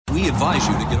advise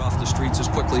you to get off the streets as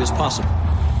quickly as possible.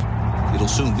 It'll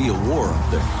soon be a war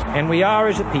up there. And we are,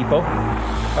 as a people,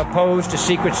 opposed to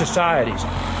secret societies,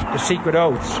 to secret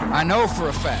oaths. I know for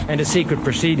a fact. And to secret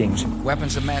proceedings.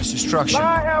 Weapons of mass destruction.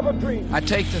 I have a dream. I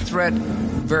take the threat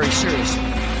very seriously.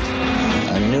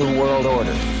 A new world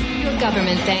order. Your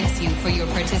government thanks you for your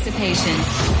participation.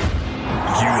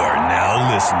 You are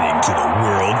now listening to the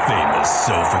world-famous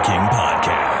Sofa King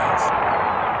podcast.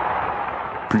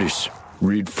 Please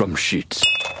read from sheets.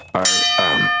 I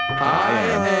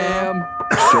am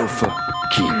Sofa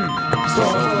King.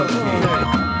 Sofa King.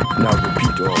 Now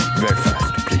repeat all very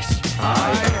fast, please. I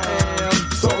am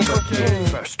Sofa King.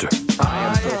 Faster.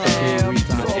 I am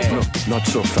Sofa King. No, not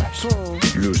so fast.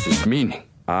 Loses meaning.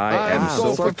 I am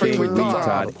Sofa King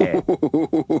retard.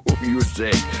 You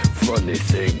say funny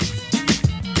things.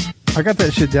 I got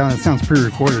that shit down. It sounds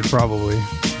pre-recorded, probably.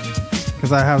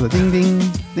 Because I have the ding, ding,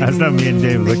 ding. That's not me and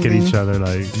Dave ding, look at ding. each other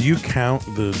like... Do you count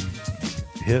the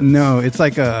hits? No, it's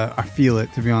like I feel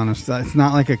it, to be honest. It's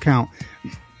not like a count.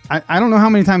 I don't know how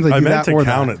many times I do meant that to or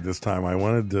count that. it this time. I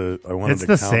wanted to It's to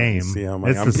the count same. and see how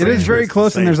many. It's I'm the pretty It is sure very it's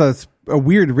close, the and same. there's a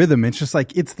weird rhythm. It's just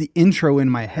like, it's the intro in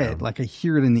my head. Like I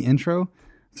hear it in the intro.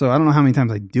 So I don't know how many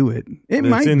times I do it. It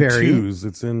might It's in vary. twos.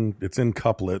 It's in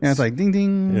couplets. Yeah, it's like ding,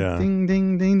 ding, Yeah. ding,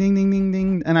 ding, ding, ding, ding, ding,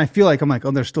 ding. And I feel like, I'm like,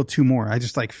 oh, there's still two more. I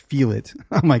just like feel it.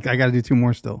 I'm like, I got to do two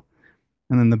more still.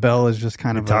 And then the bell is just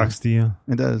kind It of talks to you.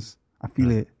 It does. I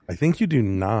feel it. I think you do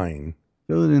 9.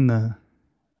 Feel it in the.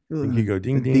 I think you go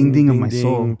ding the ding ding of ding, my ding,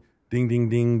 soul. Ding ding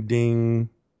ding ding.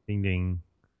 Ding ding.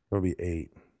 That'll be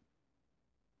 8.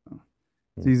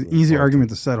 It's an easy argument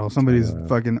to settle. Somebody's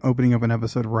fucking opening up an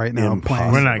episode right now.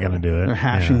 Impossible. We're not going to do it. They're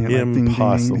hashing it. Like ding, ding, ding,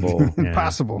 Impossible. ding. Yeah.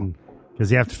 Impossible.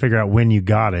 Because you have to figure out when you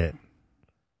got it.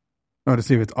 Oh, to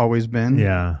see if it's always been.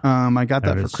 Yeah. I got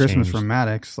that If for it's Christmas changed. from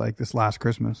Maddox, like this last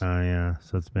Christmas. Oh, yeah.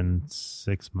 So it's been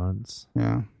 6 months.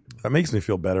 Yeah. That makes me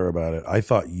feel better about it. I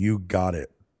thought you got it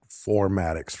for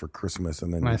Maddox for Christmas,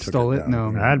 and then When you I took stole it? down.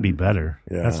 No. That'd be better.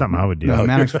 Yeah. That's something I would do. No,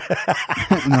 Maddox.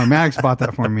 No, Maddox bought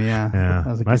that for me. Yeah. Yeah. I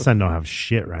was like, My son don't have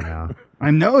shit right now.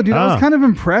 I know, dude. I was Oh. kind of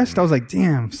impressed. I was like,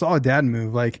 damn, solid dad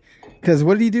move. Like, because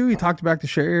what did he do? He talked back to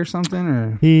Sherry or something?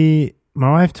 Or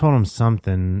My wife told him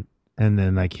something, and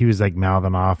then like he was like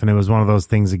mouthing off, and it was one of those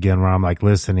things again where I'm like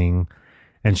listening,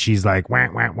 and she's like wah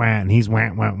wah wah, and he's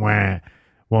wah wah wah.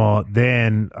 Well,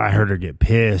 then I heard her get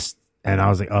pissed, and I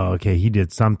was like, oh, okay, he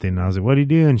did something. And I was like, what did he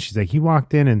do? And she's like, he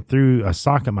walked in and threw a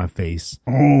sock at my face.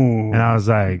 Oh. And I was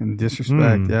like,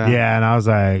 disrespect. Yeah. Yeah. And I was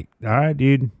like, all right,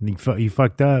 dude, you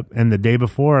fucked up. And the day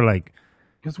before, like,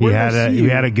 he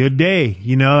had a good day,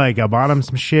 you know, like I bought him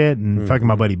some shit, and fucking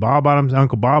my buddy Bob bought him,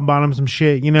 Uncle Bob bought him some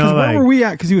shit, you know, Because like, where were we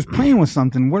at? Because he was playing with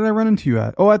something. Where did I run into you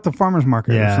at? Oh, at the farmer's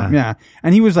market or Yeah. something. Yeah.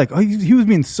 And he was like, oh, he was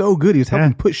being so good. He was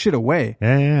helping put shit away.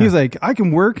 Yeah. He was like, I can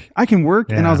work. And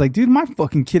Yeah. I was like, dude, my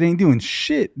fucking kid ain't doing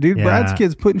shit, dude. Yeah. Brad's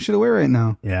kid's putting shit away right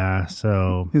now. yeah.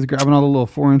 So He was grabbing all the little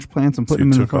 4-inch plants and putting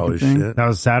them in the fucking thing. that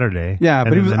was Saturday. Yeah,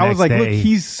 but And he was. then the I was next like, look, day-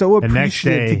 he's so the next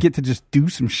appreciative to day- get to just do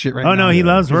some shit right now. Oh no, he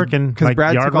loves working. Because Like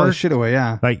Brad yard took all his work. shit away.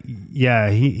 Yeah. Like, yeah,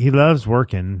 he loves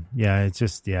working. Yeah, it's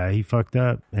just, he fucked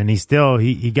up. And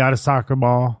he got a soccer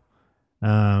ball.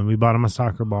 We bought him a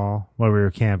soccer ball while we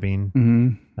were camping.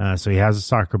 Mm-hmm. So he has a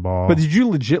soccer ball. But did you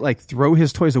legit like throw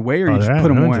his toys away, or you just yeah, put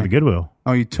them I went away to the Goodwill.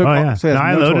 Oh, you took. Oh, yeah. So he has And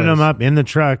I no loaded toys. him up in the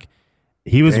truck.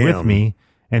 He was with Damn. me,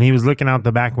 and he was looking out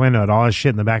the back window at all his shit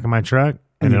in the back of my truck,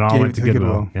 and And it you all gave went it to to the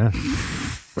Goodwill. Goodwill. Yeah.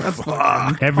 That's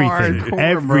fucking Everything. hardcore, bro.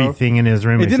 Everything in his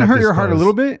room. It didn't except hurt his your heart a clothes.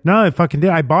 little bit? No, it fucking did.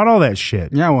 I bought all that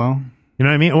shit. Yeah, well. You know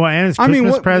what I mean? Well, and it's I Christmas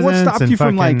mean, what presents. stopped and you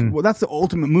from like? fucking- Well, that's the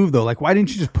ultimate move, though. Like, why didn't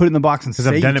you just put it in the box and 'Cause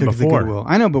say I've done you it took it to before. Goodwill?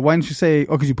 I know, but why didn't you say?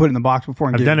 Oh, because you put it in the box before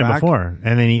and I've gave done it back? before,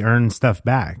 and then he earned stuff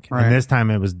back. Right. And this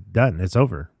time it was done. It's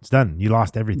over. It's done. You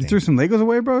lost everything. You threw some Legos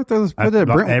away, bro. Put it at got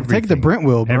Brent, take it to everything.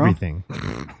 Brentwill, bro. Everything.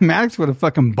 Maddox would have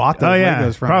fucking bought those Oh yeah,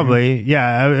 Legos from probably.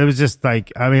 Yeah, it was just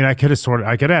like, I mean, I could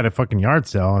have had a fucking yard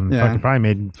sale and Yeah. fucking probably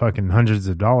made fucking hundreds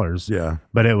of dollars. Yeah.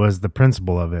 But it was the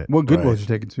principle of it. you. What Goodwill did you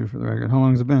take it to, for the record? How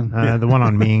long has it been? The one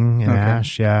on Ming and Okay.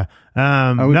 Ash, yeah.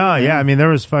 I mean, there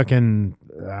was fucking,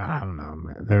 I don't know,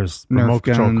 man. There's Nerf remote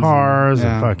control guns cars and-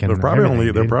 and yeah. fucking They're probably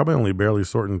everything, they're dude. probably only barely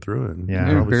sorting through it. Yeah,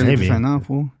 They're probably barely maybe. just right now,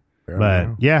 fool. But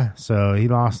yeah, so he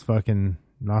lost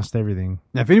everything.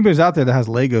 Yeah, if anybody's out there that has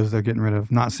Legos they're getting rid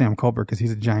of, not Sam Culper because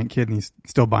he's a giant kid and he's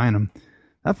still buying them.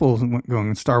 That fool's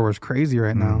going Star Wars crazy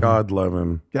right now. God love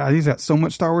him. God, he's got so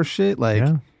much Star Wars shit. Like, Yeah.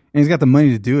 and he's got the money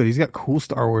to do it. He's got cool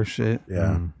Star Wars shit.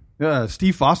 Yeah.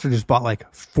 Steve Foster just bought like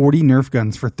 40 Nerf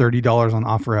guns for $30 on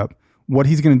OfferUp. What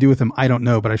he's going to do with them, I don't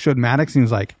know. But I showed Maddox and he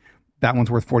was like, that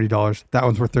one's worth $40. That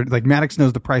one's worth $30. Like, Maddox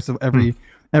knows the price of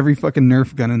every fucking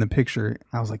Nerf gun in the picture.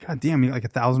 I was like, God damn, you got like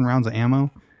 1,000 rounds of ammo.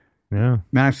 Yeah.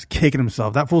 Maddox is kicking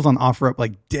himself. That fool's on OfferUp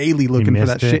like daily looking for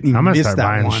that missed it. shit. And he I'm gonna missed start that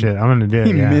buying one. shit. I'm gonna do it.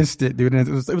 He Yeah. missed it, dude. And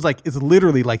it was like, it's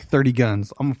literally like 30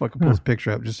 guns. I'm gonna fucking pull this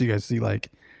picture up just so you guys see, like,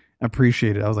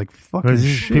 appreciate it. I was like, fucking But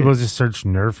shit. people just search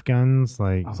Nerf guns.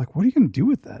 Like, I was like, what are you gonna do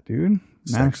with that, dude?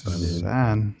 Maddox is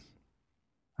sad.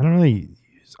 I don't really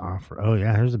use Offer. Oh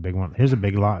yeah, here's a big one. Here's a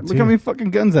big lot. Look how many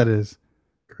fucking guns that is.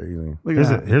 Crazy. Look at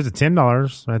that. Here's a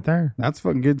 $10 right there. That's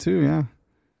fucking good too, yeah.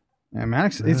 Yeah,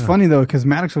 Maddox. It's funny though because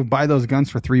Maddox would buy those guns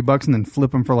for $3 and then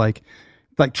flip them for like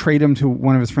trade them to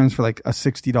one of his friends for like a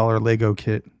 $60 Lego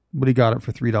kit, but he got it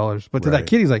for $3. But to that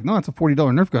kid, he's like, no, it's a $40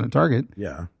 Nerf gun at Target.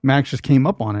 Yeah, Maddox just came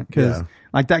up on it because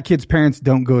like that kid's parents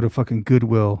don't go to fucking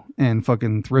Goodwill and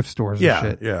fucking thrift stores and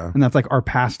shit. Yeah, and that's like our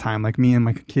pastime. Like me and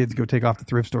my kids go take off to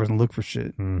thrift stores and look for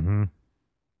shit. Mm-hmm.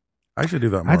 I should do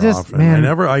that more often. Man,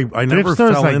 I never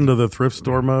stores, fell like, into the thrift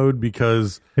store mode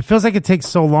because it feels like it takes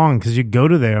so long because you go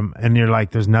to them and you're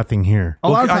like, there's nothing here. A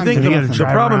lot of times I think you the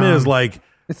problem is like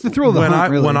it's the thrill of the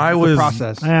hunt, really. When I It's was the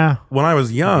process. Yeah, when I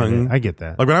was young, I get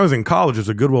that. Like when I was in college, there's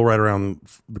a Goodwill right around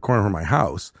the corner from my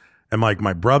house, and like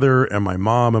my brother and my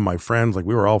mom and my friends, like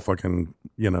we were all fucking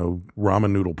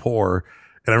ramen noodle poor,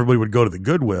 and everybody would go to the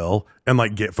Goodwill and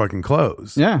like get fucking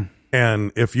clothes. Yeah,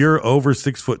 and if you're over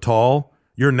 6 foot tall,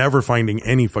 you're never finding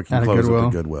any fucking At a clothes Goodwill.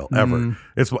 at the Goodwill ever.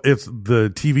 It's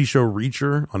the TV show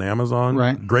Reacher on Amazon.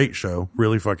 Right. Great show.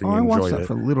 Really fucking I watched enjoyed that it.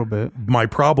 for a little bit. My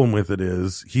problem with it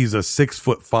is he's a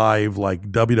 6'5"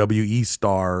 like WWE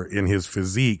star in his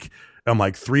physique. And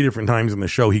like 3 different times in the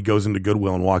show, he goes into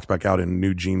Goodwill and walks back out in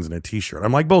new jeans and a t-shirt.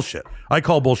 I'm like, bullshit. I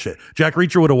call bullshit. Jack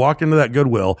Reacher would have walked into that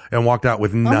Goodwill and walked out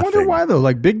with nothing. I wonder why though.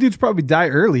 Like big dudes probably die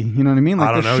early. You know what I mean? Like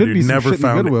I don't there know, should dude. be some Never shit in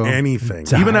found Goodwill. anything.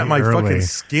 Die Even at my early. fucking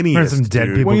skinniest, There's some dead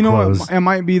dude. people Well, you know clothes. what? It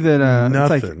might be that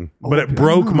Nothing. it's like, but it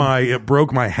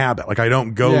broke my habit. Like I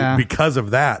don't go Yeah. because of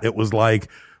that. It was like,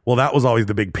 well, that was always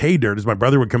the big pay dirt. Is my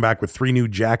brother would come back with 3 new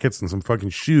jackets and some fucking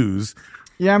shoes.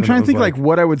 Yeah, I'm And trying it to think was like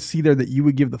what I would see there that you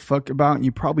would give the fuck about. And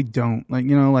you probably don't. Like,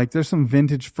 you know, like there's some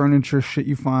vintage furniture shit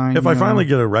you find. If you I know? finally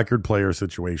get a record player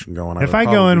situation going, If I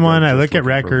go in one, I look at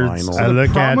records. I look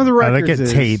problem at with the I look records at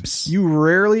is tapes. You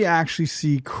rarely actually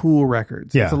see cool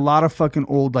records. Yeah. It's a lot of fucking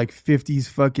old like 50s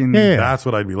fucking. Yeah. That's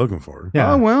what I'd be looking for.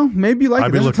 Yeah. Oh well, maybe like I'd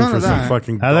it. be There's a looking ton for of some that.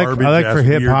 fucking I garbage. like for ass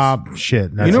hip weird- hop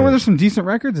shit. That's You know it. where there's some decent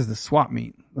records is the Swap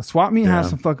Meet. The Swap Meet has Yeah.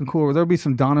 some fucking cool. There'll be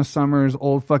some Donna Summers,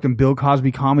 old fucking Bill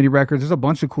Cosby comedy records. There's a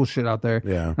bunch of cool shit out there.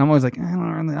 Yeah. And I'm always like, I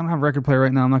don't have a record player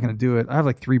right now. I'm not going to do it. I have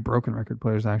like 3 broken record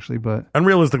players actually, but And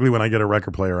realistically, when I get a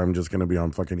record player, I'm just going to be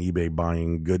on fucking eBay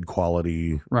buying good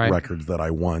quality Right. records that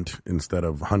I want instead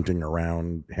of hunting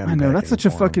around. I know that's such a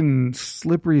for 'em. fucking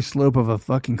slippery slope of a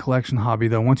fucking collection hobby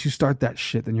though. Once you start that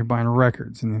shit, then you're buying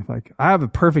records, and you're like, I have a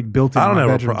perfect built-in. I don't in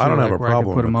my have bedroom, I don't too, have like, a where I could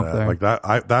problem put 'em with up that. there. Like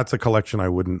that, that's a collection I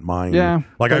wouldn't mind. Yeah,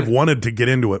 like but- I've wanted to get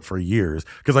into it for years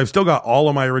because I've still got all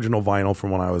of my original vinyl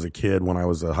from when I was a kid, when I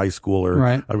was a high schooler.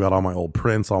 Right. I've got all my old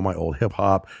Prince, all my old hip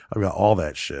hop. I've got all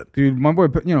that shit. Dude, my boy,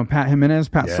 Pat Jimenez,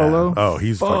 Pat Yeah. Solo. Oh,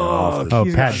 he's fucking off. the Oh,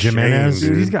 he's Pat got- Jimenez.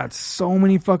 Dude, he's got so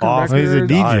many fucking off records. He's a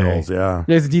DJ. dials, yeah.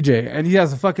 Yeah, he's a DJ, and he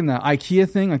has a fucking IKEA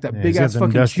thing, like that Yeah, big he's got ass them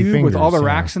fucking dusty cube with all the fingers,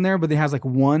 yeah. racks in there. But he has like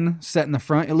one set in the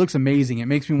front. It looks amazing. It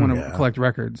makes me want to Yeah. collect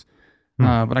records,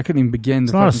 but I couldn't even begin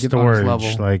It's to a lot of fucking get on this storage.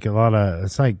 level. Like a lot of.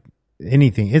 It's like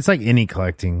anything. It's like any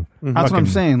collecting. That's what I'm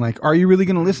saying. Like, are you really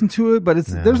going to listen to it? But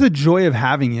there's a joy of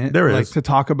having it. There like, is. to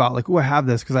talk about. Like, oh, I have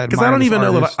this because I don't even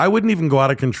know that I wouldn't even go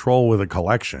out of control with a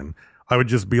collection. I would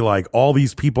just be like all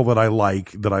these people that I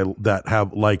like that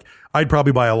have like I'd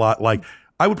probably buy a lot. Like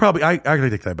I actually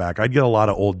take that back. I'd get a lot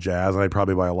of old jazz, and I'd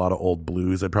probably buy a lot of old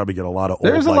blues. I'd probably get a lot of old.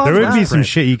 There's a like, lot There of would be that. some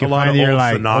shit you can a lot find of that you're old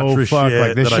like, Sinatra oh fuck, shit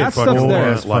like this that shit I That fucking stuff's there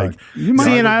want. as Like fuck. You might-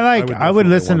 See, and I I would definitely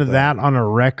listen to want that on a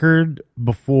record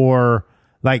before,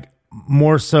 like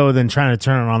more so than trying to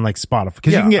turn it on like Spotify,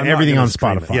 because you Yeah, can get I'm not everything gonna on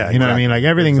stream it. Spotify. Yeah, you know what I mean? exactly. Like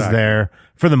everything's Exactly. there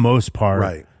for the most part.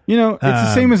 Right. You know, it's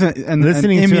the same as an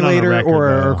listening to it on a emulator record,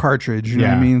 or though. a cartridge. You know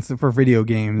what I Yeah. mean? So for video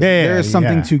games, Yeah, there is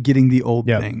something yeah. to getting the old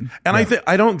Yep. thing. And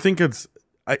I don't think it's.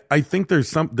 I think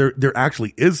there's there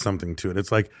actually is something to it.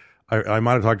 It's like I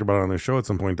might have talked about it on the show at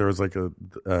some point. There was like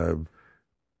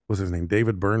what's his name,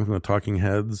 David Byrne from the Talking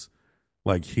Heads.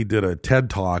 Like he did a TED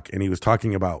talk and he was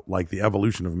talking about like the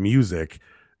evolution of music,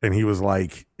 and he was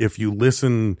like, if you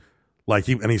listen, like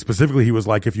he specifically he was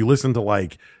like, if you listen to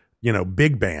like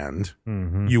big band,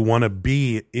 you want to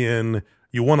be in.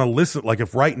 You want to listen, like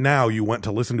if right now you went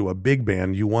to listen to a big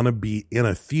band, you want to be in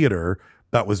a theater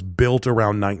that was built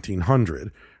around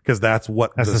 1900, because that's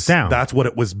the sound. That's what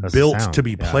it was That's built the sound. to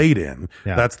be Yeah. played in.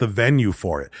 Yeah. That's the venue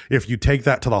for it. If you take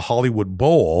that to the Hollywood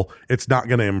Bowl, it's not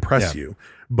going to impress Yeah. you.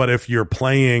 But if you're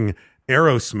playing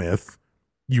Aerosmith,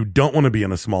 you don't want to be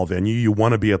in a small venue. You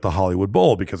want to be at the Hollywood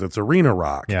Bowl because it's arena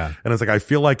rock. Yeah. And it's like, I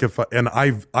feel like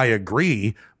I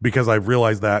agree because I've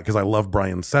realized that because I love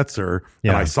Brian Setzer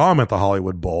and I saw him at the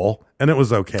Hollywood Bowl and it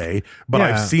was okay. But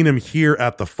I've seen him here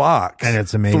at the Fox and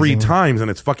it's amazing 3 times and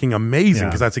it's fucking amazing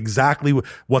because Yeah. that's exactly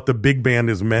what the big band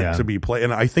is meant to be played.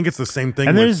 And I think it's the same thing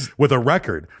And with a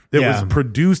record. It was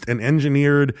produced and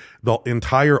engineered. The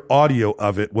entire audio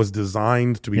of it was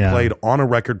designed to be played on a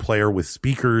record player with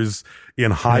speakers in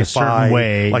hi-fi, certain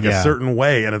way, a certain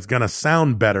way, and it's going to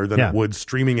sound better than it would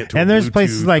streaming it to and a there's Bluetooth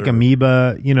places like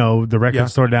Amoeba, you know, the record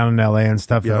store down in LA and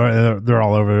stuff. Yeah. They're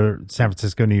all over San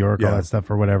Francisco, New York, all that stuff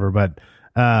or whatever. But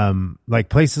like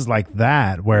places like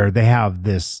that where they have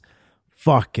this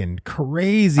fucking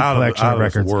crazy collection of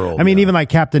this records. world, I mean, even like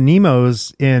Captain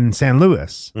Nemo's in San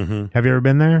Luis. Mm-hmm. Have you ever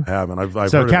been there? I haven't. I've So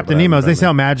heard of it, Captain but I haven't Nemo's, they been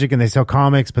sell magic and they sell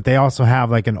comics, but they also have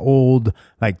like an old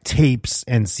like tapes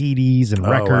and CDs and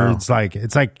records. Wow. Like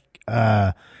it's like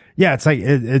it's like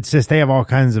it's just they have all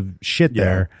kinds of shit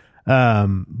there.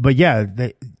 But yeah,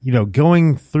 they, you know,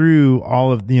 going through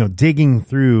all of, you know, digging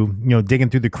through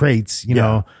the crates, you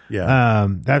know,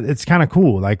 that it's kind of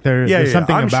cool. Like there's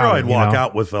something I'm about sure it, I'd you walk know?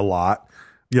 out with a lot.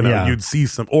 You know, Yeah. you'd see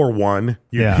some or one.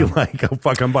 You'd be like, "Oh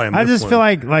fuck, I'm buying." I this just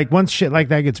one. feel like once shit like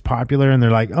that gets popular and they're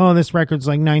like, "Oh, this record's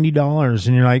like $90,"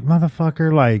 and you're like,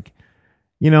 "Motherfucker, like,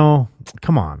 you know,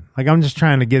 come on." Like I'm just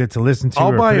trying to get it to listen to.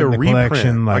 I'll or buy put a in the reprint.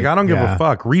 collection. Like I don't give a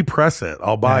fuck. Repress it.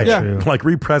 I'll buy Yeah, it. true. Like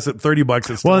repress it. $30.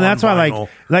 It's still Well, and that's on why, vinyl.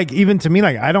 like even to me,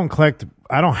 like I don't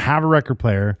have a record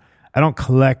player. I don't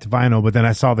collect vinyl, but then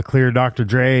I saw the Clear Dr.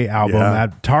 Dre album Yeah.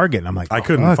 at Target, and I'm like, I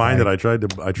couldn't fuck, find it. like, I tried to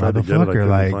get it. I motherfucker, couldn't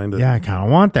like, find it. yeah, I kind of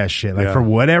want that shit. Like Yeah. for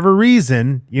whatever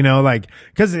reason, you know, like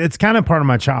because it's kind of part of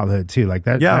my childhood too. Like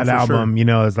that Yeah, for album, sure. you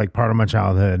know, is like part of my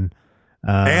childhood.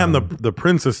 And the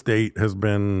Prince estate has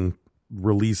been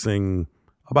releasing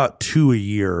about 2 a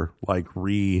year, like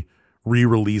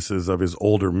re-releases of his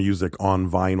older music on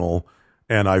vinyl.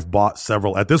 And I've bought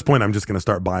several. At this point, I'm just going to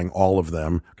start buying all of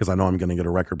them because I know I'm going to get a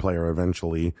record player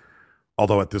eventually.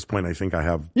 Although at this point, I think I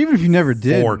have Even if you never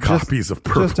did, 4 just- copies of just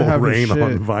to Purple have his Rain shit.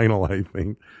 on vinyl, I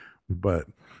think. But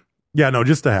yeah, no,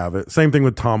 just to have it. Same thing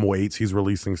with Tom Waits. He's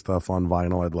releasing stuff on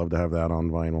vinyl. I'd love to have that on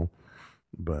vinyl.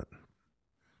 But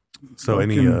so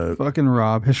fucking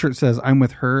Rob. His shirt says, "I'm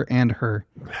with her and her."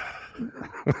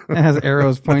 It has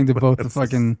arrows pointing to both the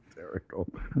fucking. hysterical.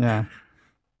 Yeah,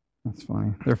 that's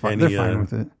funny. They're fine. They're fine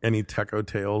with it. Any Teco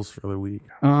tales for the week?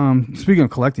 Speaking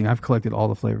of collecting, I've collected all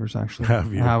the flavors. Actually,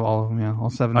 Have you? I have all of them. Yeah, all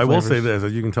 7. I will flavors. say this: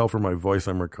 as you can tell from my voice,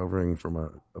 I'm recovering from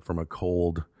a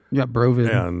cold. You got Brovid.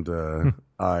 And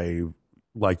I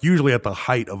like usually at the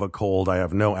height of a cold, I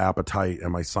have no appetite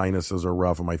and my sinuses are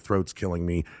rough and my throat's killing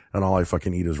me, and all I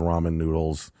fucking eat is ramen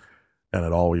noodles, and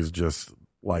it always just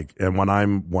like. And when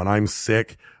I'm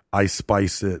sick, I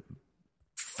spice it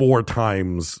 4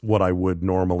 times what I would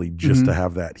normally just to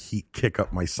have that heat kick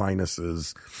up my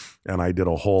sinuses. And I did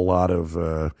a whole lot of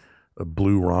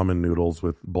blue ramen noodles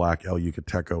with black El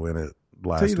Yucateco in it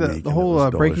last Tell you week. the and whole it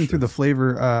was breaking through the delicious.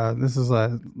 flavor. This is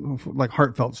a like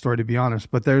heartfelt story, to be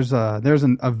honest. But there's a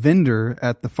vendor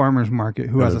at the farmers market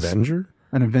who An has Avenger?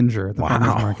 an Avenger at the Wow.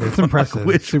 farmers market. It's impressive.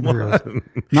 Which superheroes. one?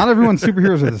 Not everyone's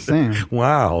superheroes are the same.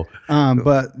 Wow.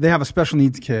 But they have a special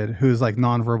needs kid who's like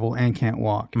nonverbal and can't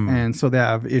walk, and so they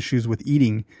have issues with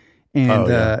eating.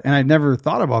 And and I'd never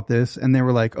thought about this, and they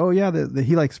were like, "Oh yeah,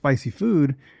 he likes spicy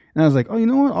food." And I was like, "Oh, you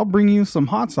know what? I'll bring you some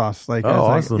hot sauce." Like,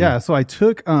 awesome. yeah. So I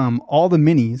took all the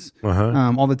minis,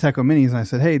 Uh-huh. all the Teco minis, and I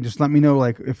said, "Hey, just let me know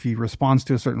like if he responds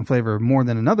to a certain flavor more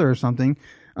than another or something."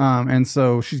 And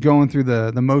so she's going through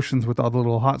the motions with all the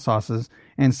little hot sauces,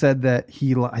 and said that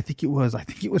I think it was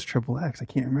XXX. I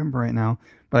can't remember right now,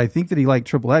 but I think that he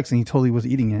liked XXX, and he totally was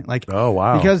eating it. Like, Oh,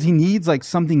 wow. because he needs like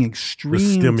something extreme to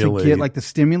stimulate. get like the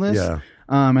stimulus. Yeah.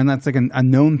 And that's like a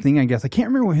known thing, I guess. I can't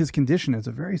remember what his condition is.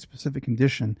 A very specific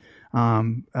condition.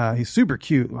 He's super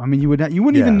cute. I mean, you wouldn't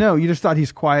even know. You just thought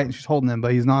he's quiet and she's holding him,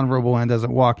 but he's nonverbal and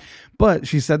doesn't walk. But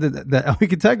she said that El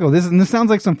Yucateco, this sounds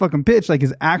like some fucking pitch, like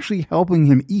is actually helping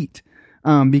him eat.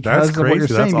 Because That's of what you're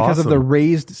crazy. saying, That's because of the awesome.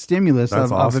 raised stimulus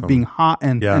That's of awesome. it being hot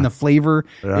and the flavor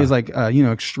is like,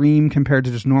 extreme compared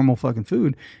to just normal fucking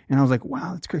food. And I was like,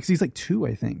 wow, that's crazy. He's like 2,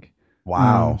 I think.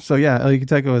 Wow. So yeah, El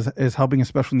Yucateco is helping a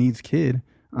special needs kid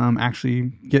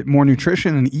actually get more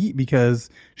nutrition and eat because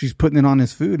she's putting it on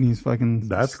his food and he's fucking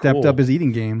That's stepped cool. up his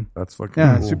eating game. That's fucking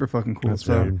Yeah, cool. it's super fucking cool. That's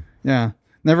so rad. yeah,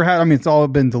 never had. I mean, it's all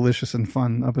been delicious and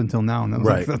fun up until now. And that was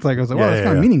Right. like, I was like, Yeah, wow, that's yeah,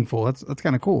 kind of yeah. meaningful. That's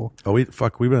kind of cool. Oh, we've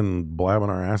been blabbing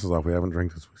our asses off. We haven't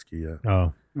drank this whiskey yet.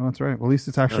 Oh, Oh, that's right. Well, at least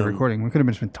it's actually recording. We could have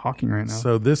just been talking right now.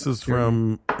 So this is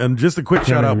from, and just a quick you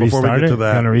shout want out to before we restart get it? to You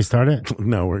want to that. restart it?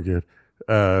 No, we're good.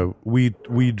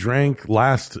 We drank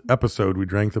last episode. We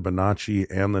drank the Banachi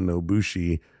and the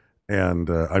Nobushi, and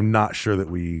I'm not sure that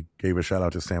we gave a shout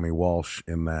out to Sammy Walsh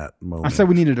in that moment. I said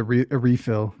we needed a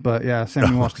refill, but yeah,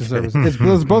 Sammy Walsh deserves it. It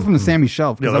was both from the Sammy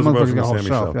shelf because that motherfucker got a whole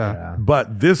shelf. Yeah.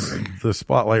 But the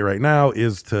spotlight right now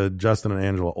is to Justin and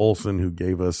Angela Olsen, who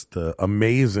gave us the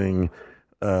amazing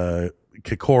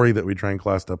Kikori that we drank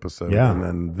last episode. Yeah. And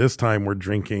then this time we're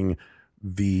drinking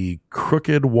the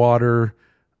Crooked Water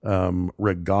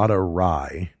Regatta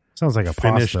Rye. Sounds like a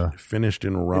pasta. Finished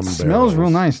in rum. It smells real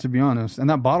nice, to be honest, and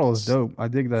that bottle is dope. I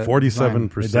dig that.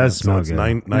 47%. It does smell so it's good.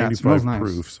 95 it smells nice.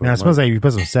 proof. So Yeah, it smells like you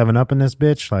put some 7-Up in this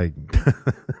bitch. Like,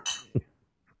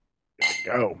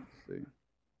 go.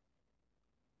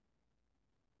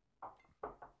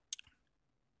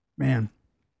 Man,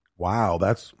 Wow,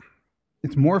 it's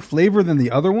more flavor than the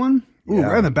other one. Ooh, Yeah.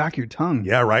 right in the back of your tongue.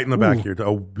 yeah, right in the back Ooh. here.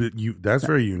 Oh, that's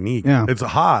very unique. Yeah. It's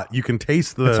hot. You can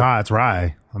taste the. it's hot. It's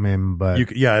rye. I mean, but You,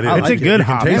 yeah, it is. I it's like a it. good You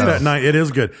can hop. taste though. that night. It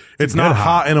is good. It's not good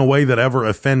hot hop. in a way that ever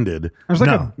offended. There's like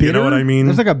No. a bitter. You know what I mean?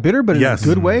 There's like a bitter, but Yes.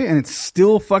 in a good way, and it's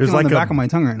still fucking There's on like the a- back of my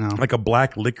tongue right now. Like a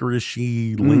black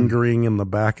licoricey lingering in the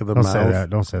back of the Don't mouth. say that.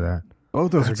 Don't say that.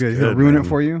 Both those That's are good. good, It'll ruin man. it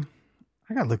for you.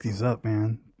 I gotta look these up,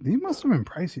 man. These must have been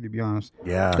pricey, to be honest.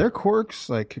 Yeah. They're corks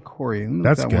like Kikori. Let me look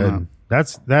That's that one up. good.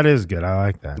 That is good. I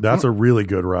like that. That's a really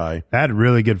good rye. That had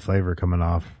really good flavor coming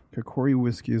off. Kikori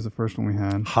whiskey is the first one we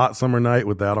had. Hot summer night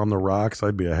with that on the rocks,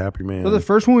 I'd be a happy man. So the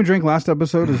first one we drank last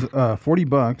episode is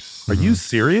 $40. Are you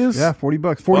serious? Yeah, $40.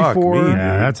 Fuck 44. me, dude.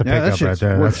 Yeah, that's a Yeah, that pickup right shit's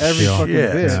there. worth That's a every steal. fucking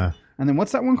Shit. bit. Yeah. And then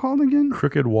what's that one called again?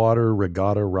 Crooked Water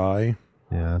Regatta Rye.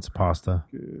 Yeah, that's pasta.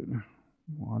 Good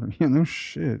water. Yeah, no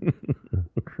shit.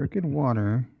 Crooked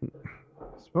Water.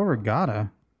 Spell regatta.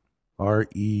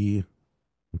 RE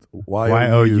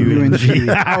Y-O-U-N-G. UNG.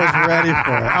 I was ready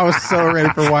for it. I was so ready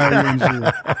for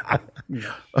YUNG.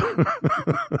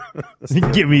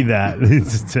 Give me that.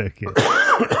 Just took it.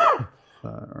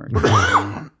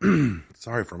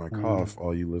 Sorry for my cough,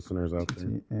 all you listeners out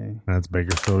there. That's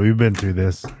Bakersfield. We've been through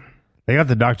this. They got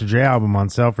the Dr. Dre album on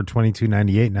sale for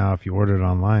 $22.98 now if you order it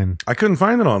online. I couldn't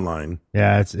find it online.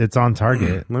 Yeah, it's on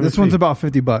Target. Let me This one's see. about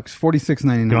 $50.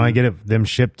 $46.99. You can only get it them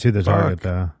shipped to the Target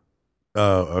though.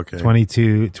 Oh, okay.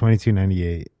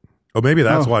 $22.98. Oh, maybe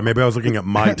that's why. Maybe I was looking at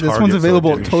my Target. This one's so it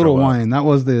available at didn't Total show up. Wine. That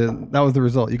was the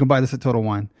result. You can buy this at Total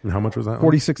Wine. And how much was that?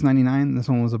 $46.99. This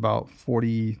one was about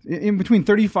 40, in between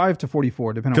 35 to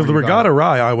 44, depending Because on the where you got Regatta it.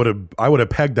 Rye, I would have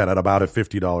pegged that at about a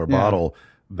 $50 bottle.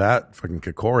 That fucking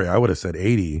Kikori, I would have said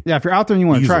 80. Yeah, if you're out there and you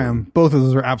want to try Easily. them, both of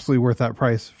those are absolutely worth that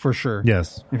price for sure.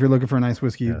 Yes. If you're looking for a nice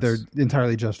whiskey, Yes. they're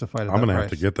entirely justified. At I'm that gonna price.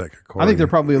 have to get that Kikori. I think they're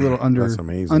probably a little That's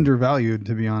amazing. undervalued,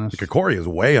 to be honest. Kikori is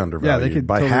way Yeah, undervalued. they could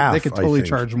by totally, half. They could I totally think.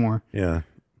 charge more. Yeah.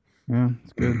 Yeah,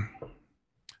 it's good.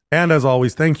 And as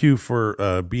always, thank you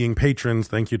for being patrons.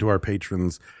 Thank you to our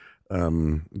patrons.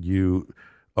 You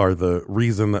are the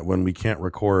reason that when we can't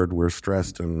record, we're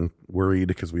stressed and worried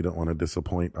because we don't want to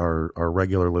disappoint our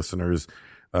regular listeners.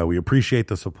 We appreciate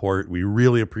the support. We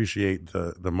really appreciate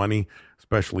the money,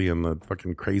 especially in the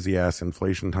fucking crazy ass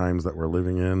inflation times that we're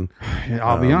living in. Yeah,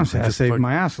 I'll be honest, I just saved fuck-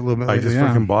 my ass a little bit. I lately, just yeah.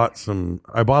 fucking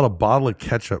I bought a bottle of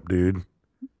ketchup, dude.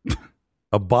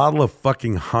 A bottle of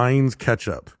fucking Heinz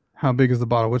ketchup. How big is the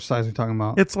bottle? Which size are we talking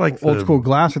about? It's like old the- school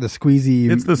glass or the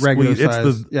squeezy. It's the regular squeeze. size?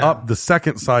 It's the the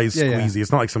second size Yeah, yeah. squeezy.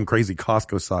 It's not like some crazy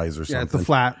Costco size or something. Yeah, it's the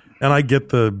flat. And I get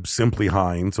the Simply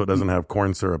Heinz, so it doesn't have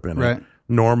corn syrup in it. Right.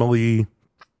 Normally,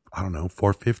 I don't know,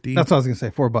 $4.50. That's what I was gonna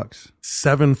say. $4.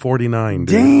 $7.49. Dude.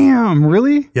 Damn,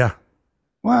 really? Yeah.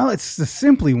 Well, it's the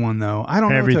Simply one though. I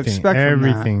don't know what to expect from that.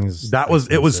 Everything's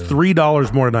It was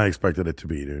 $3 more than I expected it to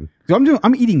be, dude. So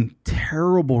I'm eating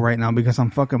terrible right now because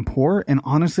I'm fucking poor. And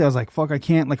honestly, I was like, fuck, I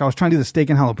can't. Like, I was trying to do the steak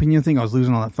and jalapeno thing. I was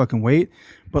losing all that fucking weight.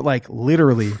 But like,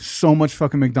 literally, so much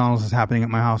fucking McDonald's is happening at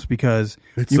my house because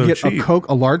It's you so get cheap.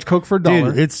 a large Coke for $1.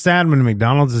 Dude, it's sad when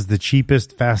McDonald's is the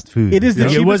cheapest fast food. It is the It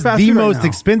cheapest was fast the food right most now.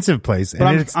 expensive place. But and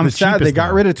I'm it's sad the they cheapest got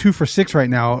now. rid of 2 for $6 right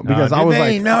now because I was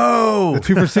like, no, the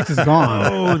 2 for $6 is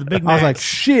gone. Oh, the Big I was like, Macs.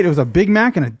 shit, it was a Big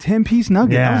Mac and a 10-piece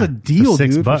nugget. That was a deal, for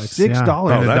 $6, dude, for $6.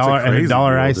 yeah. And that's a a crazy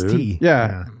dollar deal, iced dude. tea.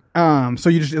 Yeah. So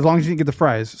you just, as long as you didn't get the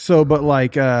fries. So, but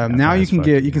like, now you fries can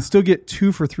fuck, you can still get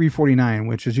 2 for $3.49,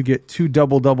 which is you get 2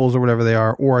 double doubles or whatever they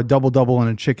are, or a double double and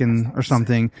a chicken or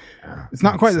something. It's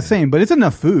not quite the same, but it's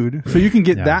enough food. So you can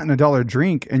get that and $1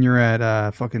 drink and you're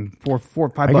at, fucking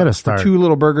 $5 I gotta for start. 2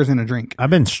 little burgers and a drink. I've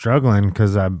been struggling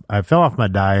because I fell off my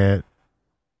diet.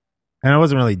 And I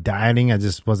wasn't really dieting. I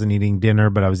just wasn't eating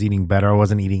dinner, but I was eating better. I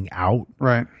wasn't eating out.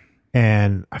 Right.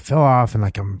 And I fell off and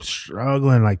like I'm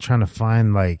struggling, like trying to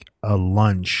find like a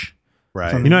lunch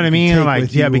Right. something You know what I can mean? take Like,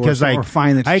 with yeah, you because or like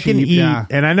find that's I can cheap, eat, yeah.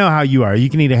 and I know how you are. You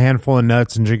can eat a handful of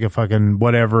nuts and drink a fucking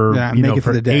whatever, Yeah, you make know, it for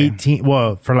for the day. 18,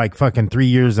 well, for like fucking 3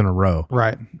 years in a row.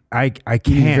 Right. I You need can't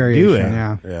do variation, it.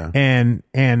 yeah. Yeah.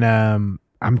 And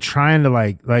I'm trying to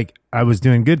like I was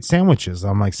doing good sandwiches.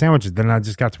 I'm like sandwiches. Then I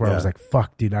just got to where I was Yeah. like,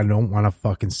 fuck, dude, I don't want a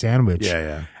fucking sandwich. Yeah,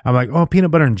 yeah. I'm like, oh,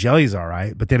 peanut butter and jelly's all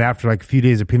right. But then after like a few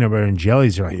days of peanut butter and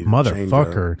jellies, you're like, You need to change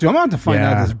motherfucker. Dude, I'm about to find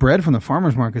Yeah. out if this bread from the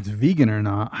farmer's market's vegan or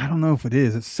not. I don't know if it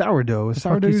is. It's sourdough. Is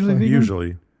sourdough usually vegan?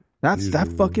 Usually. That's that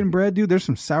fucking bread, dude. There's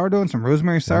some sourdough and some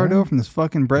rosemary sourdough from this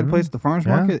fucking bread place at the farmer's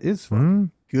market. It's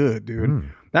fucking good, dude.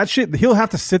 That shit, he'll have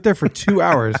to sit there for 2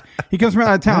 hours. He comes from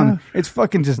out of town. It's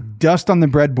fucking just dust on the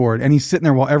breadboard, and he's sitting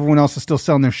there while everyone else is still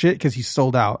selling their shit because he's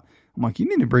sold out. I'm like, you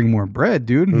need to bring more bread,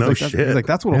 dude. And No he's shit. He's like,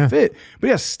 that's what'll Yeah. fit. But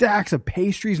he has stacks of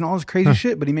pastries and all this crazy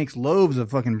shit. But he makes loaves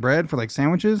of fucking bread for like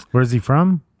sandwiches Where's he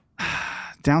from?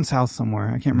 down south somewhere.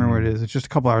 I can't remember where it is. It's just a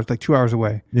couple hours, like 2 hours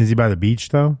away. Is he by the beach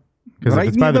though? Because Right if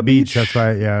it's by near the the beach, beach? that's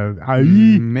why. Yeah,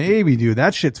 Maybe, dude.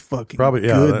 That shit's fucking Probably,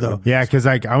 yeah, good that- though. yeah. Because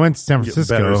like I went to San Get better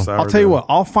Francisco. sourdough. I'll tell you what.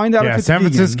 I'll find out Yeah, if it's San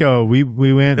vegan. Francisco. We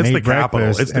went It's and the ate capital.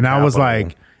 breakfast, It's the and I was capital.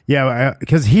 like, yeah,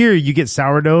 because here you get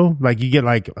sourdough, like you get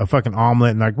like a fucking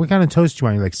omelet, and like what kind of toast you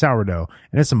want? You're like sourdough,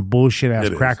 and it's some bullshit ass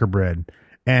It is. cracker bread,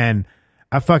 and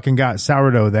I fucking got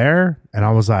sourdough there, and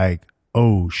I was like,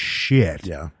 oh shit,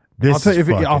 Yeah. this I'll tell you. is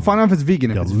I'll fucking find out if it's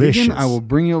vegan. If it's delicious. vegan, I will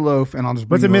bring you a loaf, and I'll just.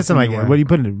 Bring What's you it a loaf missing? Like, anyway. what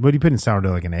do you put in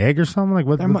sourdough? Like an egg or something? Like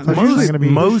what? There what might- the fuck is usually that gonna be?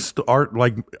 Most art,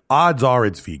 like odds are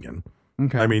it's vegan.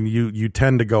 Okay. I mean, you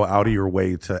tend to go out of your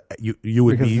way to you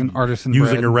would Because be it's an artisan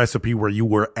using bread. a recipe where you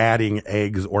were adding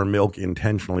eggs or milk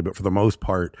intentionally, but for the most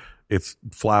part, it's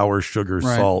flour, sugar,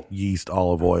 Right. salt, yeast,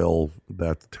 olive oil.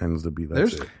 That tends to be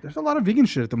that's it. There's a lot of vegan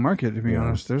shit at the market. To be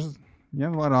honest, you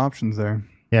have a lot of options there.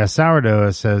 Yeah, sourdough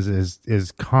it says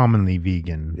is commonly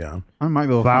vegan. Yeah. I might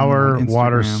be able to Flour, find it on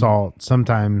water, Instagram. salt.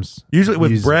 Sometimes Usually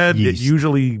with use bread, yeast. it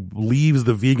usually leaves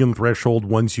the vegan threshold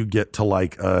once you get to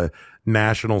like a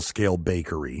national scale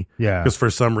bakery. Yeah. Because for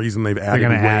some reason they've added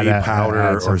gonna whey add powder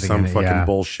or something some in it, fucking yeah.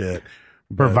 bullshit.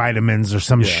 for But- vitamins or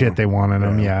some Yeah. shit they want in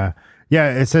them. Yeah.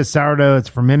 Yeah. Yeah, it says sourdough. It's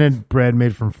fermented bread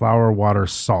made from flour, water,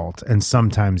 salt, and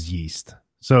sometimes yeast.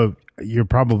 So you're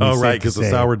probably Oh, safe right, to because the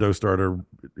say- sourdough starter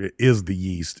is the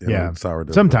yeast in Yeah,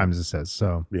 sourdough. sometimes it says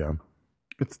so. Yeah.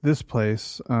 It's this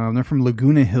place. They're from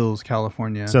Laguna Hills,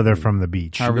 California. So they're from the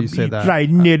beach. However you say that. Right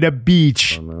near the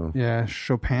beach. Yeah,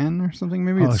 Chopin or something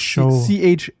maybe. Oh, It's Cho-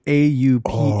 CHAUPAIN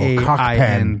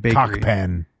cockpan. bakery.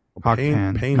 Cockpan.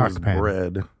 Cockpan. Pain is Cockpan.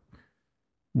 bread.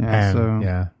 Yeah, Pan, so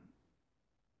yeah.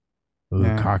 Ooh,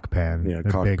 Yeah. cockpan. Yeah,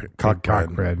 They're big cock cock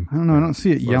bread. bread. I don't know. I don't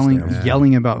see it Slow yelling stands.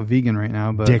 yelling about vegan right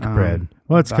now, but Dick bread.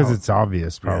 Well, it's because about- it's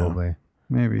obvious, probably.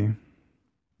 maybe.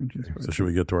 So should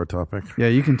we get to our topic? Yeah,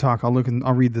 you can talk. I'll look and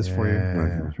I'll read this for you.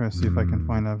 Yeah. I'll try to see if I can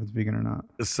find out if it's vegan or not.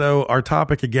 So our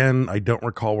topic again, I don't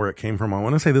recall where it came from. I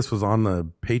want to say this was on the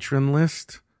patron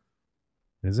list.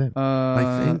 Is it?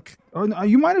 I think. Oh, no,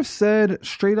 you might have said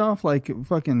straight off like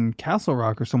fucking Castle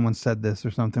Rock or someone said this or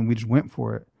something. We just went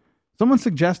for it. Someone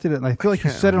suggested it, and I feel like you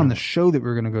can't said it on remember. the show that we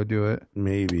were going to go do it.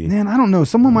 Maybe. Man, I don't know.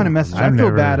 Someone might have messaged. I I've feel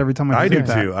never- bad every time I I do forget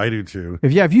that. too. I do too.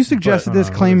 If you suggested this,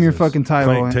 what claim is your this? fucking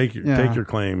title. Claim, and- take yeah. your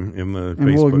claim in the and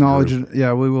Facebook we'll acknowledge group. it.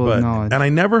 Yeah, we will But- acknowledge. and I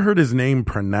never heard his name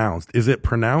pronounced. Is it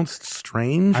pronounced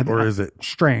Strange or is it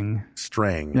Strang?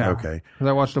 Strang? Yeah. Okay. Because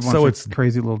I watched a bunch So of it's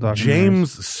crazy little documentaries.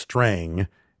 James Strang,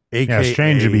 aka Yeah,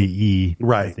 strange would be E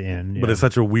right at the end. but yeah. it's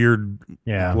such a weird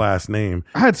Yeah. last name.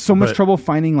 I had so much But- trouble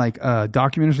finding like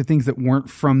documentaries or things that weren't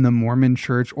from the Mormon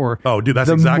Church or Oh, dude, that's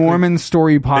the exactly Mormon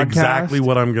Story podcast. Exactly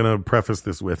what I'm going to preface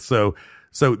this with. So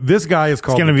this guy is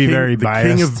called gonna the be King, very the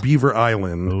King biased. of Beaver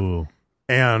Island, Ooh.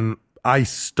 and I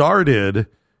started,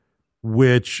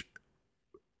 which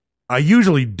I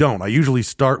usually don't. I usually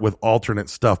start with alternate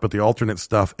stuff, but the alternate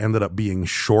stuff ended up being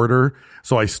shorter.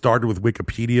 So I started with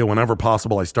Wikipedia. Whenever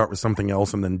possible, I start with something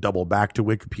else and then double back to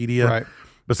Wikipedia. Right.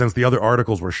 But since the other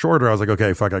articles were shorter, I was like,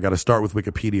 okay, fuck, I got to start with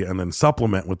Wikipedia and then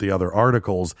supplement with the other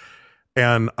articles.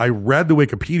 And I read the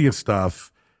Wikipedia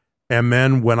stuff. And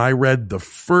then when I read the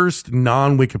first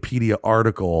non-Wikipedia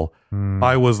article,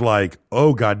 I was like,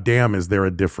 oh, God damn, is there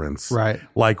a difference? Right.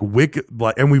 Like,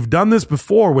 and we've done this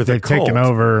before with a They've cult. taken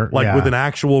over, Like yeah. with an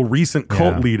actual recent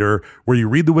cult Yeah. leader where you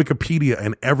read the Wikipedia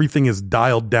and everything is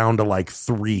dialed down to like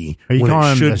 3 Are you when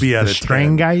calling it should them be at the a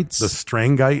 10. Strangites? The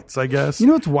Strangites, I guess. You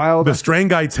know what's wild? The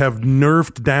Strangites have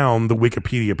nerfed down the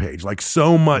Wikipedia page like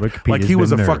so much. Wikipedia's Like he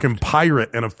was a been nerfed. fucking pirate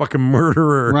and a fucking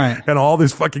murderer Right. and all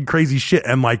this fucking crazy shit.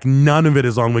 And like none of it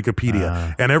is on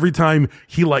Wikipedia. And every time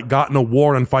he like got in a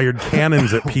war and fired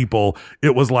cannons at people,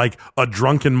 it was like a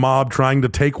drunken mob trying to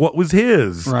take what was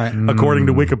his, Right. according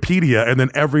to Wikipedia. And then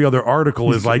every other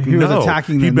article is like, He was no,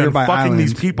 attacking the he'd been nearby fucking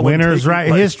these islands. people. and Winners taking, write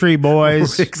like- history,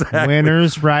 boys. Exactly.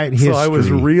 Winners write history. So I was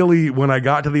really, when I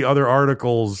got to the other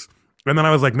articles, and then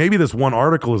I was like, maybe this one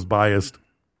article is biased.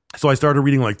 So I started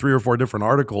reading like 3 or 4 different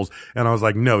articles, and I was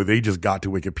like, no, they just got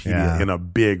to Wikipedia in a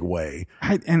big way.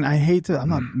 I hate to, I'm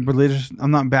not religious,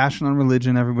 I'm not bashing on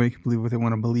religion. Everybody can believe what they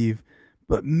want to believe.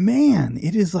 But man,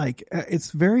 it is like,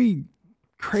 it's very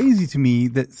crazy to me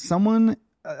that someone,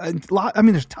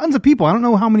 there's tons of people. I don't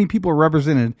know how many people are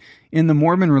represented in the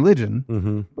Mormon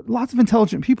religion, but lots of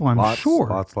intelligent people, I'm sure.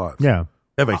 Lots. Yeah.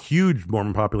 They have a huge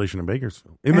Mormon population in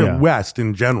Bakersfield, in Yeah. the West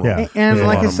in general. Yeah. And There's a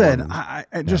like lot I of said, Mormons.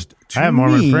 I just to I have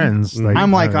Mormon me, friends, like,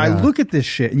 I'm like, I yeah. look at this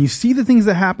shit, and you see the things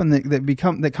that happen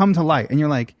that come to light, and you're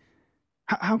like,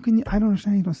 how can you? I don't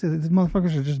understand. You don't say that these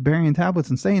motherfuckers are just burying tablets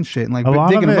and saying shit and like A lot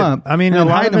digging of them it- up. I mean, and a then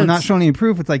lot hiding of them and not it's- showing any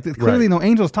proof. It's like clearly no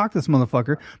angels talk to this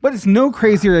motherfucker, but it's no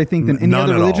crazier, I think, than any None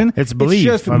other at all. religion. It's belief.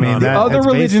 just I mean, the that- other it's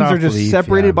based religions off are just belief,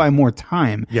 separated yeah. by more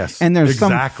time. Yes, and there's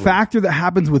exactly. some factor that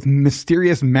happens with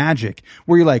mysterious magic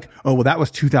where you're like, oh well, that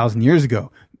was 2,000 years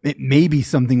ago. It maybe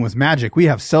something was magic. We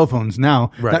have cell phones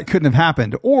now. Right. That couldn't have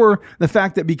happened. Or the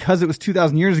fact that because it was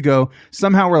 2,000 years ago,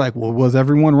 somehow we're like, well, was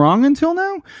everyone wrong until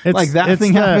now? Like that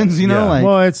thing happens, you know? yeah. Like,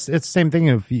 well, it's the same thing.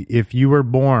 If you were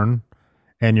born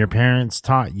and your parents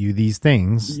taught you these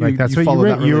things, You- like that's you what follow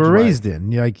that you were religion, raised in.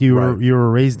 Like you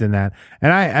were raised in that.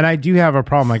 And I do have a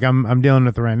problem. Like I'm dealing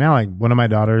with it right now. Like one of my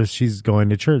daughters, she's going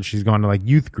to church. She's going to like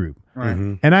youth group.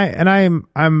 Right. And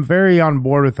I'm very on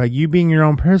board with like you being your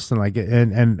own person, like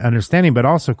and understanding, but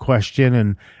also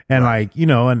question and like, you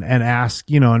know, and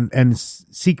ask, you know, and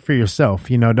seek for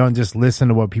yourself, you know, don't just listen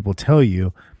to what people tell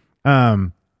you.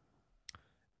 And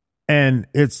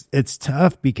it's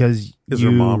tough because Is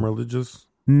her mom religious?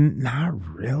 Not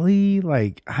really.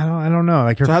 Like I don't know.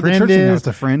 Like her So how'd the friend church thing is out?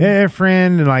 The friend? Yeah, her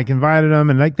friend, and like invited them,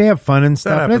 and like they have fun and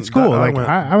stuff. And it's cool. I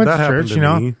went to church, you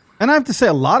know. And I have to say,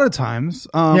 a lot of times,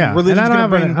 Yeah, religion's and I going don't to have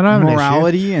bring I don't have an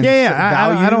morality issue. and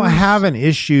I don't values. have an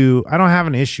issue. I don't have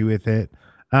an issue with it.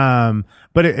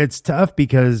 But it's tough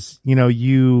because you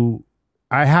know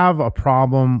I have a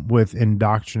problem with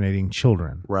indoctrinating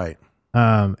children, Right.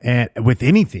 and with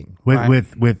anything, Right.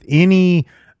 with any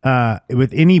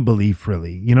belief,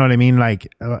 really. You know what I mean? Like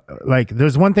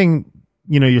there's one thing,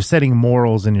 you know, you're setting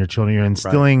morals in your children. You're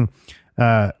instilling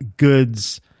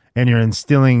goods. And you're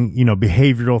instilling, you know,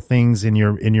 behavioral things, and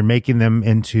you're making them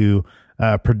into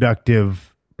a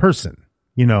productive person.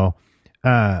 You know,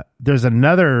 there's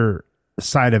another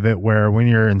side of it where when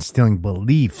you're instilling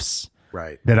beliefs,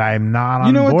 Right. that I'm not on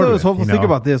You know what board though? with, It's hopeful. you Think know?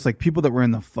 about this: like people that were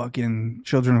in the fucking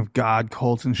Children of God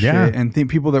cults and shit, Yeah. and think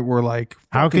people that were like,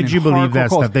 How fucking could you believe hardcore that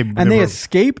cults, stuff? They and they were-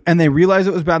 escape and they realize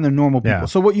it was bad. And they're normal people. Yeah.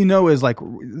 So what you know is like,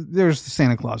 there's the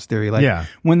Santa Claus theory. Like, Yeah.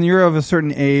 when you're of a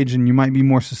certain age and you might be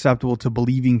more susceptible to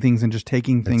believing things and just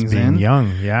taking things being in.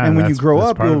 young, yeah, And when you that's- grow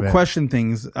that's up, part of you'll it. question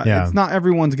things. Yeah. It's not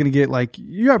everyone's going to get like.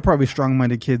 You have probably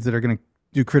strong-minded kids that are going to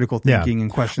do critical thinking and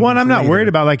question. Well, and things I'm not later. worried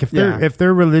about like if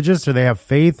they're religious or they have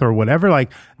faith or whatever, like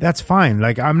that's fine.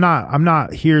 Like I'm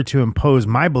not here to impose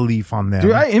my belief on them.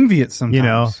 Dude, I envy it sometimes. You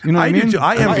know? what I I do mean? too.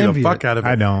 I envy the fuck it. out of it.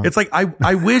 I don't. It's like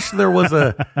I wish there was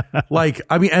a like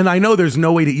I mean, and I know there's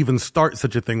no way to even start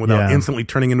such a thing without Yeah. instantly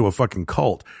turning into a fucking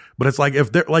cult. But it's like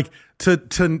if there like to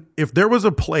if there was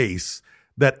a place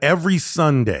that every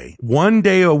Sunday, one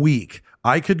day a week,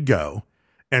 I could go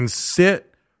and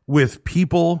sit with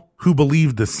people who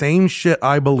believe the same shit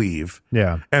I believe,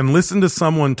 Yeah. and listen to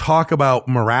someone talk about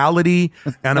morality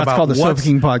and That's about called the Sofa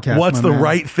King podcast, what's my the man.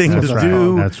 right thing That's to right.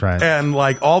 do. That's right. And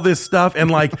like all this stuff. And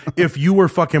like if you were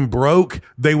fucking broke,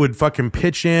 they would fucking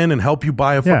pitch in and help you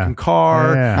buy a Yeah. fucking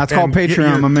car. Yeah. That's and called get Patreon,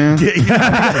 your- my man. get your-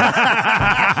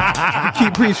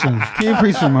 Keep preaching,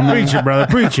 my man. Preach it, brother.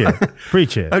 Preach it.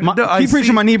 Preach it. No, I keep preaching,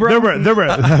 see- my knee, bro. There were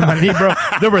my knee, bro.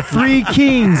 There were 3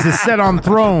 kings that sat on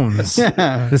thrones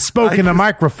that spoke into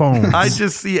microphones. I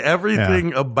just see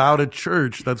everything about a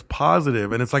church that's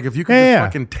positive. And it's like if you could Yeah, just yeah.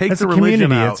 fucking take It's the a religion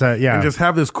community. out It's a- yeah. and just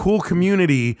have this cool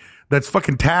community that's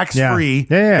fucking tax free,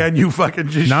 Yeah. Yeah, yeah. and you fucking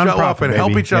just show Non-profit, up and help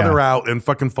baby. each other Yeah. out and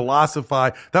fucking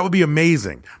philosophize. That would be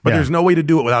amazing. But Yeah. there's no way to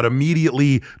do it without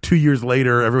immediately 2 years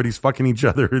later everybody's fucking each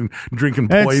other and drinking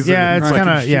poison. and It's fucking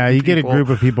kind of shooting you get a people. group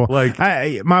of people. Like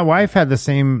my wife had the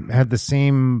same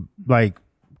like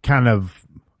kind of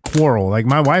quarrel. Like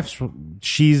my wife's,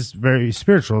 she's very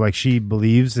spiritual. Like she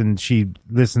believes and she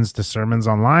listens to sermons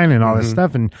online and all this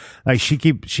stuff. And like she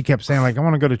kept saying like, I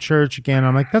want to go to church again.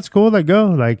 I'm like, that's cool. Like go.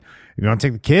 Like if you want to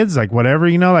take the kids, like whatever,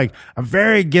 you know. Like I'm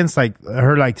very against like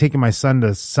her like taking my son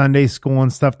to Sunday school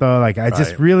and stuff though. Like I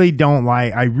just really don't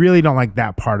like. I really don't like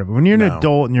that part of it. When you're an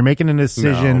adult and you're making a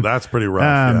decision, No, that's pretty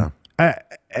rough.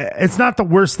 it's not the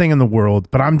worst thing in the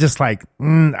world, but I'm just like,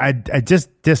 I just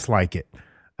dislike it.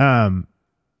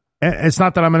 It's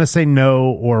not that I'm going to say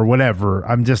no or whatever.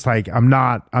 I'm just like, I'm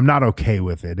not okay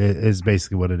with it. It is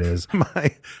basically what it is.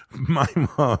 My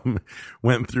mom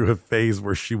went through a phase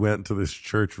where she went to this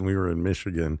church when we were in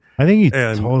Michigan. I think you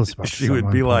and told us about she this at would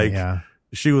one be point, like, yeah.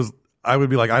 I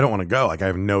would be like, I don't want to go. Like I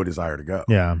have no desire to go.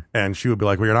 Yeah. And she would be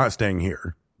like, well, you're not staying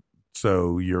here.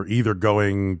 So you're either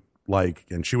going like,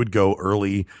 and she would go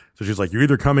early. So she's like, you're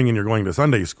either coming and you're going to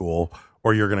Sunday school,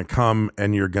 or you're going to come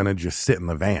and you're going to just sit in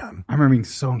the van. I remember being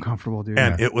so uncomfortable, dude.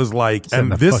 And it was like, Sit in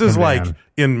and the this is fucking like van.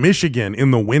 in Michigan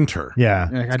in the winter. Yeah.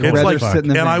 Like, I'd It's rather like, sit in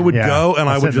the and van. I would Yeah. go and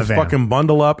I'll I sit would in the just van. fucking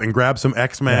bundle up and grab some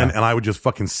X-Men Yeah. and I would just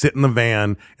fucking sit in the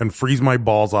van and freeze my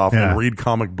balls off Yeah. and read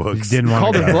comic books. Didn't want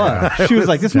Called to her go. bluff. She was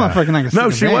like, this motherfucker not gonna sit in No,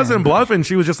 the she van. wasn't bluffing.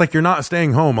 She was just like, you're not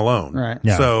staying home alone. Right.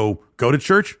 Yeah. So go to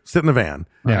church, sit in the van.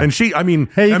 Yeah. And she, I mean,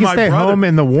 Hey, you and can my stay brother- home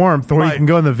in the warmth, or you Right. can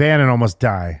go in the van and almost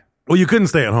die. Well, you couldn't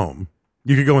stay at home.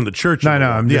 You could go in the church. No, and no,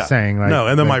 go- I'm just saying, like- no,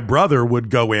 and then my like- brother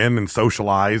would go in and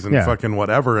socialize and Yeah. fucking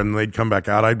whatever, and they'd come back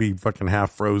out. I'd be fucking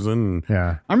half frozen. And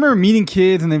Yeah. I remember meeting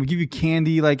kids and they would give you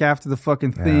candy like after the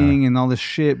fucking thing and all this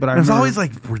shit. But there's remember, always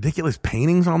like ridiculous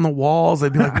paintings on the walls.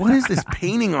 I'd be like, what is this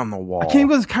painting on the wall? I can't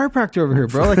go to this chiropractor over here,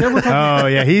 bro. Like everyone Oh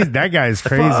yeah, that guy's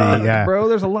crazy. Yeah, bro.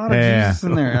 There's a lot of Yeah. Jesus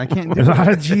in there. I can't do There's a it. lot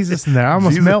of Jesus in there. I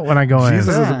almost Jesus- melt when I go in.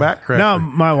 Jesus is a back cracker. No,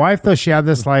 my wife though, she had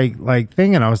this like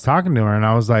thing, and I was talking to her, and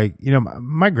I was like, you know,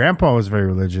 my grandpa was very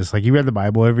religious. Like he read the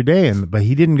Bible every day, but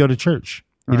he didn't go to church.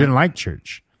 He didn't like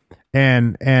church.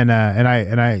 And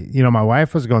I, you know, my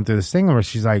wife was going through this thing where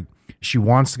she's like, she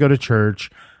wants to go to church,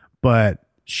 but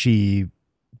she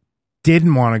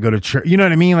didn't want to go to church. You know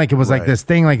what I mean? Like it was like Right. this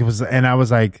thing, like it was, and I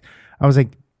was like,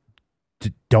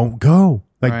 don't go.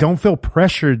 Like, Right. don't feel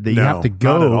pressured that you No, have to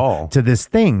not at all. go to this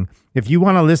thing. If you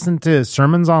want to listen to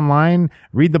sermons online,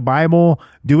 read the Bible,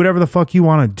 do whatever the fuck you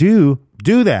want to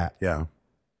do that. Yeah.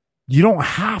 You don't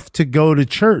have to go to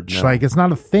church. No. Like, it's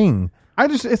not a thing.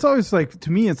 It's always like,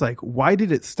 to me, it's like, why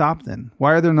did it stop then?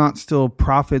 Why are there not still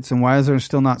prophets and why is there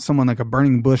still not someone like a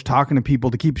burning bush talking to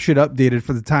people to keep shit updated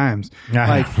for the times? Yeah.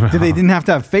 Like, they didn't have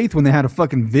to have faith when they had a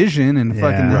fucking vision and Yeah.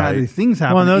 fucking had Right. these things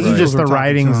happen. Well, and those are Angels just were the talking to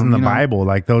writings them, in the you know? Bible.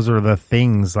 Like, those are the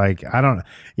things. Like, I don't,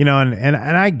 you know, and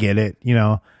I get it, you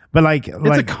know, but like,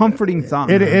 It's a comforting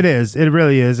thought. It man. is. It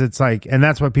really is. It's like, and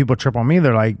that's what people trip on me.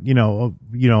 They're like, you don't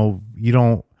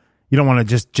want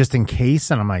to just in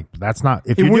case. And I'm like, that's not,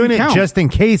 if It you're doing wouldn't it count. just in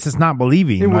case, it's not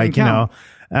believing. It Like, wouldn't count.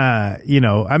 I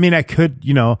mean, I could,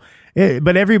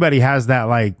 but everybody has that,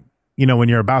 like, you know, when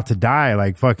you're about to die,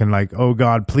 like fucking like, oh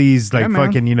God, please, like Yeah, man.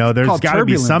 fucking, It's there's called gotta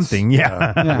be turbulence. something.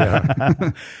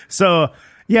 Yeah. So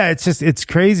yeah, it's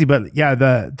crazy. But yeah,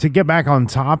 to get back on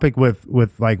topic with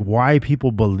like why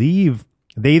people believe,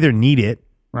 they either need it.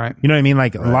 Right. You know what I mean?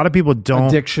 Like a lot of people don't.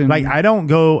 Addiction. Like I don't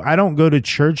go to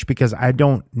church because I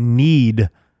don't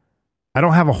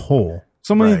have a hole.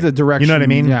 Someone Right. needs the direction. You know what I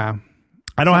mean? Yeah.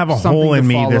 I don't have a Something hole to in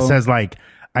me that follow. says like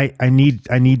I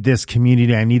need this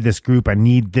community, I need this group, I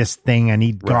need this thing, I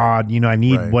need God, I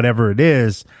need Right. whatever it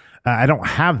is. I don't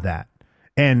have that.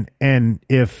 And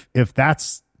if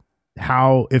that's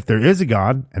how, if there is a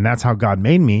God and that's how God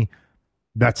made me,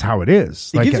 that's how it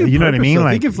is. It Like, gives you know what I purpose, mean?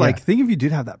 though. Like, think if you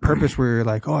did have that purpose where you're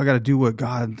like, oh, I got to do what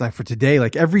God like for today.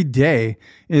 Like every day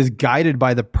is guided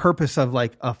by the purpose of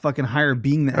like a fucking higher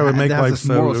being that, That would make that has life this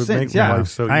so. moral It would sense. make Yeah, life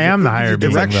so. I easy. am the It- higher it-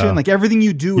 being. direction. though. Like everything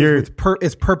you do You're-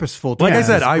 is purposeful. Like I towards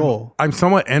said, this goal. I'm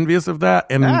somewhat envious of that,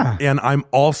 and Yeah. and I'm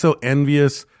also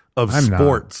envious of I'm not.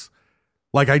 sports.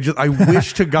 Like I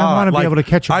wish to God, wanna be like, able to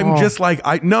catch a I'm ball. just like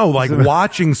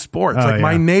watching sports. Oh, like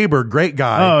my yeah. neighbor, great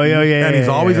guy. Oh, yeah, and he's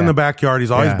yeah, always yeah. in the backyard.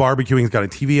 He's always Yeah. barbecuing. He's got a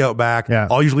TV out back. Yeah.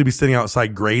 I'll usually be sitting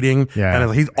outside grading. Yeah.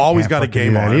 and he's always Can't got a fucking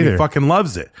game do that on. And he either. fucking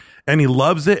loves it, and he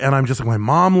loves it. And I'm just like, my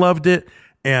mom loved it,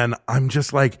 and I'm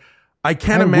just like, I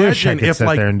can't I wish I imagine could if sit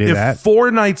like there and do if that.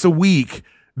 4 nights a week.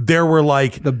 There were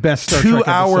like The best Star Trek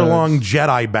 2-hour-long episodes.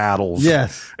 Jedi battles.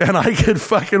 Yes. And I could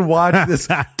fucking watch this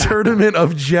tournament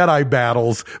of Jedi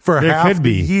battles for There half could the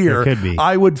be. year. There could be.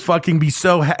 I would fucking be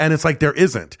so, and it's like there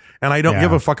isn't. And I don't Yeah.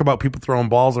 give a fuck about people throwing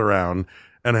balls around.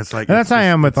 And it's like And that's how I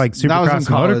am with like That was in Supercross and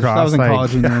college. motocross. That was in like,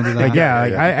 college when you went to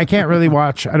that. like, I can't really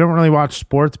watch. I don't really watch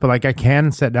sports, but like I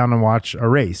can sit down and watch a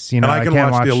race. You know, And I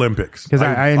can watch the Olympics. because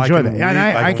I enjoy that, and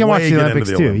I can watch the Olympics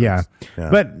too. Yeah,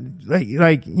 but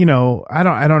like you know, I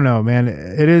don't know, man.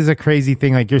 It is a crazy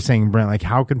thing, like you're saying, Brent. Like,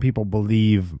 how can people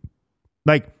believe,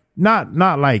 like not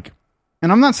like.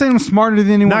 And I'm not saying I'm smarter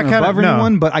than anyone, Not or kinda- above no.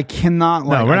 anyone, but I cannot.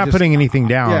 Like, No, we're I not just- putting anything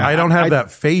down. Yeah, I don't have I-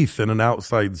 that faith in an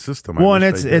outside system. I Well, and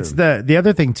wish I it's did. the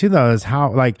other thing too, though, is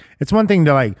how like it's one thing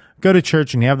to like go to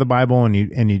church and you have the Bible and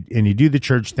you do the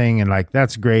church thing and like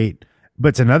that's great, but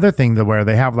it's another thing to where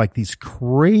they have like these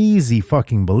crazy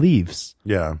fucking beliefs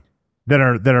yeah. that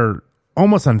are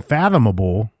almost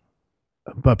unfathomable,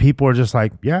 but people are just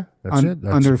like, yeah, that's it.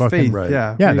 That's under fucking, faith, right.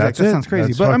 yeah, Yeah, He's like, that's that it. sounds crazy.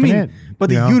 That's But I fucking mean, it, but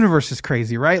the you know? universe is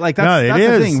crazy, right? Like that's No, it that's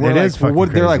the is. thing. We're It like, is fucking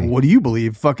they're like, crazy. what do you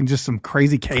believe? Fucking just some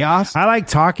crazy chaos. I like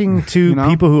talking to You know?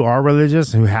 people who are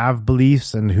religious, who have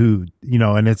beliefs, and who you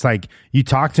know, and it's like you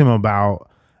talk to them about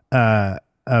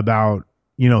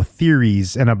you know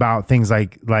theories and about things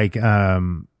like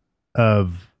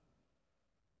of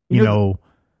you know,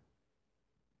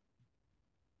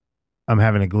 I'm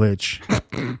having a glitch.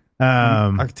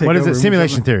 I could take What is over it? with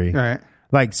Simulation something. theory. All right.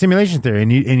 Like simulation theory,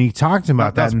 and you talk to them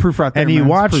about That's that, proof right there, and you man.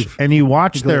 watch It's proof. He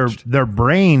their glitched.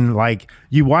 brain, like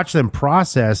you watch them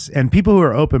process, and people who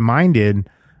are open minded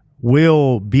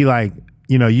will be like,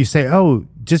 you know, you say, oh,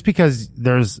 just because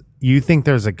you think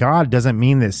there's a God doesn't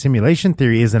mean that simulation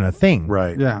theory isn't a thing,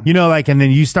 Right. Yeah. You know, like, and then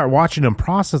you start watching them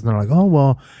process, and they're like, oh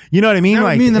well, you know what I mean? That would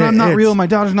Like, mean that I'm not it's- real. My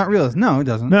daughter's not real. No, it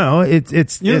doesn't. No, it's You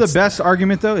know it's- the best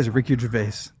argument though is Ricky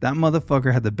Gervais. That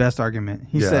motherfucker had the best argument.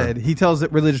 He Yeah. said he tells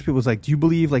it religious people, like, do you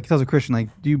believe? Like he tells a Christian, like,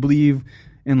 do you believe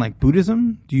in like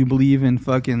Buddhism? Do you believe in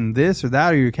fucking this or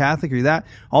that? Or you're Catholic or that?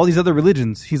 All these other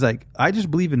religions. He's like, I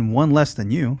just believe in one less than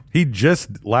you. He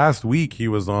just last week he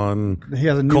was on He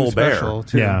has a new Colbert. special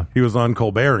too. Yeah. He was on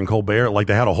Colbert, and Colbert, like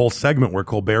they had a whole segment where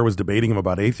Colbert was debating him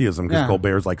about atheism because Yeah.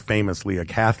 Colbert's like famously a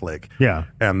Catholic. Yeah.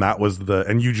 And that was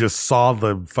and you just saw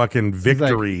the fucking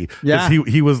victory. 'Cause yeah.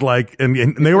 He was like, and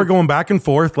they were going back and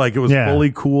forth, like it was Yeah.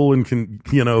 fully cool and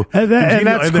you know. And that- and congenial.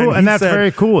 that's then cool, he and that's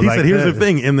very cool. He Like, said, here's the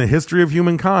thing, in the history of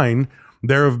humankind,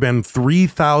 there have been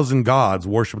 3,000 gods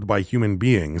worshipped by human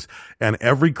beings, and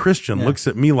every Christian looks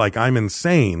at me like I'm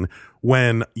insane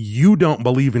when you don't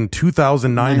believe in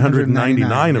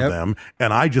 2,999 of Yep. them,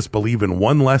 and I just believe in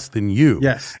one less than you.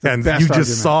 Yes, the And best you just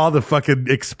argument. saw the fucking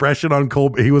expression on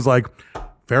Colbert. He was like,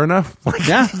 fair enough. Like,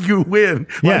 Yeah. you win.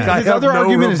 Yeah. Like, I His have other no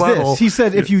argument rebuttal. is this. He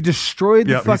said if you destroyed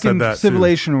the Yeah, he said fucking that, too.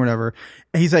 civilization or whatever,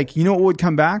 he's like, you know what would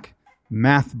come back?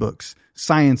 Math books,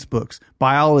 science books,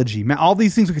 biology, all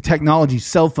these things like technology,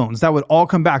 cell phones, that would all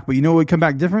come back. But you know what would come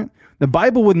back different? The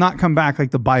Bible would not come back like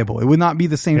the Bible. It would not be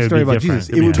the same It would story be about different. Jesus.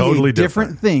 It'd It be would totally be a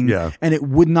different different. thing. Yeah. And it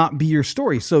would not be your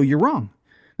story. So you're wrong.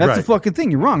 That's the Right. fucking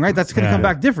thing. You're wrong, right? That's going to Yeah. come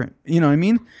back different. You know what I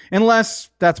mean? Unless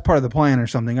that's part of the plan or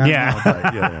something. I don't Yeah. know.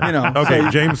 Right, yeah. You know, Okay, so-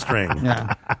 James Strain.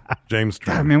 Yeah. James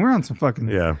Strain. God, man, we're on some fucking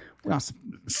Yeah. we're on some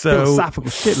So philosophical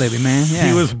shit lately, man. Yeah.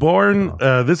 He was born.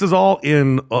 This is all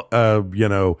in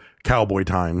cowboy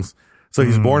times. So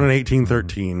he's born in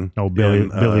 1813. Oh, Billy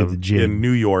the Jig. in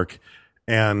New York,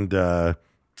 and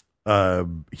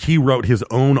he wrote his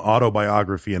own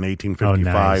autobiography in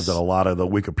 1855 Oh, nice. that a lot of the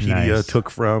Wikipedia Nice. took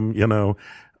from.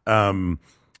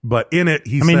 But in it,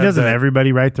 he I mean, said doesn't that-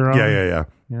 everybody write their own? Yeah.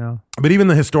 You know, But even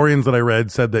the historians that I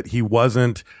read said that he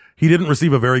didn't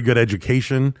receive a very good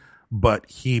education, but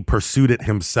he pursued it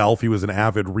himself. He was an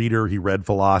avid reader. He read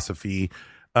philosophy.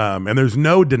 And there's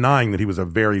no denying that he was a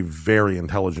very, very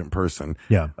intelligent person.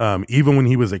 Yeah. Even when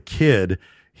he was a kid,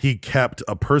 he kept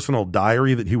a personal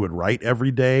diary that he would write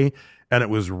every day. And it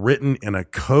was written in a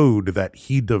code that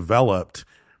he developed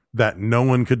that no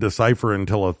one could decipher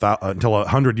until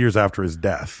 100 years after his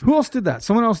death. Who else did that?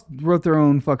 Someone else wrote their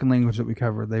own fucking language that we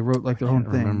covered. They wrote like their own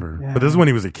thing. Remember. Yeah. But this is when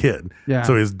he was a kid. Yeah.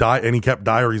 So and he kept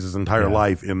diaries his entire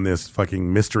life in this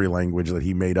fucking mystery language that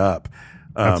he made up.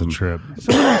 that's a trip.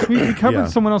 Someone else, we covered Yeah.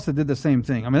 someone else that did the same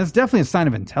thing. I mean, that's definitely a sign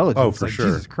of intelligence. Oh, for like, sure.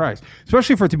 Jesus Christ.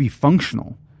 Especially for it to be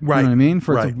functional. Right. You know what I mean?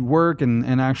 For it Right. to work and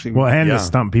actually. Well, and Yeah. to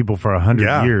stump people for 100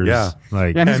 Yeah, years. yeah.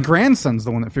 Like, yeah, and his grandson's the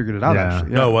one that figured it out, Yeah.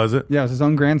 actually. No, was it? Yeah, it was his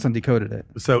own grandson decoded it.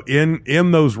 So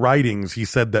in those writings, he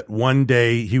said that one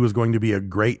day he was going to be a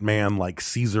great man like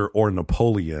Caesar or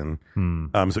Napoleon.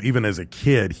 So even as a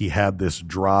kid, he had this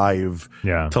drive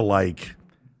Yeah. to like,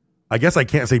 I guess I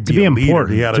can't say be be a leader.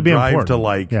 important. He had To a be drive important. to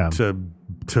like Yeah.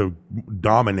 to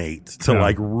dominate, to Yeah.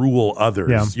 like rule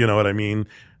others. Yeah. You know what I mean?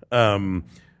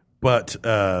 But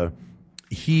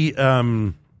he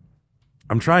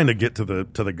I'm trying to get to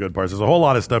the good parts. There's a whole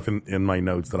lot of stuff in my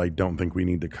notes that I don't think we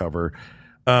need to cover.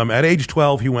 At age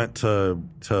 12, he went to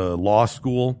law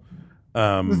school.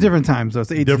 It was different times, though. It's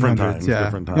 1800s. Different times, yeah.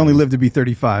 different He only times. lived to be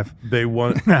 35. They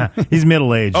want. He's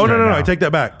middle aged. Oh no, right no, no! now. I take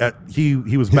that back. He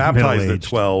was baptized at middle-aged.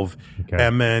 12, Okay.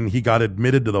 and then he got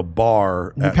admitted to the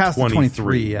bar He at passed at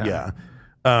 23. 23, yeah.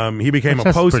 He became Which a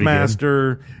is pretty good.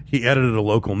 postmaster. He edited a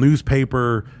local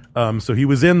newspaper. So he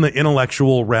was in the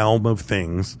intellectual realm of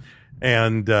things,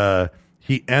 and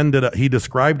he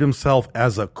described himself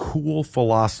as a cool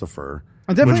philosopher,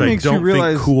 It definitely which I makes you don't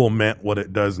realize- think cool meant what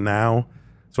it does now.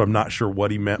 So I'm not sure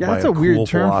what he meant Yeah, by that's a a weird cool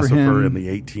term for philosopher him. in the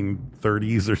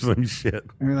 1830s or some shit.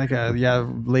 I mean, like a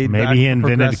laid Maybe back, he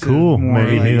invented progressive, cool. more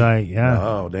Maybe he yeah.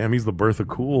 Oh, damn, he's the birth of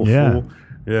cool. Yeah. Fool.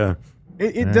 Yeah.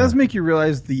 It does make you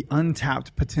realize the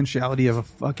untapped potentiality of a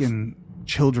fucking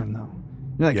children, though.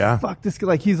 You're like, Yeah. fuck this guy.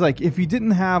 Like, he's like, if you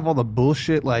didn't have all the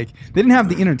bullshit, like, they didn't have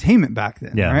the entertainment back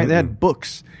then, Yeah. right? They had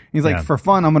books. He's like, Yeah. for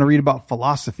fun, I'm going to read about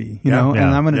philosophy, you know, Yeah.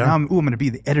 and I'm going to, Yeah. I'm going to be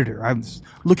the editor. I'm just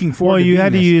looking forward Well, to you being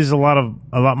had to this. use a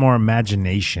lot more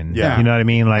imagination. Yeah. You know what I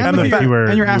mean? Like and, if like, you were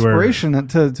and your you were- aspiration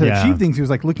to Yeah. achieve things. He was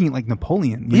like looking at like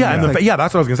Napoleon. you Yeah, know? and It's like-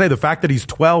 that's what I was gonna say. The fact that he's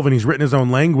 12 and he's written his own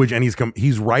language and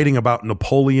he's writing about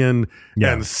Napoleon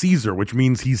Yeah. and Caesar, which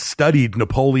means he's studied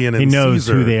Napoleon and He knows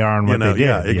Caesar, who they are and what they did.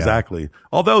 Yeah, Yeah. exactly.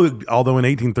 Although in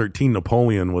 1813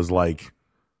 Napoleon was like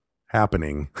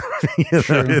happening. You know,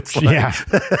 it's like, Yeah.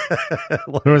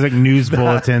 There was like news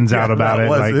bulletins out about that it.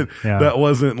 wasn't- Like, yeah. That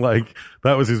wasn't like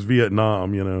that was his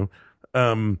Vietnam. You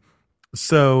know.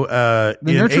 So the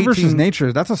in nurture versus 18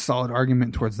 nature, that's a solid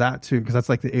argument towards that too, because that's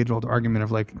like the age-old argument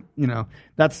of like, you know,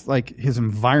 that's like his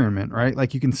environment, right?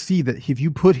 Like you can see that if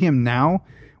you put him now,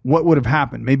 what would have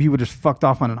happened? Maybe he would have just fucked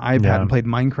off on an iPad Yeah. and played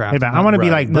Minecraft. Hey, but I want to be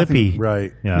like Blippi.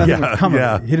 Right. Yeah. Nothing would come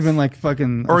Yeah. of it. He'd have been like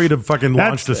fucking. Or he'd have fucking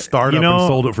launched a startup you know, and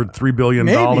sold it for $3 billion.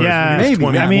 maybe, Yeah, when he was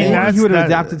maybe. 24. I mean, Or that's- he would have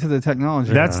that- adapted to the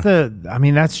technology.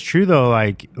 That's true though.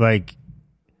 Like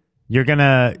you're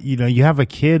gonna, you know, you have a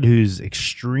kid who's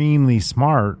extremely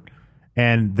smart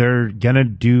and they're gonna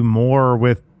do more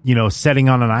with, you know, setting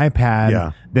on an iPad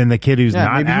Yeah. than the kid who's Yeah,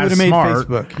 not maybe he as would've made smart.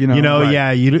 Facebook, you know? Right.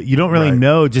 Yeah, you don't really Right.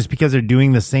 know just because they're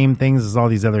doing the same things as all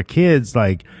these other kids.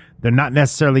 Like they're not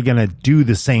necessarily gonna do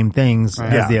the same things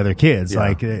as Yeah. the other kids. Yeah.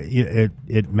 Like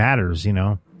it matters, you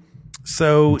know.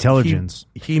 So Intelligence.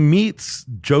 He meets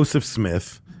Joseph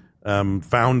Smith,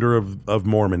 founder of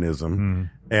Mormonism,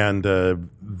 and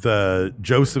the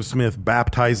Joseph Smith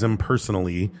baptizes him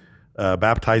personally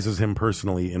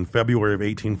in February of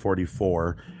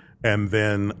 1844, and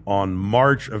then on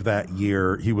March of that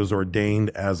year he was ordained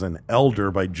as an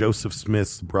elder by Joseph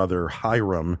Smith's brother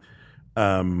Hiram.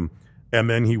 And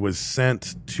then he was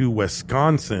sent to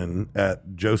Wisconsin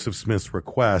at Joseph Smith's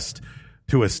request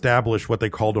to establish what they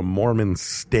called a Mormon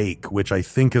stake, which I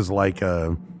think is like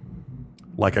a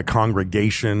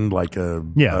congregation, like a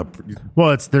Yeah.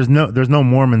 Well, there's no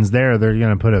Mormons there. They're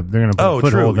gonna put a Oh, true.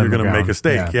 foothold in You're the going to make ground. a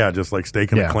stake. Yeah. Just like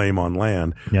staking Yeah. a claim on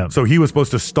land. Yeah. So he was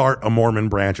supposed to start a Mormon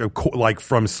branch, like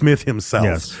from Smith himself.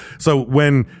 Yes. So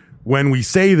when we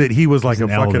say that he was like a an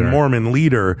fucking elder. Mormon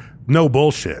leader, no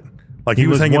bullshit. Like he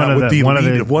was hanging one out of with the- one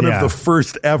of yeah. the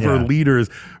first ever Yeah. leaders,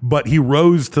 but he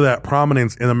rose to that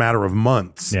prominence in a matter of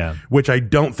months, Yeah. which I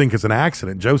don't think is an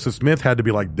accident. Joseph Smith had to be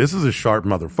like, this is a sharp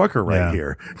motherfucker right Yeah.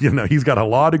 here. You know, he's got a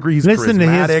law degree. He's Listen to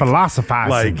his charismatic.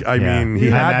 philosophizing. Like, I Yeah. mean,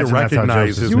 he I had to imagine that's how recognize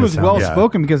Joseph his He was Smith well yeah.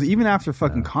 spoken because even after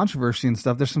fucking controversy and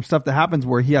stuff, there's some stuff that happens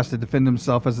where he has to defend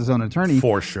himself as his own attorney.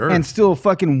 For sure. And still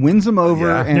fucking wins him over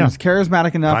Yeah. and Yeah. is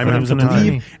charismatic enough Time for him and to time.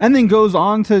 leave and then goes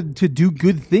on to do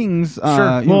good things you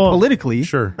know, Well, politically.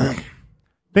 Sure.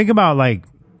 Think about like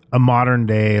a modern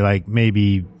day, like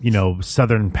maybe, you know,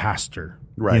 Southern pastor.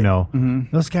 Right. You know,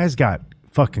 those guys got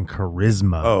fucking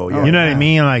charisma. Oh, yeah. You know what I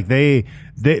mean? Like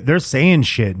they're saying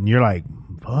shit and you're like,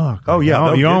 fuck. Oh, yeah,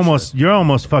 they'll You're get you're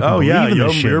almost fucking Oh, yeah, believing you're-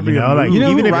 this shit. you're You being know, like moved. You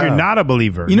know even who if ri- you're not a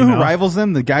believer. You know who rivals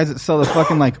them? The guys that sell the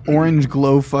fucking like orange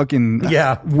glow fucking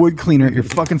Yeah. wood cleaner at your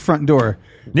fucking front door.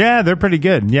 Yeah, they're pretty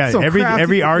good. Yeah. So every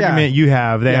crafty, argument yeah. you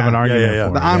have, they have an Yeah. argument Yeah, yeah,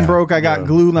 for. The it. I'm Yeah. broke, I got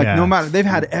glue. Like Yeah. no matter, they've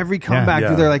had every comeback Yeah.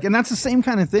 through there. Like, and that's the same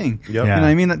kind of thing. Yep. You know Yeah. what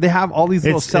I mean? They have all these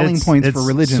little selling points for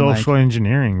religion. Social like,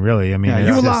 engineering, really. I mean, yeah, it's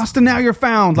you were just- lost and now you're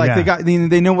found. Like Yeah.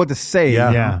 they know what to say.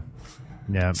 Yeah. Yeah.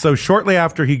 Yeah. So shortly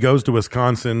after he goes to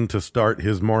Wisconsin to start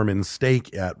his Mormon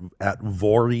stake at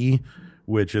Voree,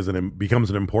 which becomes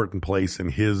an important place in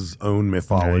his own Yeah,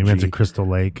 mythology. he went to Crystal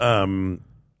Lake.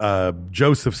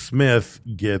 Joseph Smith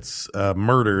gets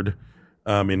murdered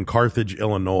in Carthage,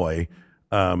 Illinois.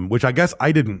 which I guess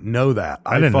I didn't know that.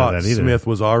 I didn't know thought that either. Smith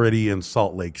was already in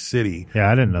Salt Lake City. Yeah,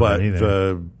 I didn't know but that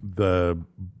either. the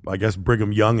I guess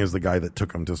Brigham Young is the guy that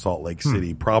took him to Salt Lake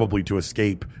City, probably to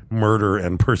escape murder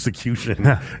and persecution.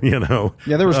 Yeah,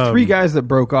 there was 3 guys that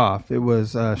broke off. It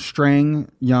was Strang,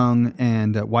 Young,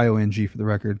 and Yong for the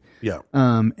record. Yeah.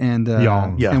 And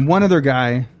Young. Yeah. and one other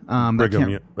guy.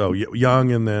 Brigham.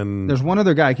 Young, and then There's one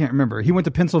other guy I can't remember. He went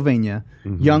to Pennsylvania.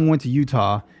 Young went to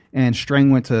Utah, and Strang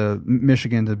went to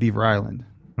Michigan to Beaver Island.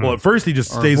 well, at first he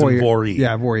just stays in Voorhees.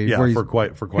 Yeah, Voorhees. Yeah, where he's for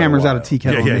quite hammers a while. out a tea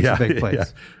kettle and makes a big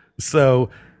place.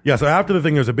 Yeah. So after the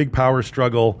thing, there's a big power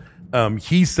struggle.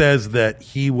 He says that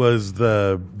he was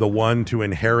the one to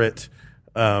inherit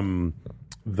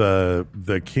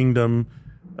the kingdom,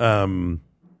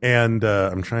 and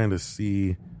I'm trying to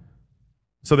see.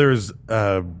 So there's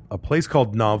a place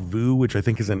called Nauvoo, which I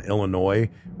think is in Illinois,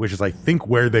 which is I think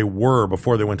where they were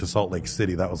before they went to Salt Lake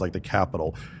City. That was like the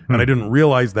capital, and I didn't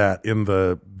realize that in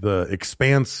the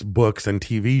Expanse books and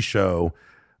TV show,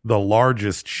 the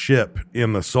largest ship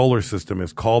in the solar system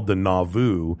is called the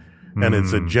Nauvoo, and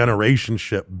it's a generation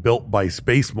ship built by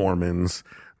space Mormons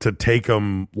to take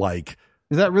them like.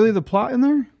 Is that really the plot in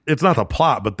there? It's not the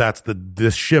plot, but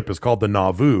this ship is called the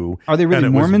Nauvoo. Are they really and it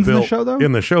was Mormons in the built- show, though?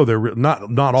 In the show, they're not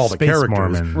all the Space characters,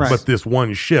 Mormons. Right. but this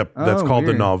one ship that's Oh, called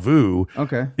weird. the Nauvoo.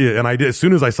 Okay. Yeah, and I did, as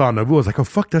soon as I saw Nauvoo, I was like, oh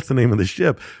fuck, that's the name of the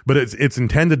ship. But it's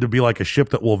intended to be like a ship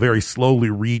that will very slowly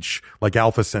reach like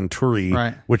Alpha Centauri,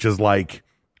 Right. which is like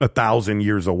 1,000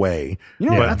 years away. You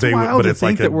know, but that's wild but to it's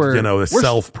think like that we're a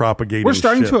self-propagating. We're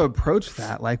starting ship. to approach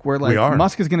that, like where like We are.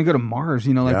 Musk is going to go to Mars.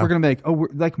 You know, like Yeah. we're going to be like,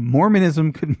 like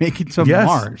Mormonism could make it to Yes.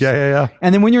 Mars. Yeah.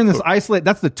 And then when you're in this isolate,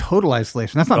 that's the total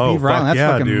isolation. That's not Oh, Beaver fuck Island. That's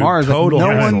yeah, fucking dude. Mars. Like, Total no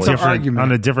isolation. one's an Different- argument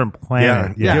on a different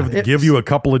planet. Yeah. Yeah. Give you a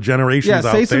couple of generations Yeah, out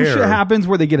say some there. shit happens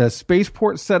where they get a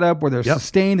spaceport set up where they're Yep.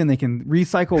 sustained and they can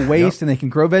recycle waste and they can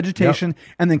grow vegetation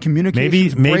and then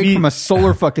communications Maybe- break from a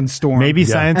solar fucking storm. Maybe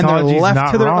and they're Scientology's left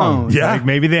not to their wrong. own. Yeah. Like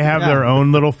maybe they have Yeah. their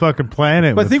own little fucking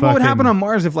planet. But with think what would fucking- happen on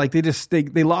Mars if like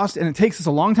they lost and it takes us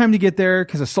a long time to get there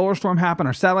because a solar storm happened,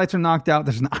 our satellites are knocked out.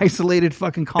 There's an isolated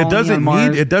fucking colony on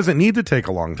Mars. It doesn't need to take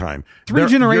a long time. 3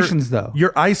 generations, though.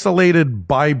 You're isolated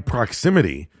by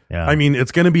proximity. Yeah. I mean,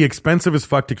 it's going to be expensive as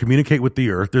fuck to communicate with the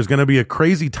Earth. There's going to be a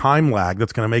crazy time lag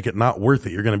that's going to make it not worth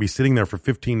it. You're going to be sitting there for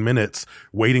 15 minutes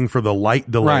waiting for the light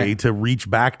delay Right. to reach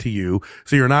back to you.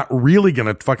 So you're not really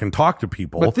going to fucking talk to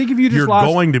people. But think if you just you're lost-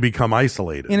 going to become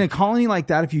isolated. In a colony like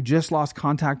that, if you just lost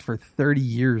contact for 30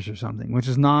 years or something, which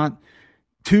is not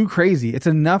too crazy, it's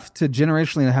enough to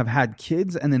generationally have had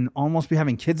kids and then almost be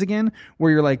having kids again,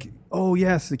 where you're like, oh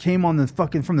yes, it came on the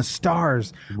fucking from the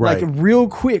stars. Right. Like real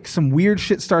quick, some weird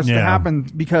shit starts to Yeah. happen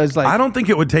because like I don't think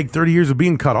it would take 30 years of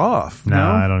being cut off. No,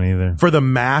 I don't either. For the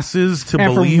masses to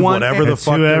And for believe one- whatever the It's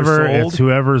fuck they're sold. it's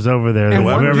whoever's over there, And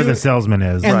one whoever the dude- salesman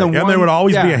is. and Right. the And one- there would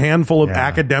always be yeah. a handful of Yeah.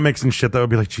 academics and shit that would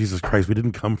be like, Jesus Christ, we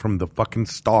didn't come from the fucking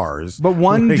stars. But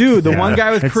one Like, dude, the yeah. one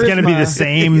guy with It's charisma, going to be the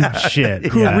same shit.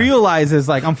 who Yeah. realizes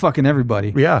like I'm fucking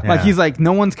everybody. Yeah. Like Yeah. he's like,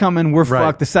 no one's coming. We're Right.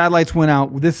 fucked. The satellites went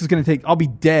out. This is going to take, I'll be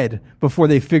dead before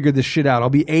they figure this shit out. I'll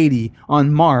be 80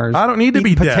 on Mars. I don't need to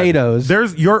be eating dead. potatoes.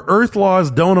 There's your Earth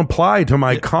laws don't apply to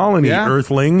my colony, Yeah.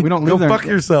 Earthling. We don't Go live there. fuck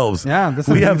yourselves. Yeah, that's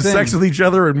we the have thing. sex with each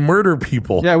other and murder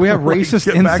people. Yeah, we have Like, racist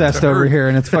get back to incest over Earth. here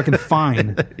and it's fucking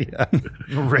fine.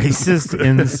 Racist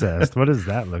incest. What does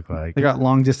that look like? They got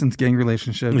long distance gang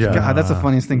relationships. Yeah. God, that's the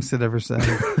funniest thing Sid ever said.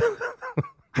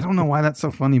 I don't know why that's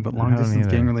so funny, but long don't distance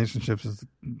either. gang relationships is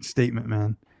a statement,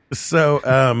 man. So,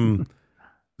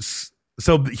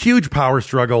 so huge power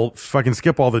struggle. Fucking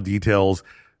skip all the details.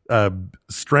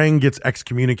 Strang gets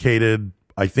excommunicated,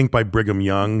 I think, by Brigham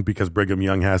Young, because Brigham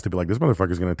Young has to be like, this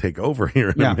motherfucker's going to take over here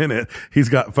in Yeah. a minute. He's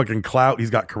got fucking clout. He's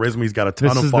got charisma. He's got a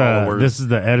ton of followers. This is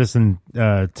the Edison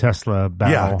Tesla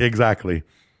battle. Yeah, exactly.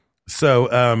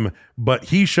 So, but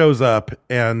he shows up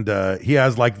and he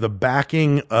has like the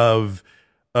backing of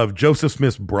Joseph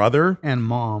Smith's brother And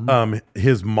mom.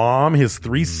 his mom, his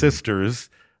 3 sisters,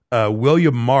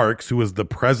 William Marks, who was the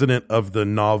president of the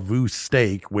Nauvoo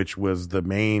stake, which was the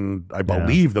main, I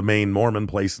believe, the main Mormon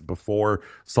place before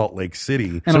Salt Lake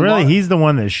City. And So a really, lot- he's the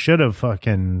one that should have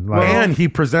fucking like. And he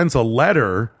presents a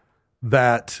letter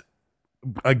that,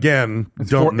 again,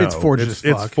 don't know. it's forged as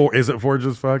fuck. Is it forged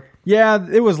as fuck? Yeah,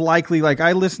 it was likely. Like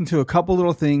I listened to a couple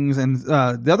little things, and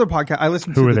the other podcast I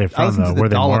listened to. Who were the, they from, I listened though? to the Were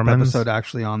they Dollop Mormons? episode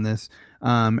actually on this,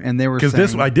 and they were Because saying,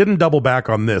 this, I didn't double back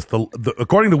on this. The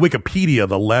according to Wikipedia,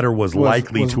 the letter was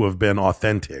likely was- to have been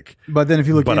authentic. But then if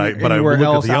you look But anywhere looked at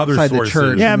else the other outside the sources.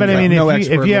 church, Yeah, but I mean, no if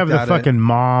expert you have looked the at fucking it.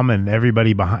 mom and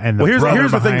everybody behind, and the Well, brother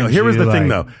here's the thing though. behind Here was you, the thing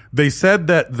like- though. They said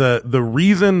that the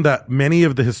reason that many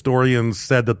of the historians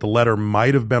said that the letter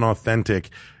might have been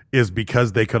authentic is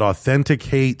because they could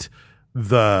authenticate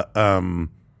the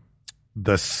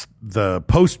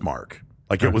postmark.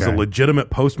 Like it was a legitimate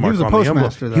postmark. He was a on the envelope.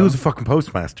 postmaster, though. He was a fucking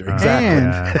postmaster.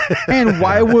 Exactly. And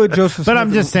why would Joseph? But Smith,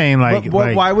 I'm just saying,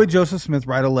 why would Joseph Smith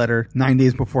write a letter 9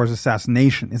 days before his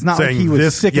assassination? It's not like Saying he was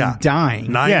this- sick yeah. and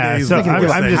dying. 9 Yeah, days so before I'm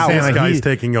saying, just saying, this like, guy's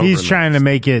taking over. he's trying to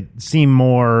make it seem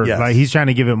more Yes. like he's trying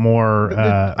to give it more,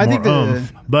 I think more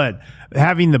oomph. But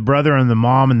having the brother and the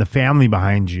mom and the family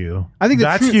behind you, I think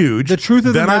That's huge. The truth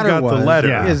of Then the I've matter got the was,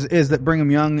 letter. is that Brigham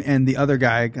Young and the other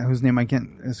guy whose name I can't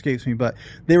escapes me, but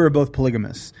they were both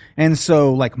polygamists, and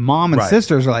so like mom and Right.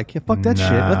 sisters are like, yeah, fuck that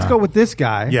shit. Let's go with this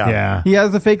guy. Yeah. He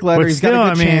has the fake letter. But He's still,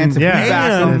 got a good I mean, chance. If yeah. we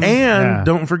back him- And Yeah.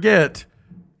 don't forget,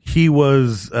 he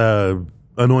was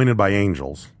anointed by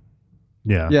angels.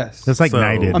 yeah, Yes. it's like So-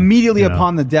 knighted immediately you know?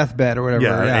 upon the deathbed or whatever.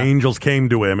 Yeah, Yeah. angels came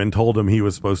to him and told him he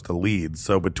was supposed to lead.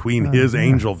 So between his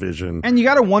angel vision, And you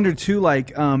got to wonder too,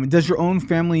 like, does your own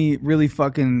family really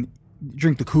fucking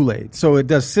drink the Kool-Aid? So it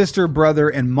does sister, brother,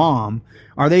 and mom.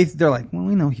 Are they? They're like, well,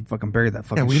 we know he fucking buried that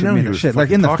fucking we shit. know made he that was shit. Like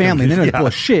fucking in the talking family, this- they're yeah, full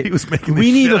of shit. he was making we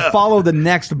this need shit to up. follow the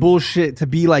next bullshit to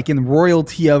be like in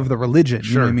royalty of the religion.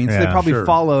 You know what I mean? So they Yeah, probably sure.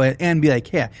 follow it and be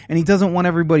like, yeah. And he doesn't want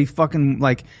everybody fucking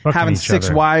like having each 6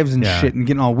 other. wives and Yeah. shit and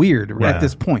getting all weird Yeah. at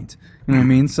this point. You know what I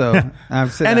mean? So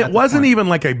I've said and that it at the wasn't point. even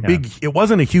like a big, it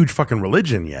wasn't a huge fucking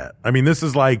religion yet. I mean, this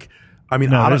is like, I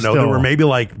mean, No, I don't there's know. There still- were maybe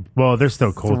like well, they're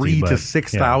still culty, 3 to but,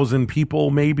 6,000 people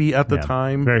maybe at the yeah,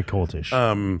 time. very cultish.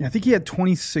 Yeah, I think he had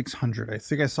 2,600. I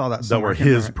think I saw that. That were somewhere. I can't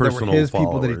his remember. That personal were his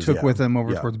people that he followers, took yeah. with him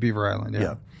over Yeah. towards Beaver Island. Yeah.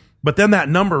 Yeah. But then that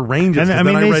number ranges. And, 'cause I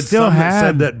mean, then I they read still some that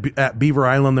said had- that at Beaver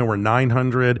Island there were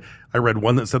 900. I read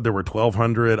one that said there were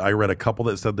 1,200. I read a couple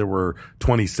that said there were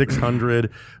 2,600.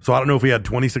 So I don't know if he had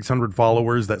 2,600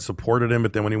 followers that supported him,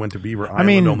 but then when he went to Beaver Island,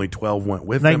 mean, only 12 went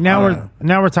with like him. now I we're don't know.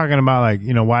 now we're talking about like,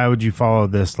 you know, why would you follow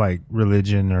this like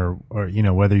religion or you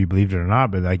know, whether you believed it or not,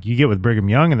 but like you get with Brigham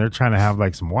Young and they're trying to have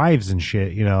like some wives and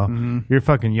shit, you know. You're a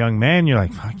fucking young man, you're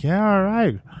like, fuck yeah, all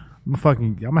right,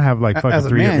 I'm gonna have like fucking As a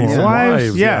 3 man, or 4 yeah. wives.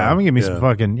 Wives, Yeah, yeah. I'm gonna give me some Yeah.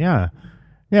 fucking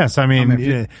Yes, I mean, I mean, if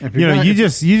you you're know, gonna- you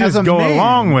just as a go man-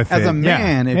 along with as it a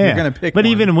man, Yeah, if you're yeah. gonna pick But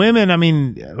one. even women, I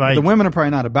mean, like The women are probably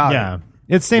not about yeah, it.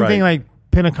 it's the same thing. Right.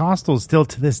 Like Pentecostals still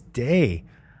to this day,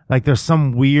 like there's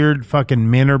some weird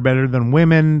fucking men are better than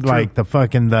women. Like the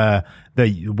fucking the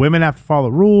women have to follow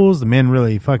rules. The men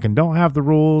really fucking don't have the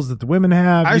rules that the women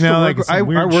have. I You used to know, work- like some I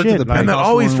weird worked at shit. the like, And that Pentecostal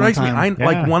always one strikes me. time.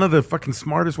 Like Yeah. one of the fucking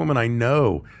smartest women I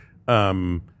know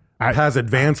has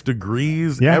advanced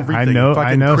degrees, Yeah, everything. I know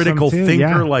fucking some critical too, thinker,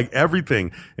 yeah. like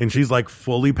everything. And she's like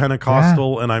fully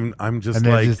Pentecostal, and I'm just and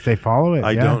they like just they follow it.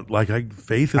 I yeah. don't like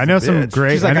faith is I know a some bitch.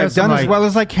 great. She's like, I know I've some, done as well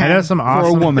as I can I know some for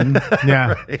awesome, a woman.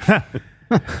 Yeah.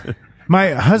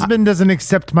 My husband doesn't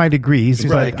accept my degrees. He's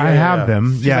Right, like, I yeah, have yeah.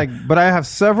 them. She's Yeah. like, but I have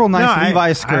several nice No,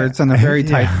 Levi skirts and a very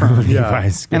tight yeah. front. Levi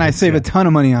skirts, And I save a ton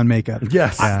of money on makeup.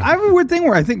 Yes. I have a weird thing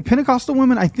where I think Pentecostal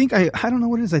women, I don't know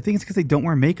what it is. I think it's because they don't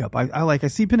wear makeup. I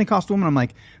see Pentecostal women. I'm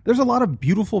like, there's a lot of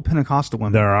beautiful Pentecostal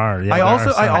women. There are. Yeah, I there also-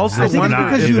 are some. I also I think it's wonder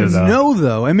because if you there's know,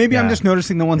 though, and maybe I'm Yeah. just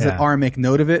noticing the ones that Yeah. are make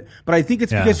note of it. But I think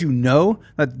it's Yeah. because you know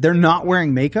that they're not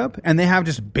wearing makeup and they have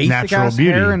just basic Natural ass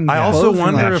beauty. hair and I also clothes and,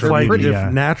 wonder if natural like beauty, if yeah.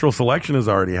 natural selection is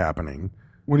already happening.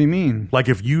 What do you mean? Like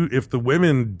if the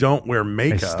women don't wear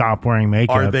makeup, They stop wearing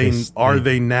makeup. Are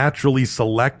they naturally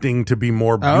selecting to be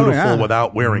more beautiful yeah.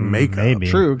 without wearing makeup? maybe.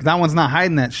 True, that one's not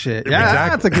hiding that shit. Yeah, Exactly.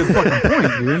 that's a good fucking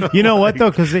point, dude. You know what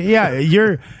though? Because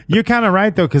you're kind of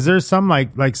right though. Because there's some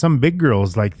like some big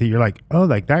girls like that. You're like, oh,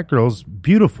 like that girl's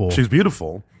beautiful. She's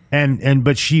beautiful.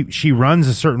 But she runs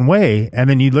a certain way, and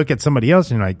then you look at somebody else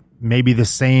and you're like, maybe the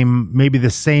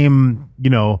same, you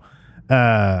know,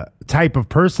 type of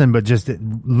person, but just it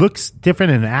looks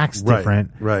different and acts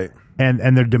different. Right.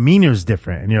 And their demeanor's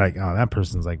different, and you're like, oh, that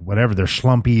person's like whatever. They're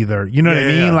schlumpy. You know what I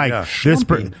mean? Yeah, like yeah. this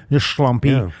person, they're schlumpy.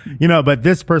 Yeah. You know, but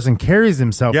this person carries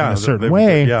himself in a certain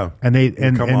way. Yeah. and they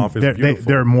come off as beautiful.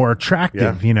 they're more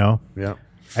attractive. Yeah. You know. Yeah.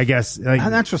 I guess like,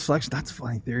 Natural selection, that's a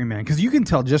funny theory, man. Because you can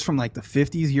tell just from like the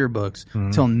 50s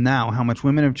yearbooks till now how much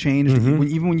women have changed.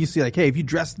 Even when you see like, hey, if you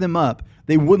dress them up,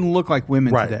 they wouldn't look like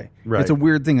women Right, today. right. It's a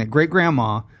weird thing. Like great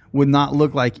grandma would not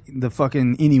look like the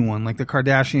fucking anyone, like the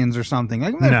Kardashians or something.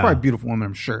 Like they're No. probably beautiful women,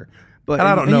 I'm sure. But And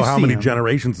I don't know you how see many them.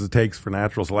 generations it takes for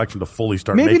natural selection to fully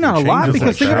start Maybe making not a lot, changes because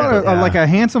like think that. about like a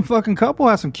handsome fucking couple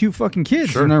has some cute fucking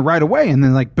kids, Sure. and then right away, and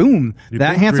then like boom, You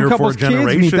that think handsome 3 or 4 couple's kids meet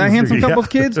that generations, handsome yeah. couple's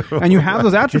kids, and you have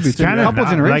those attributes it's in a kind of couple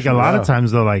generations. like a lot of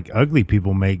times though, like ugly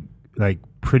people make like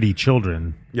pretty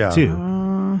children. Yeah. Too.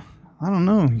 I don't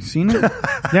know. You seen it?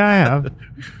 Yeah, I have.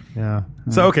 Yeah.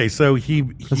 So okay, so he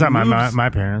It's not moves- my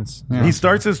parents. He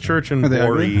starts his church in Are they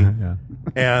ugly? Boree, Yeah.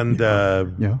 and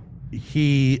Yeah.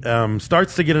 he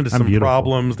starts to get into some beautiful.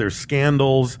 problems. There's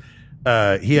scandals.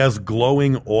 He has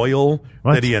glowing oil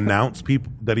What? that he anoints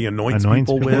people with.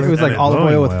 It was and like olive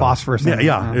glowing oil with oil. phosphorus. in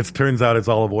Yeah, it. It turns out it's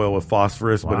olive oil with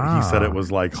phosphorus, but he said it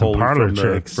was like Some wholly parlor from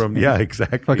chicks.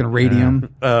 exactly. Fucking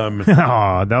radium.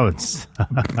 Oh, that was.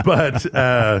 But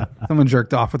Someone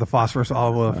jerked off with the phosphorus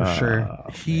olive oil for sure.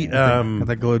 he Got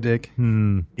that glow dick.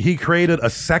 he created a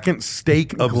second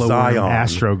stake of Zion.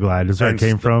 Astroglide is where it And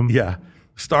came from. Yeah.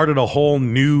 Started a whole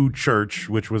new church,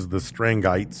 which was the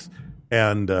Strangites.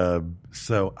 And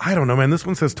so, I don't know, man. This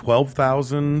one says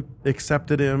 12,000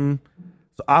 accepted him.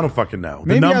 So I don't fucking know.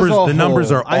 The Maybe as a numbers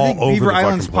whole, are I all think over Beaver the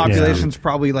Island's fucking place. population's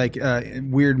probably like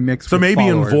weird mix. So with maybe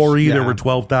followers. in Vori there Yeah. were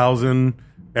 12,000.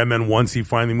 And then once he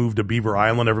finally moved to Beaver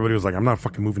Island, everybody was like, I'm not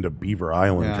fucking moving to Beaver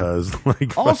Island Yeah. because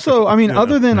like Also, I mean, you know.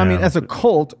 other than, I mean, Yeah. as a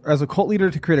cult leader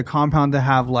to create a compound to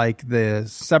have like the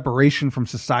separation from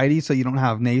society so you don't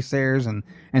have naysayers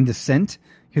and dissent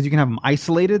because you can have them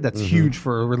isolated. That's huge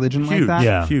for a religion like Huge. that.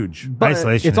 Yeah. Huge. But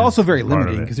Isolation it's also is very part of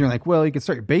limiting it. because you're like, well, you can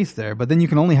start your base there, but then you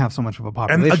can only have so much of a And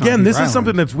population. again, on this Beaver is something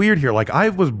Island. that's weird here. Like I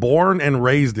was born and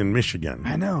raised in Michigan.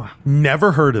 I know.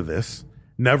 Never heard of this.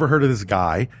 Never heard of this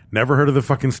guy. Never heard of the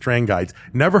fucking Strangites.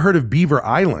 Never heard of Beaver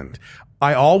Island.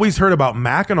 I always heard about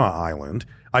Mackinac Island.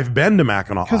 I've been to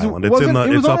Mackinac Island. It's in the.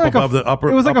 It's up above the upper.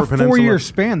 It was like upper a peninsula. 4-year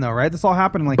span, though, right? This all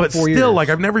happened in like But 4 still, years. like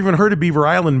I've never even heard of Beaver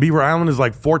Island. Beaver Island is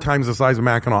like 4 times the size of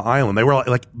Mackinac Island. They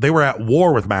were at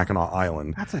war with Mackinac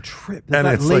Island. That's a trip. And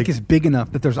That it's lake like- is big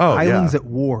enough that there's Oh, islands yeah. at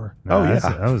war. Oh, yeah.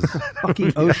 That was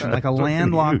Fucking ocean, like a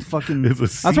landlocked huge. fucking. It's a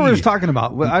That's what we're sea. just talking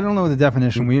about. Well, I don't know the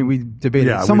definition. We debated.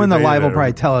 Yeah, we Someone in the debated live will it.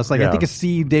 probably tell us. Like I Yeah. think a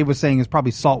sea, Dave was saying, is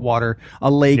probably salt water. A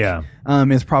lake Yeah.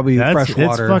 is probably fresh it's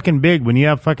water. fucking big when you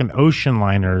have fucking ocean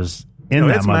liners in No,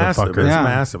 that it's massive. motherfucker. It's Yeah.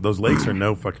 massive. Those lakes are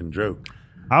no fucking joke.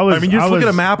 I I mean, you just look at a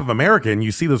was- map of America and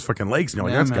you see those fucking lakes, and you're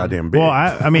like, Yeah, that's man. goddamn big. Well,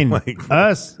 I mean, Like,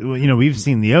 us, you know, we've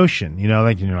seen the ocean, you know,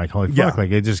 like, and you're like, holy fuck, Yeah.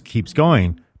 like it just keeps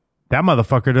going. That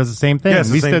motherfucker does the same thing. Yeah, it's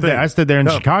the We same stood there. thing. I stood there in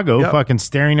Yep. Chicago, Yep. fucking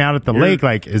staring out at the You're- lake.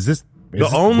 Like,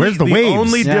 where's the the waves?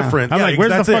 only Yeah. difference. I'm yeah, like,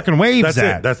 where's the that's it. fucking waves That's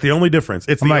at? it. That's the only difference.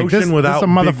 It's I'm the like, ocean this without a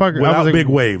motherfucker. big, I was without like, big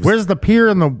waves. Where's the pier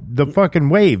and the fucking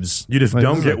waves? You just Like,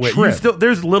 don't this get is a waves. You trip. still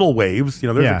there's little waves. You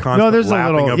know, there's Yeah. a constant there's a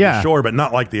lapping little- of yeah. the shore, but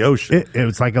not like the ocean.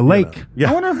 It's like a lake. Yeah.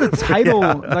 I wonder if the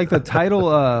tidal, like the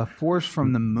tidal force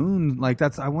from the moon, like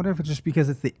that's. I wonder if it's just because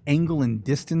it's the angle and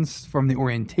distance from the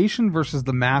orientation versus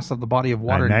the mass of the body of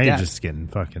water. Now and you're depth. just getting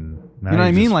fucking. You know what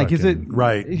I mean? Like, is it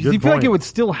Right. You Good feel like point. it would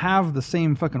still have the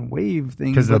same fucking wave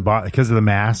thing because of but- the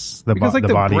mass, Because, like, the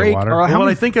the body break of water. or how Well,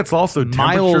 many I think it's also temperature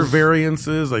miles-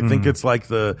 variances. I think it's like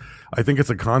I think it's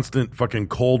a constant fucking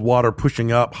cold water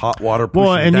pushing up, hot water pushing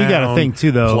Well, and you gotta down, think,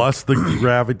 too, though, plus the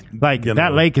gravity. Like you that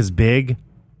know, lake is big,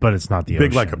 but it's not the big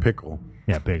ocean. like a pickle.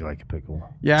 Yeah, big like a pickle.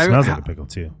 Yeah, It I- smells like a pickle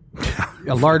too.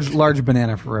 a large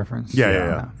banana for reference.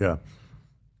 Yeah.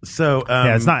 So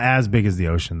Yeah, it's not as big as the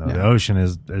ocean though. Yeah. The ocean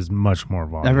is much more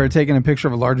volume. Ever taken a picture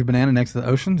of a large banana next to the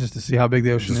ocean just to see how big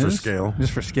the ocean Just is? for scale.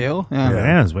 Just for scale. Yeah. The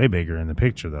banana's way bigger in the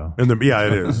picture though. And yeah,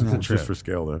 it is. It's just for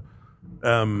scale though.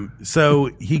 So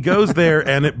he goes there,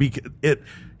 and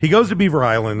he goes to Beaver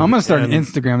Island. I'm gonna start an and-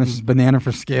 Instagram. This is banana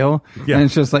for scale, Yeah. and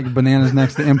it's just like bananas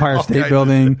next to Empire State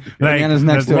Building, bananas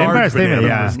next to the Empire large State Building, banana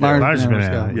yeah, for scale. large Large banana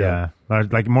banana, for scale. yeah.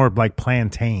 Large, like more like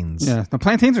plantains. Yeah, the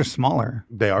plantains are smaller.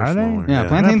 They are, Are they? smaller. Yeah, I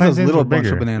plantains thought those little were bunch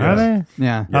bigger. of bananas. Are they?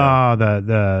 Yeah. Oh,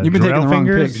 the You've been taking Jarrell the wrong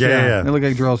fingers. pics. Yeah. They look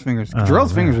like Jarrell's fingers.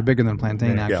 Jarrell's fingers are bigger than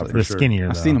plantain. Yeah, Actually, for They're sure. skinnier.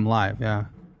 I've though. seen him live. Yeah,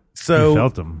 So You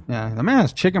felt them. yeah. The man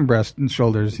has chicken breast and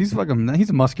shoulders. He's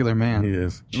a muscular man. he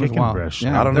is. It was Chicken wild. breast.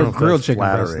 Yeah, I don't they're know if grilled that's chicken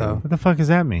breast flattering. though. What the fuck does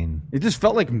that mean? It just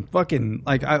felt like fucking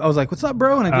like I was like, "What's up,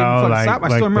 bro?" And I gave him Oh, a fucking like- slap. I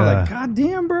like still remember the- like, "God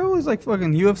damn, bro!" He's like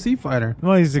fucking UFC fighter.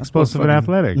 Well, he's explosive and Fucking-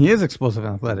 athletic. He is explosive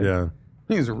and athletic. Yeah.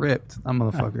 He was ripped. That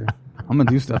motherfucker. I'm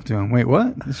gonna do stuff to him. Wait,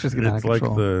 what? It's just getting out It's of like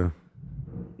control.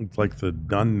 it's like the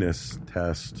doneness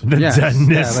test. The yeah,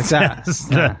 doneness like that.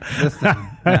 test. Yeah, this thing.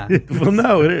 Yeah. Well,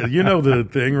 no, it is. You know the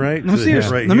thing, right? Let me see your,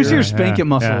 Right let me see here. your spank it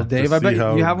muscle, Yeah. Dave. To I bet see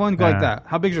how- you have one. Go like Yeah. that.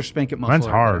 How big's your spank it muscle? Mine's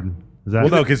right hard. there? Is that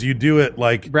Well, no, because you do it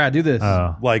like Brad, do this.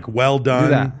 like well done.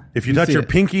 that. If you Let me touch see your it.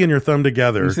 pinky and your thumb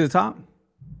together, Let me see the top.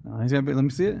 No, he's gonna be, let me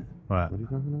see it. what?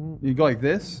 You go like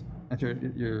this. That's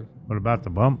your. What about the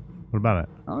bump? What about it?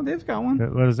 Oh, Dave's got one.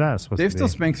 What is that supposed Dave to still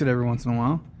be? spanks it every once in a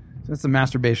while. That's the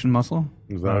masturbation muscle.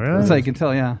 is that Oh, a- really? That's how you can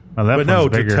tell. Yeah. Oh, that But no,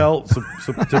 one's to bigger.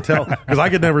 tell because I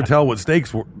could never tell what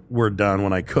steaks were done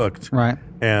when I cooked. Right.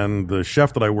 And the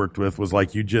chef that I worked with was like,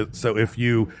 if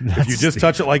you just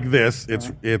touch it like this,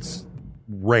 it's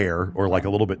rare or like a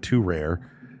little bit too rare.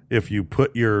 If you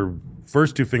put your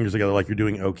first two fingers together like you're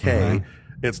doing okay,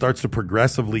 it starts to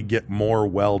progressively get more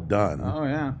well done. Oh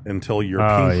yeah. Until your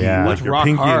Oh, pinky, yeah. like That's your rock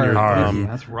pinky and your hard. thumb.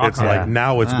 That's rock It's hard. like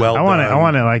now it's Yeah. well I want it. done. I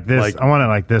want it like this. Like, I want it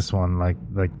like this one, like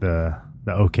the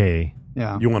okay.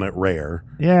 Yeah. you want it rare.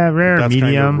 Yeah, rare, That's kinda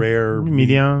medium, rare,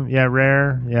 medium. Yeah,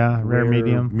 rare. Yeah, rare,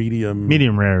 medium.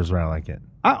 Medium rare is where I like it.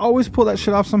 I always pull that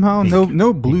shit off somehow.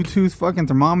 No Bluetooth fucking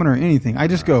thermometer or anything. I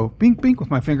just go bink bink with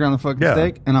my finger on the fucking Yeah.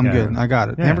 steak, and I'm Yeah. good. I got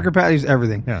it. Yeah. Hamburger patties,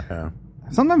 everything. Yeah. Yeah.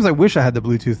 Sometimes I wish I had the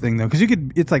Bluetooth thing though, because you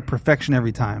could. It's like perfection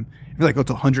every time. You're like, oh,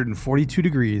 it's 142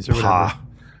 degrees or whatever.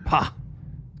 Pa.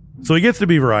 So he gets to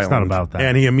Beaver Island. not about that.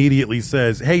 And he immediately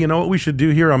says, "Hey, you know what we should do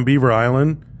here on Beaver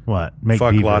Island? What? Make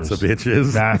Fuck beavers. lots of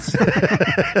bitches." That's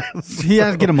He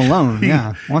has to get him alone.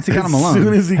 Yeah. Once he got him alone. As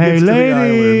soon as he Hey, gets to the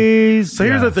island. ladies. So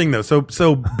here's Yeah. the thing, though.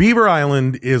 So Beaver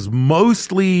Island is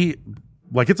mostly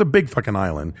like it's a big fucking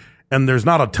island, and there's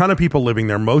not a ton of people living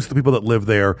there. Most of the people that live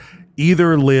there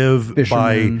either live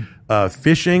Fishermen. by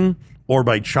fishing or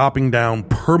by chopping down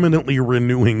permanently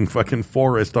renewing fucking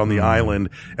forest on the island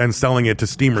and selling it to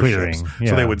steamer Clearing, ships. yeah.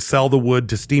 So they would sell the wood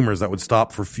to steamers that would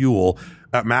stop for fuel.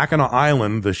 At Mackinac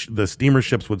Island, the steamer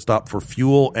ships would stop for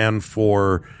fuel and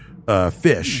for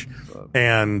fish.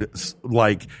 And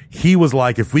like he was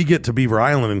like, if we get to Beaver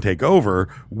Island and take over,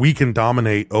 we can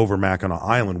dominate over Mackinac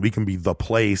Island. We can be the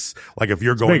place. Like if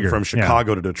you're going bigger, from yeah.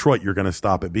 Chicago to Detroit, you're going to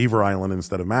stop at Beaver Island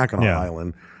instead of Mackinac Yeah.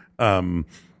 Island.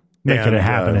 Make and, it a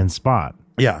happening spot.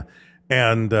 Yeah.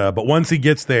 And but once he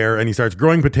gets there and he starts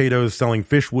growing potatoes, selling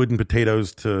fish, wood, and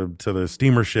potatoes to the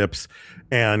steamer ships,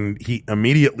 and he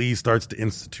immediately starts to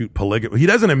institute polygamy. He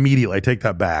doesn't immediately. I take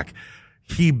that back.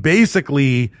 He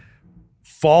basically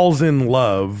falls in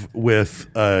love with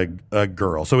a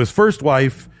girl. So his first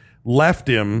wife left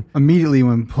him Immediately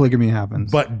when polygamy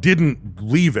happens. but didn't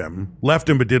leave him. Left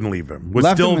him, but didn't leave him. Was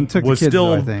Left still him and took the was kids, still,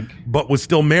 though, I think. but was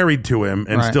still married to him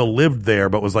and Right. still lived there.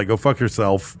 But was like, go fuck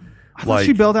yourself. I thought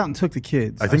she bailed out and took the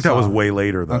kids. I think that was saw. way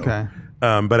later though. Okay.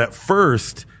 But at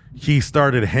first he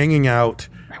started hanging out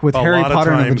With a Harry lot of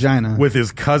Potter and a times vagina. with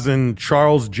his cousin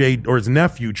or his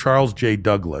nephew Charles J.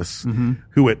 Douglas, Mm-hmm.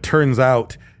 who it turns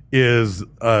out is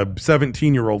a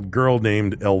 17-year-old girl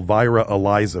named Elvira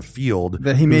Eliza Field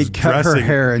That he who's made cut her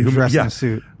hair and dress in a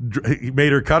suit. He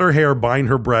made her cut her hair, bind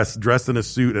her breasts, dress in a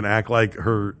suit, and act like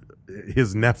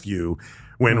his nephew.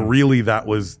 When really that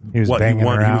was He was what he banging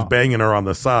wanted. her He was out. banging her on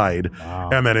the side,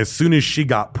 and then as soon as she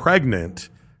got pregnant,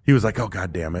 he was like, "Oh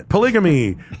God damn it,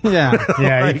 polygamy!" Yeah.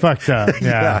 Yeah, Like, he fucked up.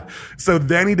 Yeah. So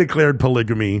then he declared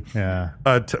polygamy. Yeah.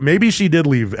 Maybe she did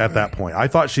leave at that point. I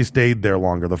thought she stayed there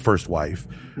longer, the first wife.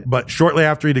 But shortly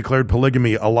after he declared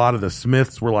polygamy, a lot of the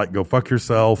Smiths were like, "Go fuck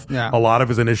yourself." Yeah. A lot of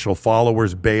his initial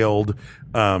followers bailed.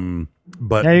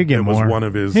 But Yeah, you get it was more. one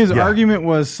of his. His yeah. argument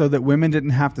was so that women didn't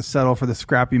have to settle for the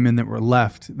scrappy men that were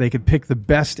left. They could pick the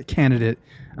best candidate,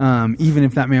 even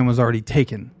if that man was already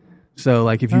taken. So,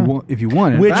 like, if you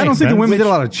wanted, Which but I don't makes think the sense. women did a Which-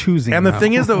 lot of choosing. And the though.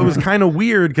 thing is, though, it was kind of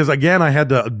weird because again, I had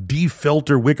to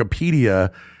defilter Wikipedia,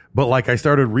 but like I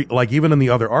started like even in the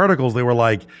other articles, they were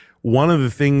like one of the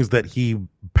things that he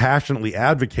passionately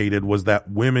advocated was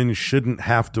that women shouldn't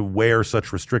have to wear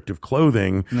such restrictive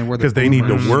clothing And they wear the because they need to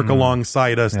bloomers. work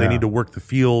alongside us. They Yeah. need to work the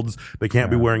fields. They can't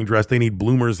be wearing dress. They need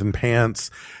bloomers and pants.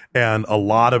 And a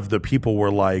lot of the people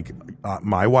were like,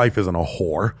 my wife isn't a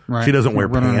whore. Right. She doesn't wear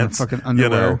Run on her pants. fucking You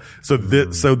know,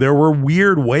 underwear. so there were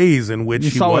weird ways in which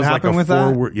You he saw what was like happened a with that?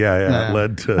 forward. Yeah, Yeah. it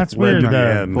led to That's led weird, to the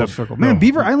though. end. Full circle. Man,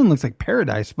 Beaver Island looks like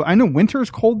paradise, but I know winter's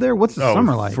cold there. What's the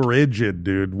summer like? Frigid,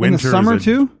 dude. Winter summer,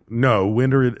 too? No,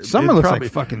 winter. Summer it'd looks probably-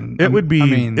 like fucking- It would be. I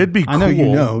mean, it'd be cool. I know you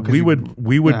know, 'cause We you-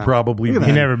 would yeah. probably. Look at be-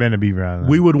 He that. never been to Beaver Island.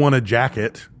 We would want a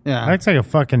jacket. Yeah. That's like a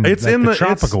fucking. It's like in the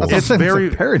tropical. It's, That's it's what I'm saying, very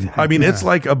it's a paradise. I mean, it's Yeah.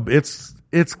 like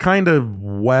it's kind of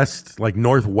west, like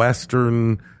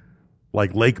northwestern,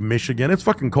 like Lake Michigan. It's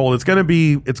fucking cold. It's gonna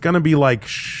be like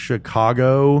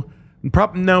Chicago.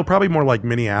 Probably more like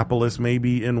Minneapolis,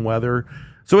 maybe in weather.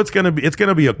 So it's gonna be a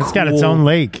cool. It's got its own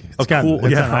lake. It's got it's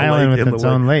an island with its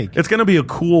own lake. It's gonna be a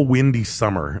cool, windy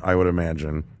summer. I would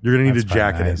imagine you're gonna need That's a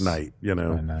jacket probably at nice. night. You know,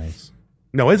 Probably nice.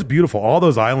 no, it's beautiful. All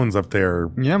those islands up there.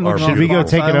 Yeah, I'm are looking Should we go beautiful.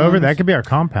 take it over? Islands. That could be our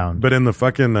compound. But in the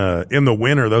fucking in the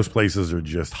winter, those places are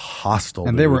just hostile.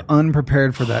 And they dude. were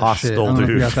unprepared for that shit. I hostile, don't know if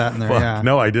dude. you got that in there. Fuck. Yeah.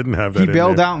 No, I didn't have that. He in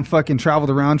bailed there. out and fucking traveled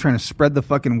around trying to spread the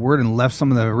fucking word and left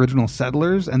some of the original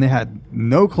settlers, and they had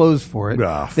no clothes for it.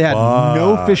 Ah, they had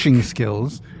no fuck. fishing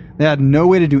skills. They had no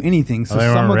way to do anything. So Oh, they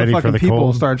some weren't of the ready for fucking the people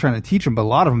cold? started trying to teach them, but a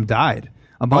lot of them died.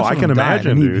 A bunch I of can them died.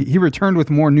 imagine, And dude. he returned with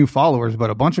more new followers, but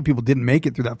a bunch of people didn't make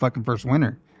it through that fucking first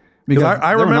winter. Because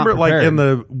I they were not remember, like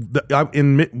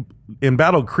prepared. in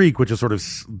Battle Creek, which is sort of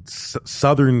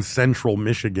southern central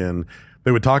Michigan,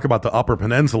 they would talk about the Upper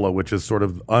Peninsula, which is sort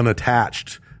of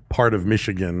unattached part of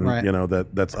Michigan, Right. you know,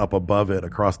 that's up above it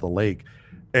across the lake.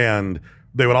 And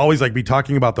they would always like be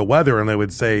talking about the weather, and they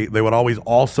would always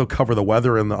also cover the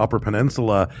weather in the Upper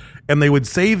Peninsula, and they would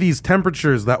say these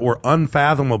temperatures that were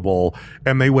unfathomable,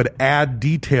 and they would add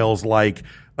details like,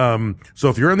 so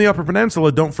if you're in the Upper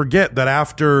Peninsula, don't forget that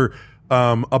after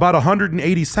about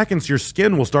 180 seconds, your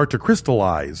skin will start to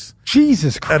crystallize.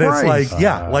 Jesus Christ. And it's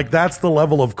like, like that's the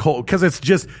level of cold, because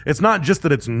it's not just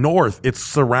that it's north, it's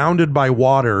surrounded by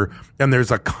water, and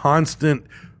there's a constant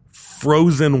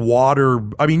frozen water.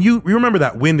 I mean, you remember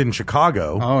that wind in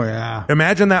Chicago. Oh, yeah.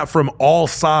 Imagine that from all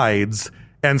sides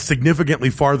and significantly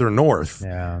farther north.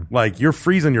 Yeah. Like, you're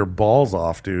freezing your balls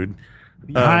off, dude.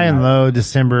 High and low,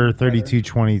 December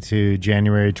 32-22,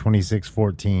 January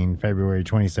 26-14, February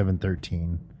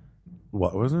 27-13.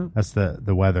 What was it? That's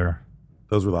the weather.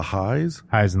 Those were the highs?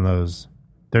 Highs and lows.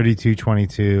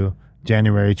 32-22,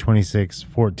 January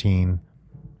 26-14,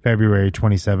 February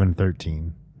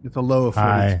 27-13. It's a low of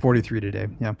 43 today.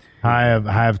 Yeah. High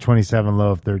of 27, low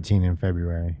of 13 in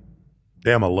February.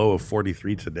 Damn, a low of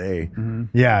 43 today.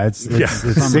 Yeah, it's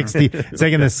 60. It's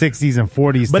like in the 60s and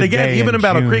 40s. But again, today even in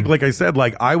Battle June. Creek, like I said,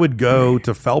 like I would go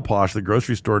to Felposh, the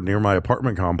grocery store near my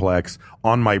apartment complex,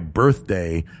 on my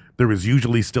birthday. There was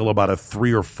usually still about a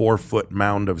 3 or 4 foot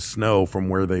mound of snow from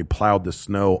where they plowed the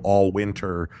snow all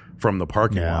winter from the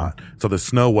parking lot. So the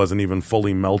snow wasn't even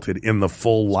fully melted in the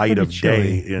full light of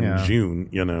day in June,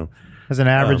 you know. Has an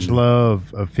average low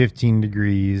of 15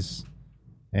 degrees,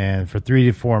 and for 3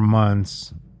 to 4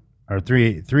 months, or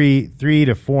three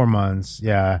to 4 months,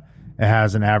 it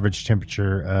has an average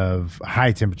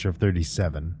high temperature of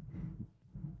 37.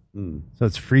 So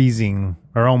it's freezing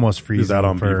or almost freezing. Is that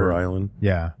on Beaver Island?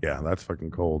 Yeah. Yeah, that's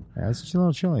fucking cold. Yeah, it's a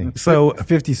little chilly. So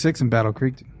 56 in Battle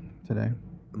Creek today.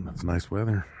 That's nice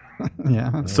weather.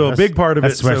 Yeah. So a big part of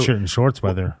that's it. sweatshirt and shorts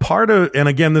weather. And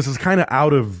again, this is kind of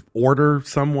out of order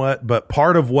somewhat, but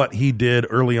part of what he did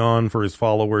early on for his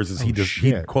followers is he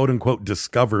quote unquote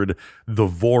discovered the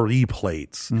Vori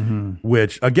plates,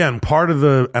 which again,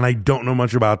 and I don't know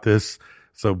much about this,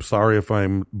 so sorry if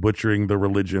I'm butchering the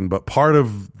religion, but part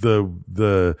of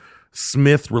the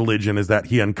Smith religion is that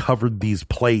he uncovered these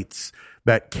plates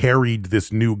that carried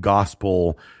this new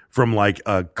gospel from like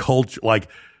a culture, like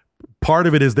part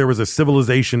of it is there was a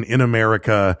civilization in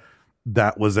America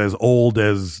that was as old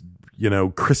as, you know,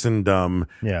 Christendom,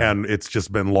 and it's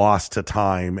just been lost to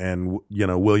time, and, you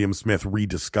know, William Smith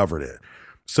rediscovered it.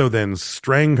 So then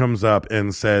Strang comes up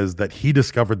and says that he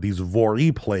discovered these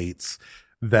Vori plates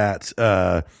that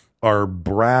are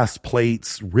brass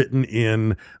plates written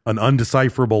in an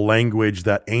undecipherable language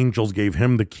that angels gave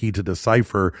him the key to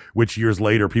decipher, which years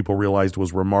later people realized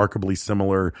was remarkably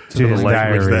similar to the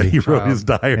language that he wrote his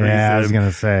diaries in. Yeah, I was going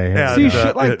to say. And, see,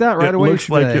 shit like that right away. It looks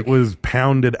like it was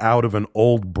pounded out of an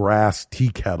old brass tea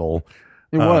kettle.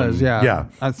 It was, yeah.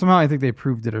 Yeah. Somehow I think they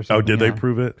proved it or something. Oh, did they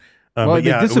prove it? Well, it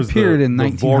disappeared in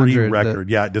 1900. The Vori record.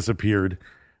 Yeah, it disappeared.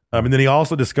 And then he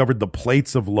also discovered the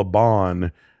plates of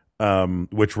Laban,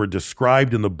 which were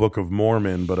described in the Book of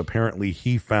Mormon, but apparently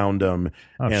he found them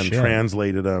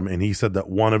translated them. And he said that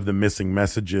one of the missing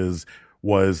messages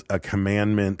was a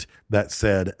commandment that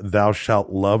said, "Thou shalt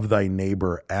love thy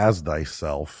neighbor as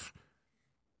thyself."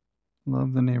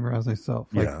 Love the neighbor as thyself.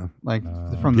 Like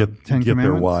from get, the Ten get their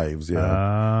Commandments. wives.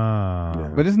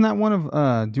 Yeah. But isn't that one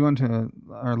of do unto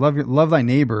or love thy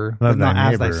neighbor, but not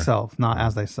as thyself, not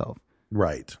as thyself.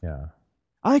 Right. Yeah.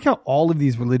 I like how all of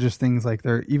these religious things, like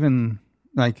they're even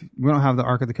like we don't have the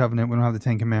Ark of the Covenant, we don't have the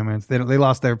Ten Commandments. They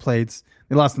lost their plates.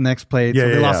 They lost the next plate. Yeah, so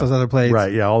they lost those other plates.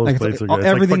 Right. Yeah. All those plates are good. It's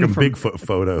everything like fucking from Bigfoot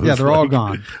photos. Yeah, they're all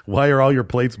gone. Why are all your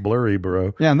plates blurry,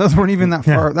 bro? Yeah, and those weren't even that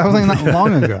far. That wasn't even that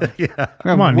long ago.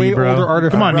 Come on, way Nebro. older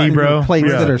artifacts. Come on, Nebro. Plates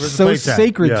that are Where's the so plates at?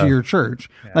 sacred to your church,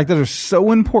 like that are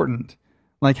so important.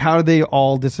 Like, how did they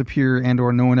all disappear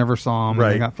and/or no one ever saw them? Right.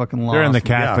 And they got fucking lost. They're in the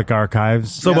Catholic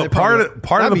archives. So, but part of the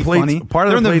That'd be plates, funny. part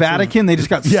of they're the in the plates Vatican. They just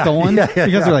got stolen because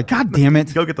they're like, God damn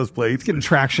it! Go get those plates. Getting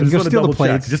traction. Just Go wanna steal the double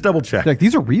check. plates. Just double check. Like,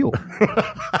 these are real.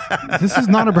 This is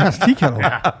not a brass tea kettle.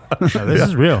 This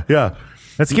is real. Yeah.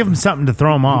 Let's give them something to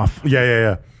throw them off.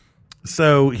 Yeah.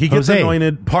 So he gets Jose.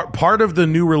 anointed. Part of the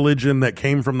new religion that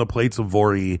came from the plates of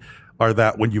Vori are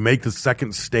that when you make the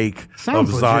second stake Sounds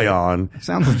of legit. Zion,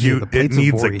 Sounds legit, the it plates of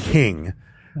needs a Vori. king.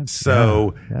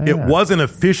 So it wasn't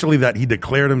officially that he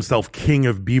declared himself king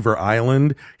of Beaver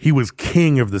Island. He was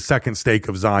king of the second stake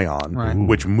of Zion,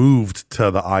 which moved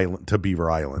to the island, to Beaver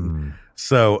Island.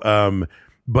 So,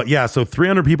 but yeah, so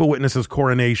 300 people witnessed his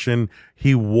coronation.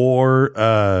 He wore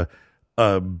a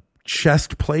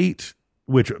chest plate,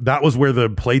 which that was where the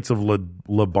plates of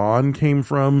Laban came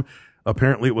from.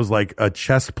 Apparently, it was like a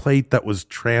chest plate that was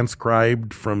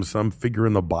transcribed from some figure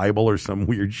in the Bible or some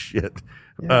weird shit.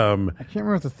 Yeah. I can't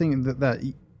remember what the thing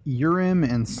that Urim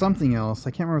and something else.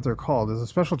 I can't remember what they're called. There's a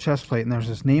special chest plate, and there's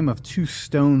this name of two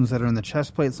stones that are in the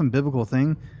chest plate. Some biblical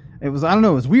thing. It was, I don't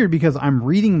know. It was weird because I'm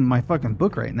reading my fucking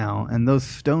book right now, and those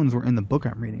stones were in the book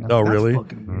I'm reading. Oh, really?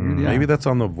 Fucking weird. Yeah. Maybe that's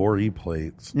on the Vori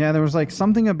plates. Yeah, there was like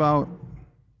something about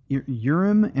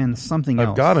Urim and something else.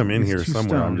 I've got them in These here two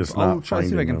somewhere. I'm stones. just not I'll try to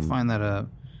see if I finding can them. find that up.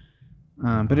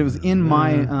 But it was in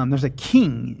my. There's a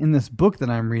king in this book that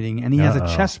I'm reading, and he has a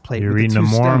chest plate. You're with reading the the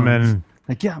two Mormon. stones.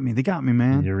 They got me,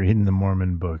 man. You're reading the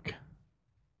Mormon book.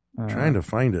 Trying to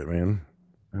find it, man.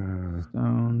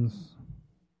 Stones.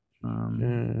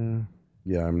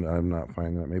 Yeah, I'm not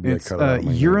finding that. Maybe It's I cut it out of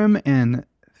my Urim and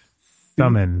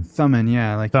Thummim. Thummim,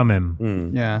 yeah, like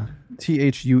Thummim. yeah,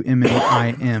 Thummim,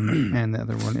 and the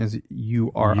other one is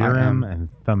Urim. Urim and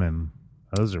Thummim.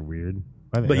 Those are weird.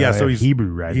 But yeah, so he's Hebrew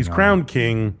writing. He's on crowned it.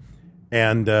 king,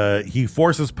 and he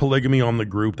forces polygamy on the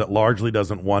group that largely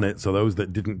doesn't want it. So those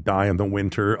that didn't die in the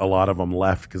winter, a lot of them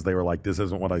left because they were like, "This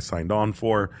isn't what I signed on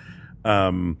for."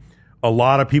 A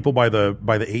lot of people by the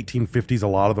 1850s, a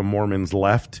lot of the Mormons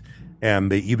left,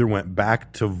 and they either went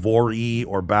back to Vori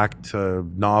or back to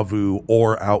Nauvoo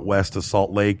or out west to Salt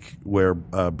Lake, where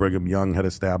Brigham Young had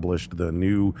established the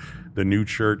new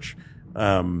church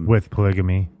with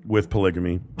polygamy.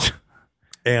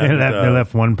 And they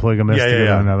left one polygamist to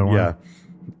get another one.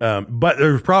 Yeah. But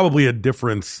there's probably a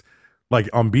difference. Like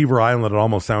on Beaver Island, it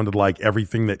almost sounded like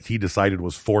everything that he decided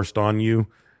was forced on you.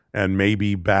 And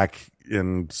maybe back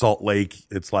in Salt Lake,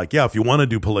 it's like, yeah, if you want to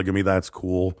do polygamy, that's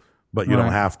cool, but you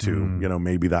don't have to. You know,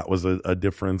 maybe that was a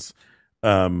difference.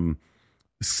 One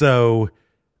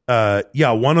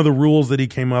of the rules that he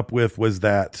came up with was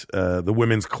that the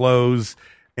women's clothes,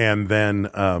 and then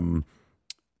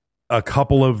a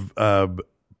couple of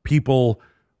people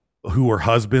who were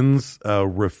husbands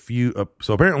refuse.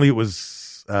 So apparently it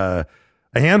was a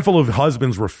handful of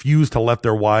husbands refused to let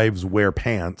their wives wear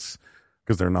pants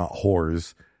because they're not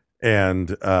whores. And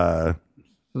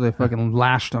So they fucking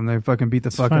lashed them. They fucking beat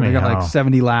the fucking. funny They got how- like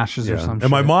 70 lashes or yeah. something.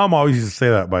 And my mom always used to say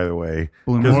that, by the way.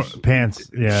 Balloon 'Cause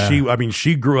Pants. Yeah.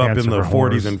 She grew up Pants in the are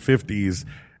 40s whores. and 50s,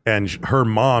 and her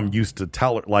mom used to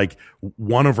tell her, like,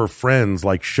 one of her friends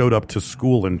like showed up to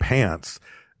school in pants,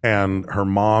 and her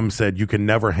mom said, "You can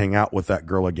never hang out with that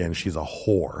girl again. She's a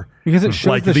whore." Because it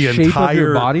shows the shape of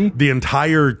your body? The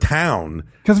entire town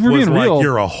 'Cause if we're was being like, real-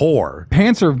 "You're a whore."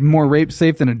 Pants are more rape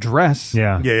safe than a dress.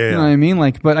 Yeah. You know what I mean?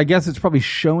 Like, but I guess it's probably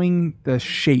showing the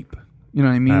shape. You know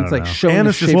what I mean? I It's don't like know. showing And the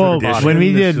it's shape just of well, your body. tradition. when we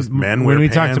It's did- just men when wear we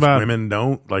pants, talked about- women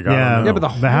don't. Like, I Yeah. don't know. Yeah, but the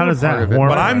how does part that of it- horror?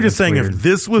 But I'm just saying, weird. if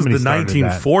this was Somebody the started that.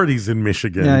 1940s in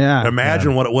Michigan, Yeah.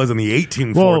 imagine what it was in the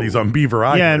 1840s on Beaver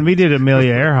Island. Yeah, and we did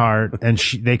Amelia Earhart, and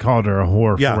they called her a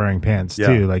whore Yeah. for wearing pants Yeah.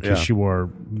 too. Like 'cause Yeah. she wore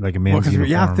like a Well, men's 'cause,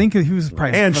 uniform. yeah, I think he was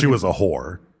probably. and she fucking- was a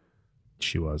whore.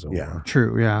 she was a whore. Yeah.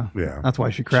 True, yeah. Yeah. That's why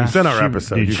she crashed. She's in our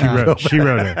episode. Dude, You she should go wrote. She back.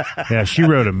 wrote it. Yeah, she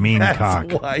wrote a mean cock.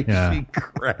 That's why yeah. she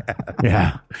crashed.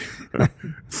 Yeah.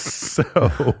 So,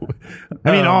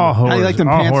 I mean, all whores. How you like them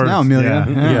all pants whores, now, Amelia?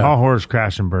 Yeah. Yeah. All whores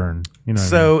crash and burn. You know. What I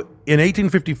so mean? in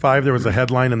 1855, there was a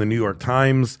headline in the New York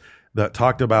Times that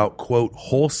talked about, quote,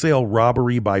 wholesale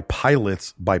robbery by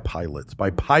pirates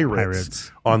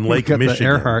Pirates. on Lake Got the Michigan.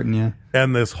 Earhart in you.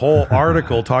 And this whole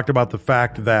article talked about the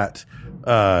fact that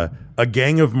a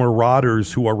gang of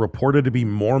marauders who are reported to be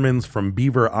Mormons from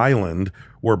Beaver Island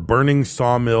were burning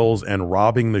sawmills and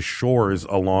robbing the shores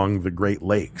along the Great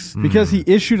Lakes. Because he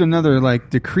issued another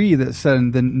like decree that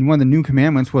said one of the new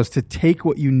commandments was to take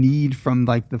what you need from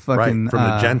like the fucking Right, from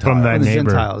the Gentiles. From that from the neighbor.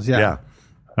 Gentiles. Yeah.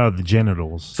 Oh, the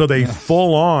genitals. So they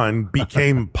full on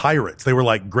became pirates. They were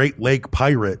like Great Lake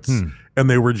pirates, and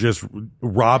they were just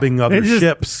robbing other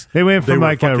ships. They went from were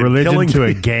like a fucking religion killing to a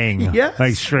people. gang. Yes.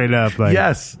 Like straight up. Like,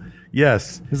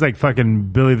 Yes. It's like fucking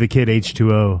Billy the Kid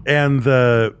H2O. And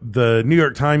the New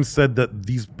York Times said that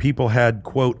these people had,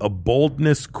 quote, a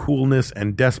boldness, coolness,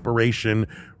 and desperation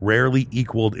rarely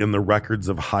equaled in the records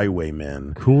of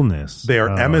highwaymen. Coolness. They are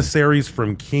emissaries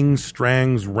from King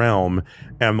Strang's realm,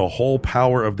 and the whole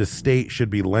power of the state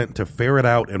should be lent to ferret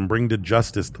out and bring to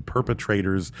justice the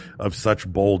perpetrators of such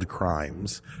bold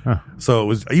crimes. So it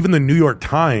was even the New York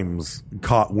Times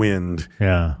caught wind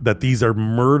that these are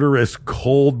murderous,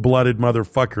 cold-blooded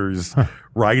motherfuckers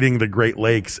riding the Great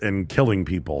Lakes and killing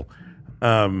people.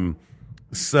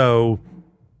 So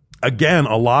again,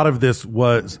 a lot of this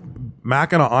was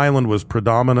Mackinac Island was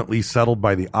predominantly settled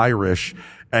by the Irish,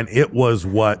 and it was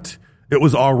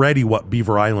already what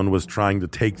Beaver Island was trying to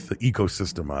take the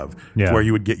ecosystem of. Yeah. It's where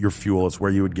you would get your fuel. It's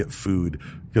where you would get food,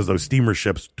 because those steamer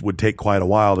ships would take quite a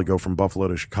while to go from Buffalo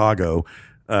to Chicago.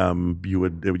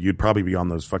 you'd probably be on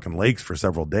those fucking lakes for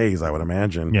several days, I would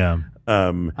imagine. Yeah.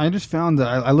 I just found that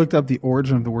I looked up the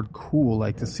origin of the word cool,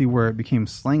 like to see where it became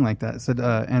slang like that. It said,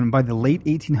 and by the late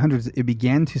 1800s, it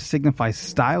began to signify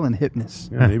style and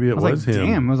hipness. Yeah, maybe it was like, him.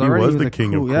 Damn, it was he already was the like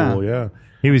king cool, of cool. Yeah.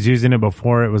 He was using it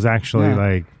before it was actually Yeah.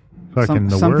 like fucking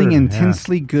the something word.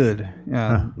 intensely good.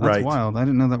 Yeah, that's Right. wild. I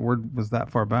didn't know that word was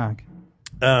that far back.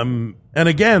 And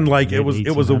again, like it was a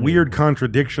 1800s. weird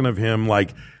contradiction of him,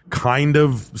 like kind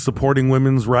of supporting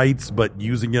women's rights, but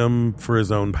using them for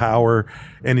his own power.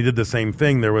 And he did the same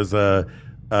thing. There was a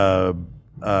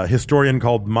historian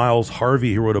called Miles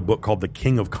Harvey who wrote a book called The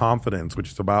King of Confidence,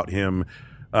 which is about him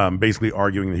basically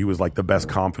arguing that he was like the best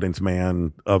confidence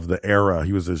man of the era.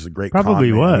 He was this great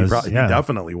Probably con man. was, He yeah.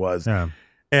 definitely was. Yeah.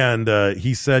 And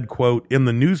he said, quote, in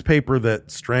the newspaper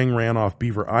that Strang ran off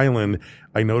Beaver Island,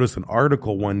 I noticed an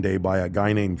article one day by a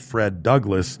guy named Fred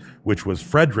Douglass, which was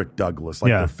Frederick Douglass,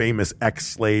 like Yeah. the famous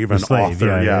ex-slave The and slave,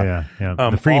 author. yeah.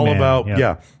 The free all man, about,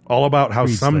 yeah. all about how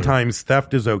Freed slave. sometimes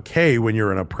theft is okay when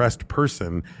you're an oppressed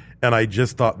person. And I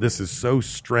just thought this is so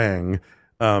Strang.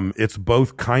 It's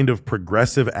both kind of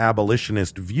progressive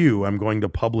abolitionist view. I'm going to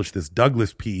publish this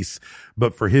Douglas piece,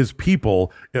 but for his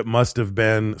people, it must have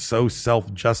been so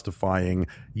self-justifying.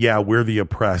 Yeah, we're the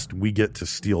oppressed. We get to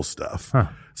steal stuff.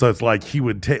 So it's like he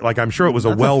would take, like, I'm sure it was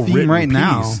That's a well-written theme right piece.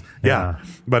 now. Yeah.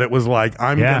 But it was like,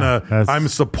 Yeah, I'm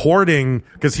supporting,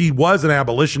 because he was an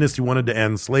abolitionist. He wanted to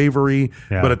end slavery,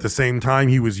 Yeah. but at the same time,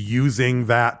 he was using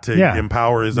that to Yeah.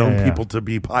 empower his Yeah, own yeah. people to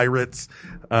be pirates.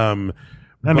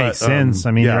 That makes sense.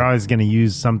 I mean, yeah. you're always going to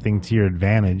use something to your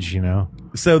advantage, you know?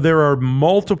 So there's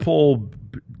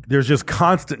just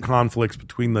constant conflicts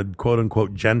between the quote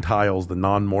unquote Gentiles, the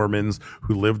non-Mormons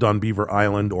who lived on Beaver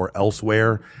Island or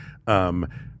elsewhere.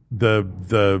 The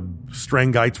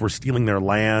Strangites were stealing their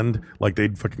land, like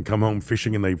they'd fucking come home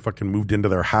fishing and they fucking moved into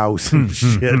their house and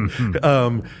shit.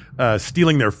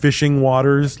 Stealing their fishing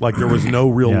waters, like there was no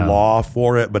real Yeah. law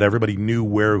for it, but everybody knew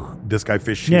where this guy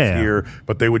fishes Yeah. here,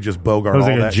 but they would just bogart It was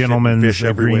all like a that shit and gentleman's fish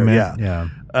everywhere. agreement.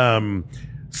 Yeah.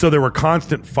 So there were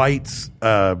constant fights.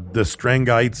 The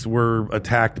Strangites were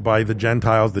attacked by the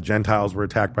Gentiles. The Gentiles were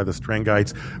attacked by the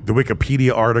Strangites. The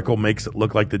Wikipedia article makes it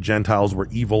look like the Gentiles were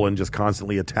evil and just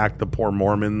constantly attacked the poor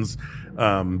Mormons.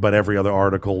 But every other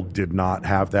article did not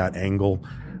have that angle.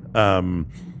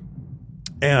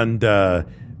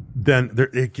 Then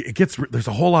there's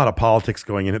a whole lot of politics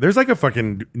going in it. There's like a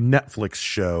fucking Netflix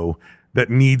show that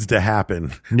needs to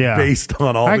happen Yeah. based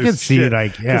on all I this could see, shit.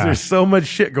 like, yeah. Because there's so much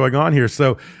shit going on here.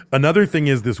 So another thing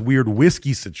is this weird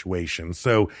whiskey situation.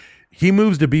 So he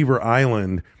moves to Beaver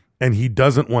Island and he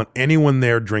doesn't want anyone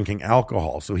there drinking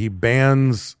alcohol. So he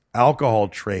bans alcohol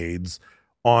trades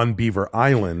on Beaver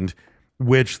Island,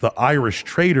 which the Irish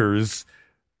traders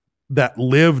that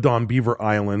lived on Beaver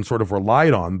Island sort of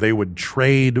relied on. They would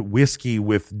trade whiskey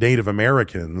with Native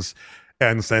Americans.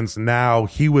 And since now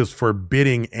he was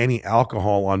forbidding any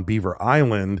alcohol on Beaver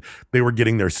Island, they were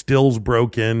getting their stills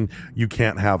broken. You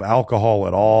can't have alcohol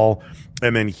at all.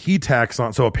 And then he tacks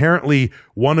on. So apparently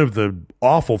one of the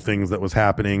awful things that was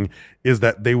happening is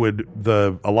that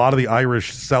a lot of the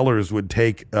Irish sellers would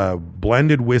take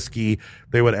blended whiskey.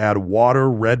 They would add water,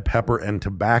 red pepper, and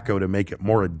tobacco to make it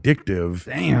more addictive.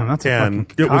 Damn, that's a and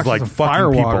fucking it was like concoction of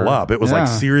fucking people firewater. up. It was like Yeah.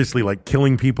 seriously like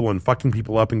killing people and fucking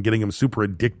people up and getting them super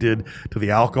addicted to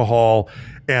the alcohol.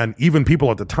 And even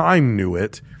people at the time knew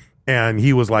it. And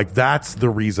he was like, that's the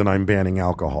reason I'm banning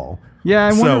alcohol. Yeah,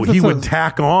 I wonder so if he that's would a-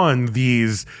 tack on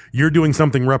these, you're doing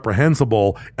something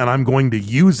reprehensible and I'm going to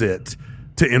use it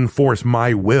to enforce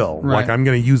my will. Right. Like I'm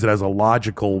going to use it as a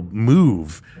logical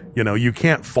move. You know, you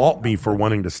can't fault me for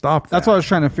wanting to stop that. That's what I was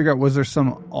trying to figure out. Was there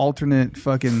some alternate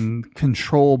fucking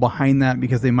control behind that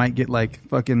because they might get like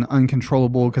fucking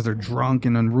uncontrollable because they're drunk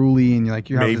and unruly and you have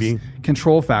Maybe. this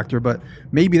control factor? But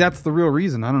maybe that's the real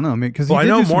reason. I don't know. Because Well, I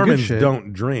know Mormons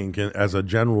don't drink as a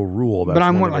general rule. That's But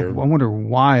I one of their- wonder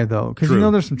why though, because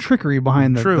True. there's some trickery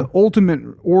behind the True. ultimate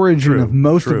origin True. of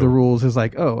most True. of the rules is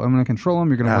like, oh, I'm going to control them.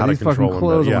 You're going to How wear to these fucking control 'em,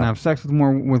 clothes. but I'm going yeah. to have sex with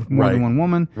more Right. than one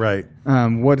woman. Right.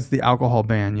 What is the alcohol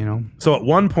ban? So at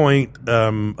one point,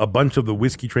 a bunch of the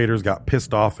whiskey traders got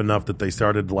pissed off enough that they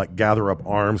started to like gather up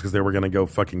arms because they were going to go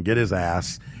fucking get his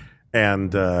ass.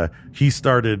 And he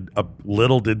started,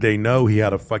 little did they know he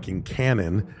had a fucking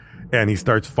cannon. And he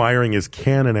starts firing his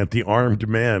cannon at the armed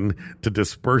men to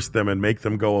disperse them and make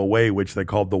them go away, which they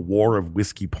called the War of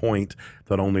Whiskey Point,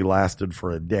 that only lasted for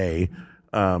a day.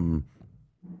 So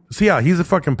yeah, he's a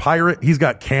fucking pirate. He's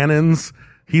got cannons.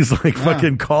 He's like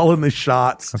fucking calling the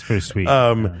shots. That's pretty sweet.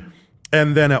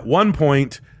 And then at one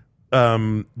point,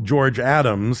 George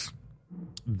Adams,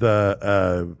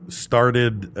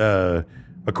 started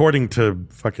according to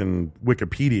fucking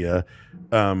Wikipedia,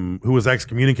 who was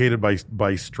excommunicated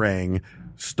by Strang,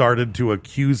 started to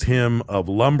accuse him of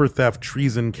lumber theft,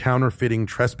 treason, counterfeiting,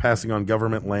 trespassing on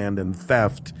government land, and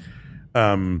theft.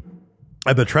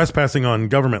 The trespassing on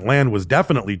government land was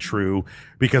definitely true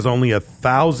because only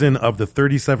 1,000 of the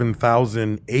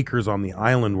 37,000 acres on the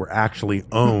island were actually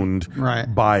owned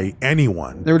by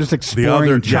anyone. They were just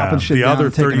exploring and chopping shit the down other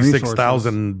and taking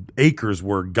 36,000 acres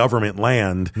were government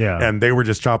land, and they were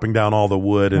just chopping down all the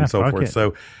wood and so forth.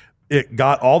 So it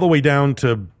got all the way down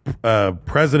to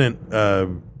President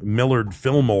Millard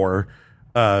Fillmore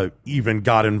even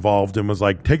got involved and was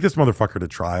like, take this motherfucker to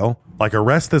trial, like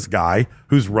arrest this guy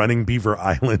who's running Beaver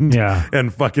Island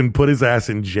and fucking put his ass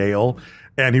in jail.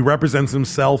 And he represents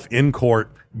himself in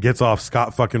court, gets off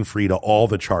scot fucking free to all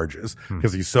the charges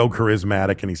because he's so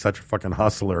charismatic and he's such a fucking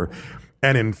hustler.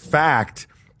 And in fact,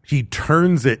 he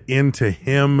turns it into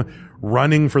him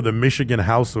running for the Michigan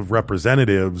House of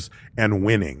Representatives and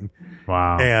winning.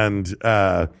 Wow. And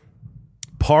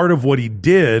part of what he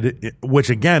did,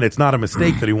 which again, it's not a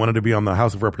mistake that he wanted to be on the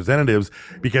House of Representatives,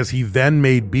 because he then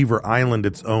made Beaver Island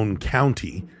its own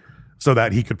county so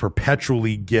that he could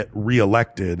perpetually get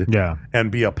reelected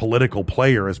and be a political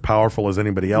player as powerful as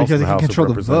anybody else because in the House of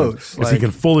Representatives. Because he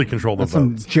can fully control the votes.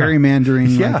 Some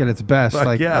gerrymandering like at its best.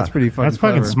 That's pretty fucking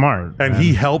clever. Smart. And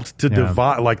he helped to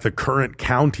divide, like the current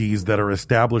counties that are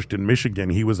established in Michigan.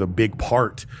 He was a big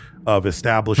part of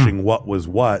establishing what was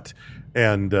what.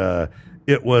 And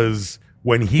it was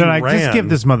when he ran. Just give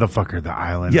this motherfucker the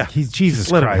island. Yeah, he's Jesus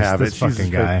Christ. Let him have this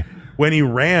fucking guy. When he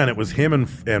ran, it was him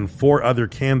and four other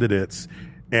candidates,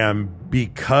 and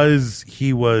because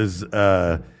he was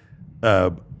part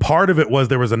of it was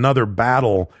there was another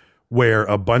battle where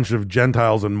a bunch of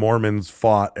Gentiles and Mormons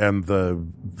fought, and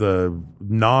the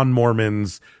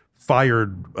non-Mormons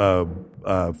fired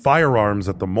firearms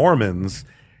at the Mormons,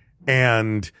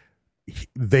 and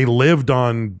they lived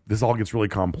on, this all gets really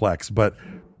complex, but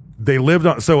they lived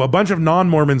on, so a bunch of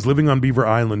non-Mormons living on Beaver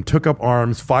Island took up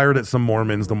arms, fired at some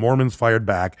Mormons. The Mormons fired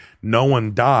back. No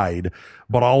one died.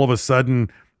 But all of a sudden,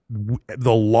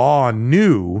 the law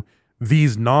knew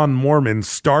these non-Mormons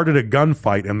started a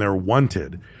gunfight and they're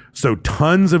wanted. So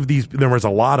tons of these, there was a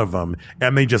lot of them,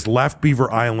 and they just left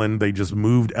Beaver Island. They just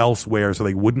moved elsewhere so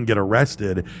they wouldn't get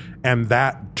arrested. And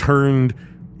that turned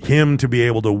him to be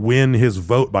able to win his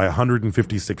vote by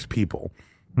 156 people.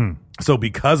 So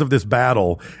because of this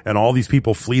battle and all these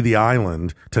people flee the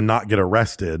island to not get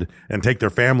arrested and take their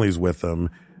families with them,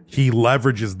 he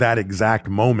leverages that exact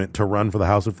moment to run for the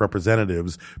House of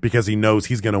Representatives because he knows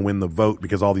he's going to win the vote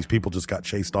because all these people just got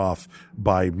chased off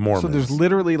by Mormons. So there's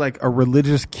literally like a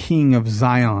religious king of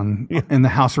Zion in the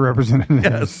House of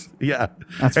Representatives. Yes,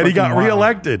 That's and he got wild.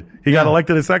 reelected. He got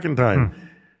elected a second time.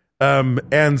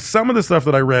 And some of the stuff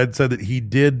that I read said that he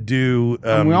did do.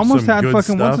 We almost some had good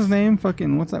fucking stuff. what's his name?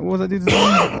 Fucking what was that dude's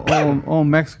name? oh,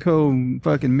 Mexico,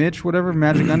 fucking Mitch, whatever,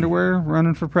 Magic Underwear,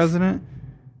 running for president.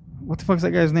 What the fuck's that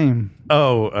guy's name?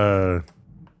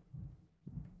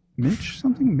 Mitch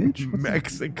something? Mitch?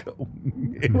 Mexico.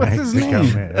 What's his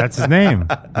name? That's his name.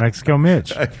 Mexico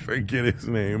Mitch. I forget his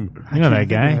name. You know that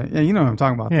guy? Yeah, you know what I'm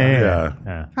talking about.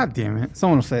 Yeah. God damn it!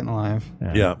 Someone will say it in live.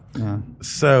 Yeah.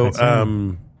 So,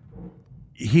 That's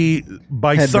he,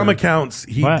 by Hedberg. some accounts,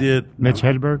 he What? did. Mitch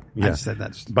Hedberg? I just said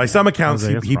that. By some accounts,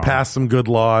 That's he wrong. passed some good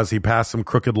laws. He passed some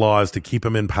crooked laws to keep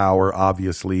him in power,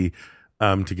 obviously,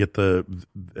 to get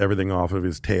everything off of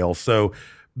his tail. So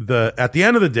at the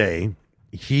end of the day,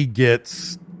 he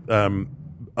gets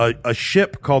a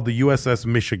ship called the USS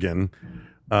Michigan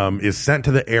is sent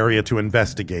to the area to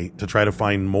investigate, to try to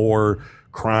find more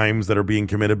crimes that are being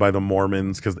committed by the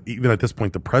Mormons. Because even at this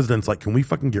point, the president's like, can we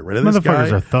fucking get rid of this guy?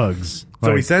 Motherfuckers are thugs.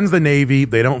 So he sends the Navy.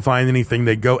 They don't find anything.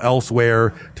 They go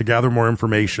elsewhere to gather more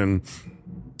information.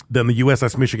 Then the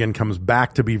USS Michigan comes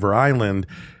back to Beaver Island.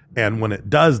 And when it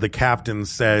does, the captain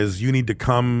says, you need to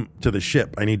come to the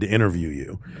ship. I need to interview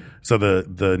you. So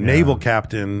the naval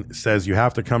captain says, you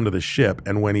have to come to the ship.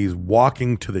 And when he's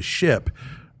walking to the ship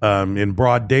in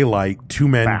broad daylight, two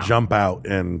men jump out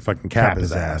and fucking cap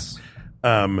his ass.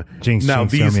 Jinx, Now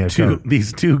jinx,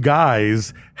 these two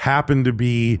guys happen to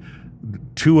be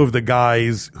two of the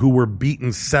guys who were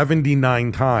beaten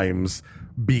 79 times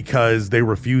because they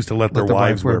refused to let their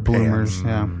wives wear bloomers.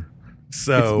 pants. Yeah.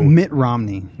 So It's Mitt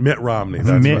Romney. Mitt Romney,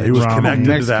 that's Mitt right. He was Romney. connected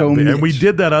Mexico to that, Mitch. and we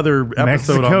did that other episode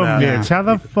Mexico on that. Mitch. How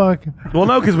the fuck? Well,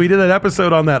 no, because we did that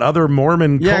episode on that other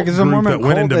Mormon Yeah, cult 'cause the group Mormon that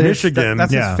went cult into that is- Michigan.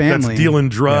 that's his family. That's dealing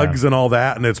drugs and all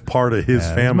that, and it's part of his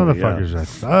family. These motherfuckers are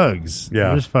thugs. Yeah.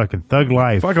 They're just fucking thug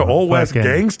life. Fucking old West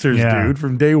gangsters, dude,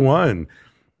 from day one.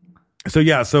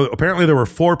 So apparently there were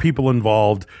 4 people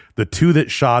involved. The 2 that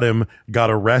shot him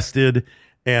got arrested,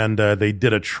 and they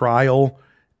did a trial,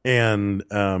 and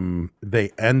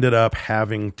they ended up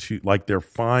having to, like, their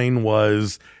fine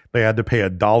was they had to pay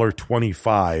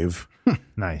 $1.25.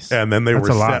 Nice. And then they That's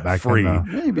were a lot set back free. then,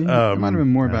 Maybe. It might have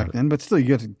been more back then, but still, you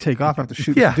got to take off after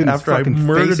shooting. Yeah, dude in his after I fucking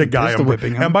murdered face a and guy. pistol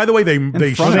whipping him. And by the way, they front shot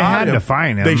of Well, him. they had to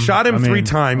fine him. They shot him I mean, 3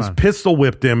 times, come on. pistol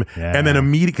whipped him, Yeah. and then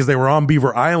immediately, because they were on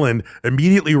Beaver Island,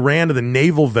 immediately ran to the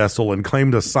naval vessel and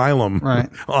claimed asylum Right.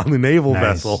 on the naval Nice.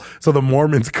 vessel, so the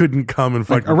Mormons couldn't come and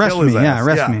Like, fucking arrest kill his me. Yeah, ass.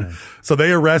 arrest me. So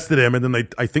they arrested him, and then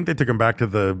I think they took him back to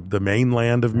the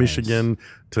mainland of Michigan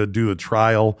to do the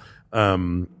trial.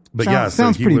 But yeah, so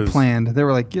sounds he pretty was, planned. They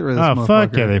were like, get rid of this Oh,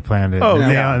 fuck motherfucker. yeah, they planned it. Oh,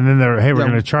 and yeah. And then they're, hey, we're Yeah.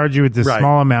 going to charge you with this Right.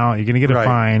 small amount. You're going to get a Right.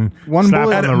 fine. One slap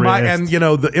bullet. on the And, wrist. and you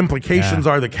know the implications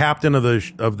Yeah. are the captain of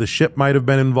the ship might have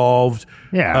been involved.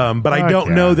 Yeah. but I Fuck don't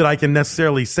yeah. know that I can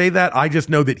necessarily say that. I just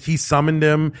know that he summoned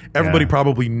him. Everybody Yeah.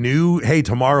 probably knew. Hey,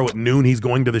 tomorrow at noon he's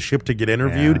going to the ship to get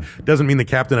interviewed. Yeah. Doesn't mean the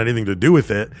captain had anything to do with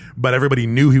it, but everybody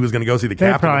knew he was going to go see the They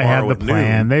captain probably had tomorrow the at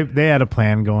plan. noon. They had a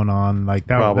plan going on. Like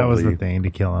that was Probably. the thing to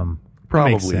kill him. That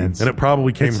makes Probably, sense. and it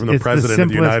probably came from the president of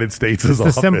the United States' it's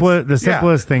office. The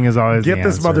simplest thing is always Get the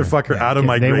this answer. motherfucker out of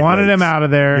my They Great wanted him Lakes. out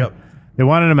of there. Yep. They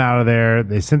wanted him out of there.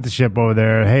 They sent the ship over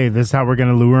there. Hey, this is how we're going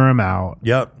to lure him out.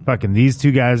 Yep. Fucking these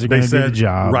 2 guys are They going to do the said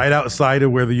job. right outside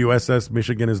of where the USS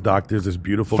Michigan is docked. There's this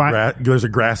beautiful there's a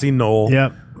grassy knoll.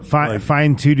 Yep. Like-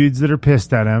 Find 2 dudes that are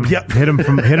pissed at him. Yep. Hit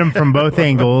him from both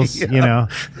angles. Yeah. You know,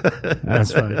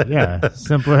 that's fine. Yeah,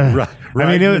 simple. Right I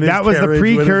mean, in his that was the carriage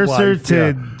with his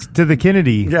precursor wife. to the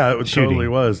Kennedy. Yeah, it shooting. totally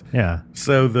was. Yeah.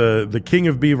 So the king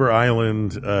of Beaver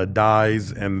Island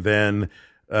dies, and then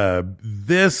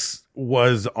this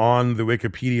was on the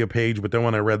Wikipedia page. But then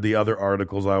when I read the other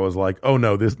articles, I was like, oh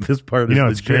no, this part You is know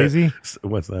what's legit. crazy?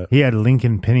 What's that? He had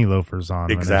Lincoln penny loafers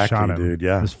on. Exactly, when they shot him. dude,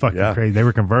 yeah. It was fucking Yeah. crazy. They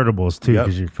were convertibles too Yep.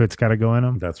 because your foot's got to go in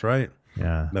them. That's right.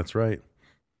 Yeah. That's right.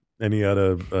 And he had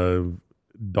a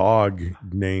dog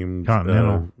named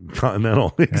Continental.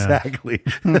 Continental, exactly.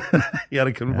 He had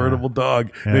a convertible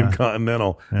dog named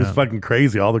Continental. It's fucking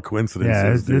crazy. All the coincidences.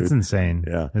 Yeah, it's dude. insane.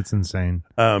 Yeah. It's insane.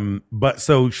 But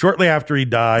so shortly after he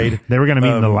died, They were going to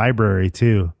meet in the library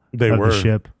too. They of were the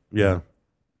ship. Yeah.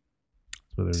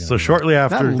 That's what they were So gonna shortly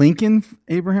That after,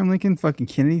 Abraham Lincoln fucking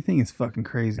Kennedy thing is fucking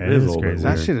crazy. It is a little bit crazy.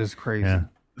 That weird. shit is crazy. Yeah.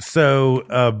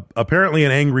 So apparently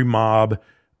an angry mob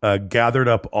gathered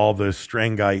up all the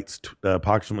Strangites,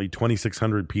 approximately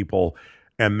 2,600 people,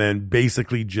 and then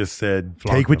basically just said,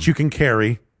 Flog take what them. you can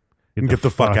carry and get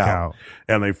the fuck out.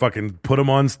 And they fucking put them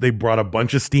on. They brought a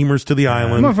bunch of steamers to the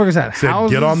island. Motherfuckers had said,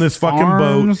 houses, get on this fucking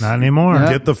farms. boat. Not anymore. Yeah.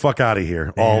 Get the fuck out of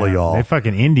here, all of Yeah, y'all. They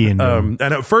fucking Indian. them.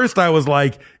 And at first I was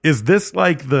like, is this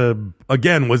like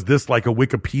was this like a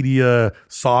Wikipedia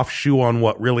soft shoe on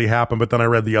what really happened? But then I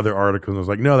read the other articles and I was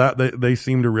like, no, that they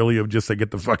seem to really have just said,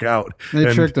 get the fuck out. They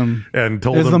and, tricked them. And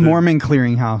told It was them the to- Mormon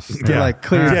clearinghouse. They're Yeah. like,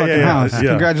 clear your Yeah, fucking yeah, yeah, house. yeah.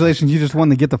 Congratulations, you just won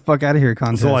the get the fuck out of here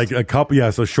contest. So like a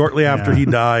couple, so shortly after Yeah. he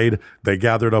died, they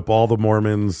gathered up all the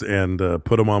Mormons and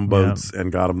put them on boats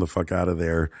and got them the fuck out of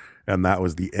there. And that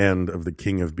was the end of the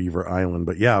King of Beaver Island.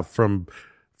 But yeah, from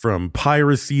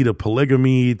piracy to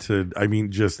polygamy to, I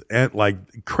mean, just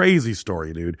like crazy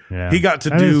story, dude. Yeah. He got to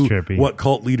That do is trippy. what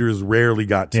cult leaders rarely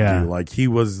got to Yeah. do. Like he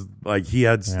was like, he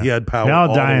had power They all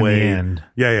all die the in way. the end.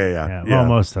 Yeah. Well,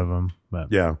 most of them. But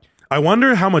Yeah. I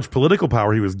wonder how much political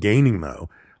power he was gaining though.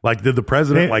 Like, did the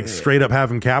president like straight up have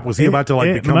him capped? Was he about to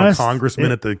like become a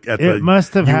congressman at the It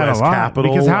must have US had a lot.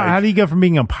 Capitol? Because Like- how do you go from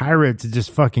being a pirate to just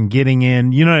fucking getting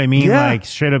in? You know what I mean? Yeah. Like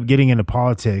straight up getting into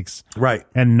politics, right?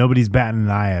 And nobody's batting an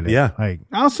eye at it. Yeah. Like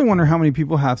I also wonder how many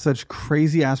people have such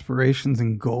crazy aspirations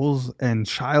and goals and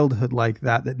childhood like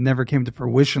that never came to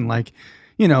fruition. Like,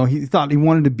 you know, he thought he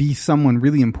wanted to be someone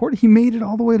really important. He made it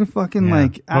all the way to fucking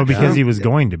like. well, because he was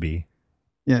going to be.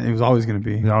 Yeah, he was always going to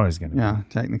be. He was always going to be. Yeah,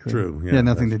 technically. True. He Yeah, had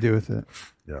nothing to do with it.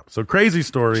 Yeah. So crazy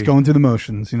story. Just going through the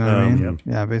motions. You know what I mean? Yep.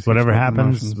 Yeah, basically. Whatever just going through the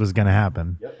happens motions. was going to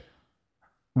happen.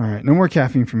 All right, no more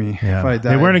caffeine for me. Yeah. If I They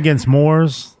die. weren't against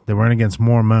Moors. They weren't against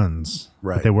Mormons.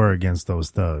 Right. But they were against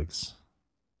those thugs.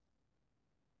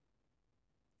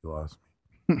 You lost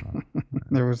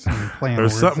There was some playing.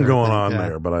 There's words something there, I going think, on yeah.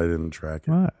 there, but I didn't track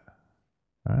it. What?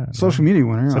 All right, Social media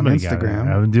winner on Somebody got it. Instagram.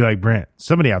 I would do like Brent.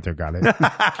 Somebody out there got it.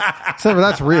 Except for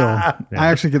that's real. I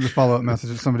actually get this follow up message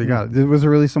that somebody got it. Was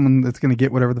there really someone that's going to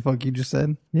get whatever the fuck you just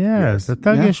said? Yes, the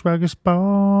thuggish ruggish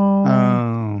ball.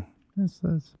 Oh, That's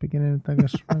the beginning of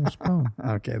the spoon.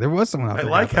 Okay, there was someone out I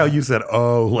there. like how you said,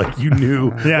 "Oh," like you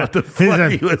knew Yeah. what the Is fuck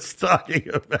that- he was talking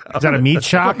about. Is that a meat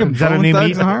shop? Fucking Is that a Bone new Thugs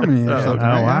meat? and Harmony or Oh, something,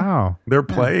 right? wow. They're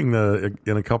playing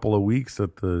in a couple of weeks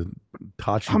at the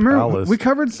Tachi I remember Palace. we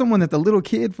covered someone that the little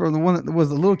kid for the one that was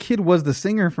the little kid was the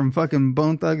singer from fucking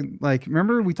Bone Thug. Like,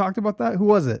 remember we talked about that? Who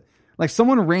was it? Like,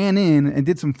 someone ran in and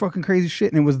did some fucking crazy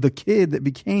shit, and it was the kid that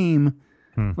became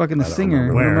fucking the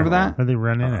singer. Where? Remember that? Where they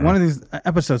run in? One of these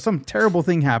episodes, some terrible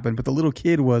thing happened, but the little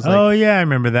kid was like, Oh yeah, I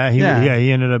remember that. He Yeah.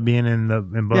 he ended up being in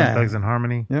Bone Yeah. Thugs and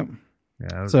Harmony. yep. Yeah.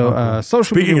 that was So, awful.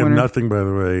 social Speaking media of winner. nothing, by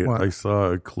the way, What? I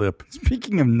saw a clip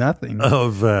Speaking of nothing.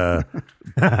 of Jim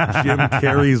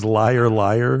Carrey's Liar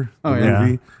Liar, the Oh, yeah.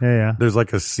 movie. Yeah. There's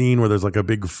like a scene where there's like a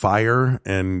big fire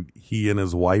and he and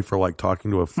his wife are like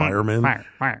talking to a fireman.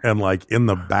 Fire. And like in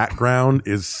the background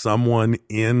is someone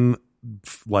in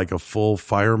like a full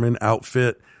fireman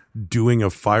outfit doing a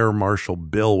fire marshal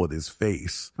bill with his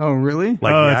face. Oh, really?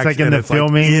 Like Oh, the it's like in and the it's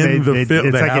filming, in the they- film,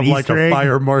 it's they like have an like Easter a egg?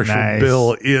 fire marshal Nice.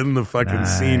 bill in the fucking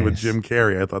scene with Nice. Jim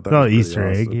Carrey. I thought that Oh, was pretty Easter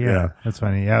egg. awesome. Yeah. That's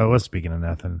funny. Yeah, it was speaking of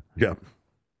nothing. Yeah.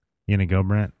 You gonna go,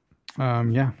 Brent?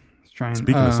 Yeah. Let's try and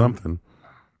Speaking of something.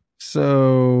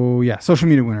 So yeah, social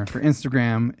media winner for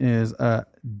Instagram is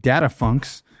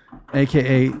DataFunks,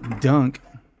 aka Dunk.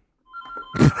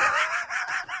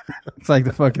 It's like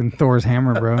the fucking Thor's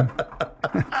hammer, bro.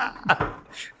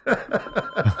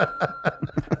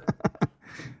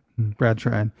 Brad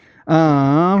tried.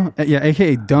 Yeah,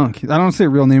 aka Dunk. I don't say a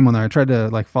real name on there. I tried to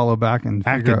like follow back and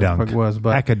figure out what the fuck it was,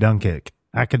 but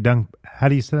Acadunk. How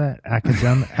do you say that?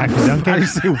 Acadunk. Acadunk. how do you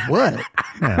say what?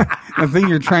 Yeah. The thing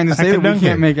you're trying to say that we Acadunkic.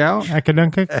 can't make out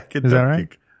Acadunkic. Is that right?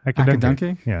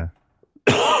 Acadunkic? Yeah.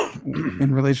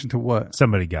 in relation to what?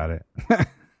 Somebody got it.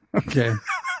 Okay.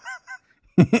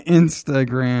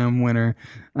 Instagram winner,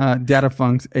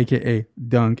 DataFunks, aka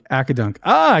Dunk, Acadunk.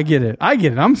 Ah, I get it.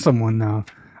 I'm someone now.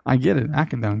 I get it.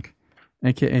 Acadunk,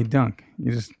 aka Dunk.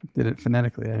 You just did it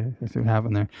phonetically. I see what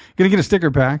happened there. Gonna get a sticker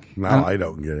pack. Now I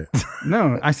don't get it.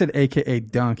 No, I said aka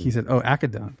Dunk. He said, oh,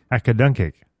 Acadunk.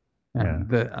 Acadunkic. Yeah.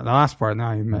 The last part,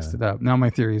 now you messed it up. Now my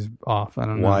theory's off. I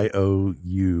don't know.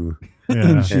 YOU. Yeah.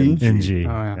 NG? NG. Oh,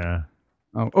 yeah. Yeah.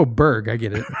 Oh, Berg. I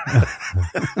get it.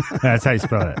 That's how you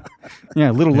spell it.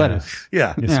 Yeah, little lettuce.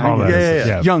 Yeah. Yeah, small I get it. lettuces.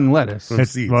 Yeah. Young lettuce.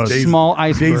 It's Seeds. well, Daisy- small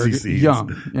iceberg. daisy seeds.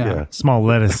 Young. Yeah. small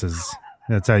lettuces.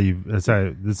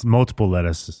 It's multiple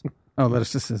lettuces. Oh,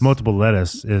 lettuces. Multiple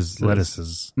lettuce is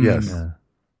lettuces. Yes. Yeah.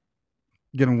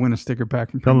 Gonna win a sticker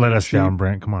pack from Don't let Print us Sheep. down,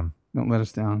 Brent. Come on. Don't let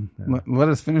us down. Let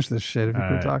us finish this shit if you All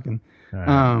quit right. talking. All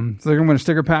right. So they're gonna win a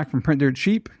sticker pack from Print Dirt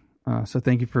Cheap. So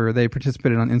thank you they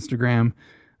participated on Instagram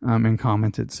and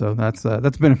commented. So that's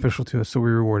beneficial to us. So we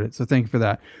reward it. So thank you for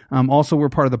that. Also, we're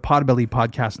part of the Podbelly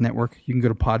Podcast Network. You can go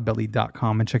to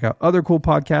podbelly.com and check out other cool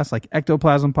podcasts like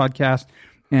Ectoplasm Podcast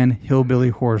and Hillbilly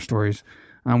Horror Stories.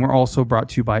 We're also brought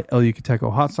to you by El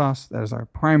Yucateco Hot Sauce. That is our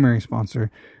primary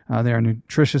sponsor. They are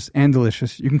nutritious and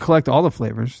delicious. You can collect all the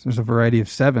flavors. There's a variety of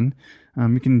 7.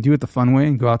 You can do it the fun way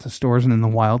and go out to stores and in the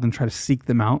wild and try to seek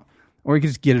them out. Or you can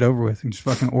just get it over with and just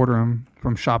fucking order them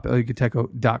from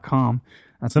shopelucateco.com.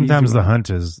 That's Sometimes easy way. the hunt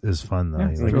is fun though. Yeah,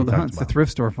 like it's we the talked hunt. It's the about.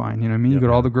 thrift store find. You know what I mean? You go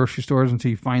to all the grocery stores until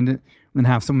you find it, and then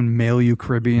have someone mail you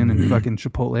Caribbean and fucking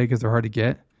Chipotle because they're hard to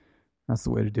get. That's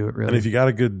the way to do it, really. And if you got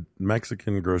a good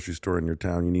Mexican grocery store in your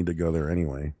town, you need to go there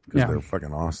anyway because Yeah. they're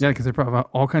fucking awesome. Yeah, because they probably have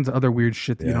all kinds of other weird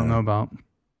shit that you don't know about.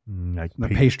 Like The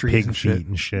pig, pastries pig and feet shit.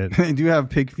 and shit. They do have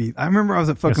pig feet. I remember I was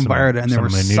at fucking some- Vallarta and they some were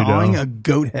menudo. sawing a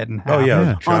goat head in half. Oh yeah,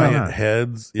 Yeah. giant On a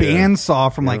heads. Yeah.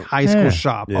 bandsaw from like high school Yeah.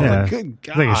 shop. I Yeah. was Yeah. like, good It's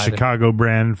God. like a Chicago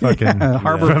brand fucking Yeah,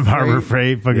 Harbor from Harbor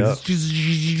Freight. Freight.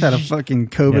 Fucking Yep. Had a fucking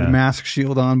COVID Yeah. mask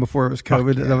shield on before it was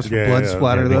COVID. That was Yeah, blood yeah,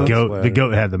 splatter yeah, though. the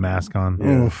goat had the mask on.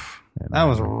 Oof. That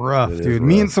was rough, It is dude.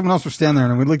 Me rough. and someone else were standing there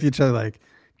and we looked at each other like,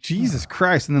 Jesus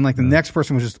Christ. And then like the next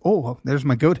person was just, oh, there's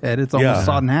my goat head. It's almost Yeah.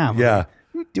 sawed in half. Yeah. Like,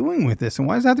 what are you doing with this? And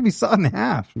why does it have to be sawed in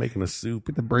half? Making a soup.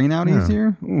 Get the brain out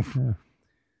easier? Oof.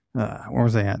 Where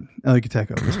was I at? El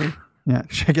Yucateco. Yeah,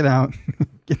 check it out.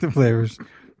 Get the flavors.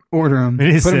 Order them. We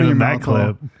need to Put them in send your them that mouth hole.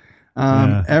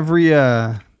 clip.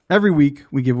 Yeah. Every week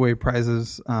we give away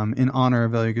prizes in honor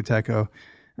of El Yucateco.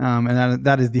 And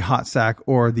that is the hot sack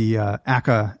or the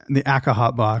ACA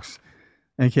hot box,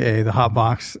 aka the hot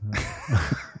box.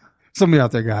 Somebody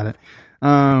out there got it.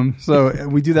 So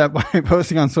we do that by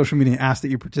posting on social media and ask that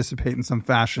you participate in some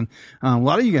fashion. A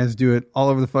lot of you guys do it all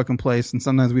over the fucking place, and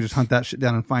sometimes we just hunt that shit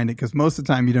down and find it because most of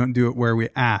the time you don't do it where we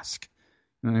ask.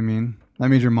 You know what I mean? That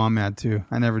made your mom mad too.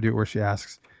 I never do it where she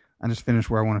asks. I just finish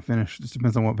where I want to finish. It just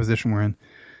depends on what position we're in.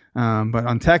 But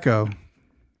on Techo,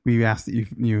 we ask that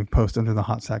you post under the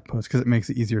hot sack post because it makes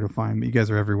it easier to find. But you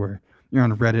guys are everywhere. you're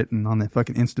on Reddit and on the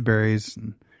fucking Instaberries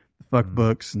and the fuck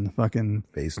books and the fucking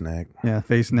Face neck. Yeah,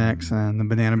 face necks and the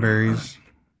banana berries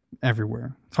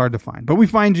everywhere. It's hard to find. But we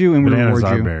find you and we Bananas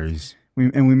reward are you. berries. We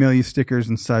mail you stickers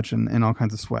and such and all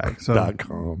kinds of swag. So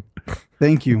 .com.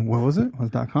 Thank you. What was it? Was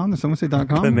it .com? Did someone say .com?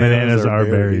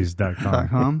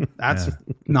 Bananasareberries.com. That's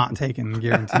not taken,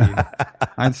 guaranteed.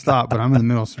 I'd stop, but I'm in the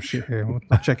middle of some shit here.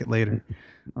 I'll check it later.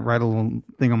 I'll write a little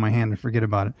thing on my hand and forget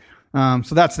about it.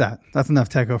 So that's that. That's enough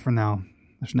Techo for now.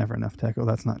 There's never enough Techo.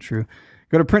 That's not true.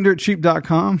 Go to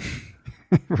printdirtcheap.com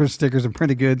for stickers and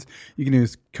printed goods. You can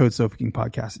use code SofaKing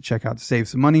Podcast at checkout to save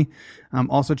some money.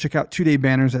 Also, check out 2-day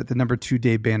banners at the number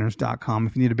 2daybanners.com.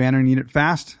 If you need a banner and need it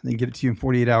fast, they can get it to you in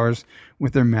 48 hours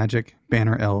with their magic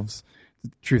banner elves.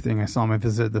 It's a true thing. I saw them. I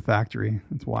visited the factory.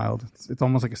 It's wild. It's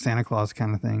almost like a Santa Claus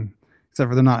kind of thing, except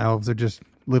for they're not elves. They're just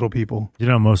little people. You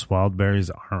know, most wild berries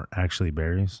aren't actually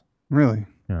berries. Really?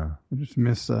 Yeah. They're just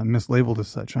mislabeled as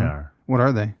such, huh? They are. What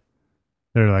are they?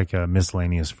 They're like a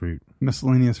miscellaneous fruit.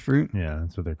 Miscellaneous fruit? Yeah,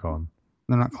 that's what they're called.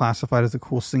 They're not classified as a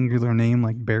cool singular name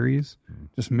like berries.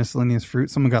 Just miscellaneous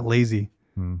fruit. Someone got lazy.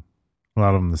 A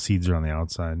lot of them, the seeds are on the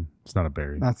outside. It's not a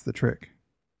berry. That's the trick.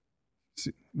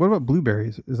 What about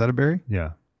blueberries? Is that a berry?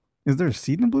 Yeah. Is there a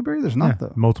seed in a blueberry? There's not,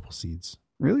 though. Multiple seeds.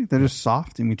 Really? They're just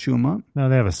soft and we chew them up? No,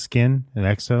 they have a skin, an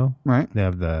exo. Right. They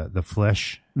have the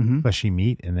flesh, fleshy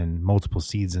meat, and then multiple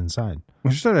seeds inside.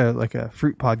 We should start a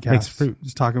fruit podcast. Makes fruit.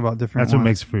 Just talking about different That's what ones.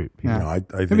 makes fruit. Yeah. No, I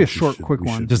think Maybe a we short, should- quick we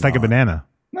one. should Just like a not. banana.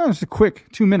 No, just a quick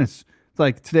 2 minutes. It's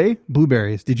like today,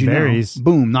 blueberries. Did you Berries. know?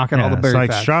 Boom, knock out all the Yeah, berry it's like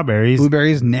facts. strawberries.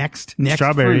 Blueberries next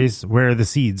Strawberries, where are the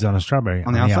seeds on a strawberry? fruit.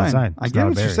 On the outside. I It's get not a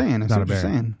what you're berry. saying. I It's see not what a you're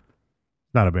berry. saying.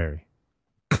 Not a berry.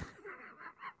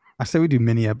 I say we do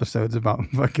mini episodes about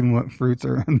fucking what fruits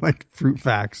are and like fruit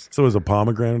facts. So is a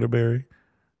pomegranate a berry?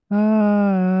 You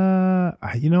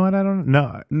know what? I don't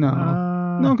know.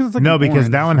 No, because it's like no, an because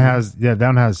that orange.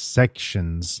 one has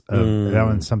sections of that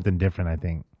one's something different. I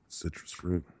think Citrus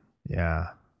fruit. Yeah,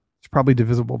 It's probably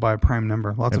divisible by a prime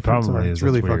number. Lots It of fruits probably are. is. It's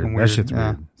really That's fucking weird. weird. That shit's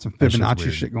weird. Some That shit's Fibonacci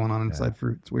weird. shit going on inside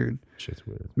fruit. It's weird. shit's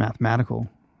weird. It's mathematical.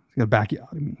 It's got a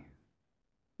backiotomy.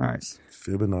 All right.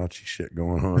 Fibonacci shit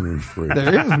going on in fruit.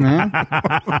 There is, man.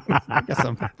 I got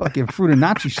some fucking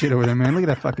fruitinachi shit over there, man. Look at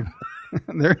that fucking...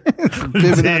 there is some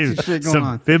Fibonacci Dude, shit going some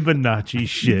on. Fibonacci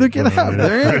shit. Look it going up. on.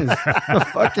 There is the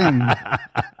fucking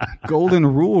golden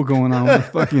rule going on with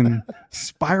fucking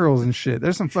spirals and shit.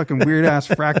 There's some fucking weird ass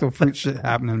fractal fruit shit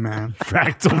happening, man.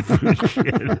 Fractal fruit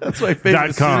shit. That's my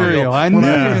favorite .com. Cereal. I knew you were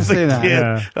gonna say that.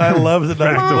 Yeah. I love the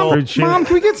Fractal fruit shit. Mom,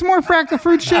 can we get some more fractal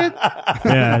fruit shit?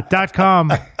 Yeah.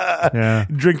 .com. Yeah.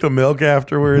 Drink the milk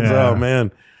afterwards. Yeah. Oh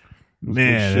man,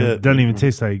 Man, Shit. it doesn't even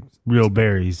taste like real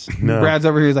berries. no. Brad's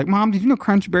over here. He's like, Mom, did you know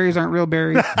crunch berries aren't real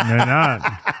berries? They're not.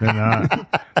 They're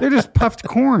not. They're just puffed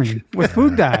corn with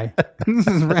food dye. This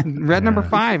is red number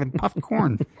 5 and puffed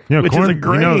corn. You know, Which is corn, a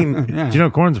grain. Yeah. Do you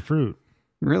know corn's a fruit?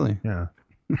 Really? Yeah.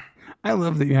 I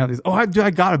love that you have these. Oh, I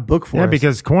got a book for Yeah, us.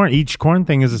 because each corn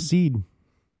thing is a seed.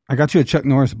 I got you a Chuck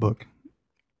Norris book.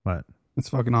 What? It's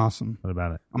fucking awesome. What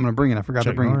about it? I'm going to bring it. I forgot to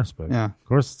Chuck bring Norris it. book. Yeah. Of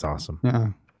course it's awesome. Yeah.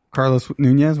 Carlos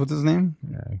Nunez, what's his name?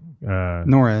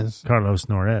 Norris. Carlos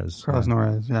Norez. Carlos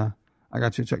Norris, yeah. I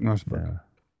got you a Chuck Norris book. Yeah.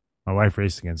 My wife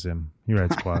raced against him. He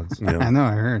rides quads. Yeah. I know,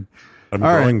 I heard. I'm All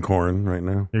right. growing corn right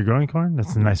now. You're growing corn?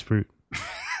 That's a nice fruit.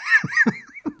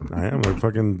 I am. They're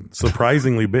fucking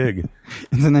surprisingly big.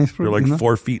 It's a nice fruit. They're like you know?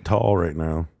 4 feet tall right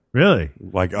now. Really?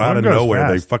 Like Corn out of grows nowhere,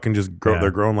 fast. they fucking just grow. Yeah.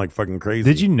 They're growing like fucking crazy.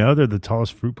 Did you know they're the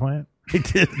tallest fruit plant? I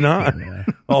did not.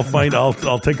 I'll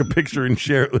take a picture and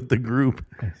share it with the group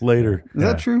later. Is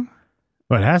that true?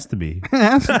 Well, it has to be. It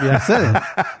has to be. I said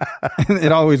it.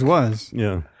 It always was.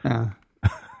 Yeah. Yeah.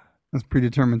 That's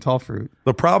predetermined tall fruit.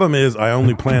 The problem is I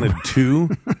only planted 2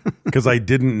 because I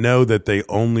didn't know that they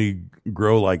only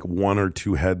grow like 1 or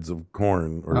 2 heads of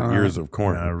corn or ears of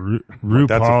corn.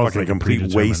 That's a fucking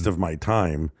complete waste of my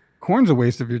time. Corn's a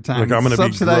waste of your time. Like I'm going to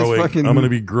be growing. I'm going to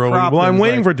be growing. Well, I'm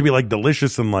waiting for it to be like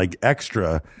delicious and like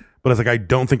extra. But it's like I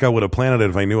don't think I would have planted it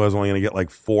if I knew I was only going to get like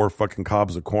 4 fucking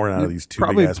cobs of corn out of these 2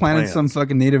 probably big ass planted plants. some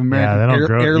fucking Native American they don't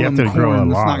grow- you heirloom have to grow a corn.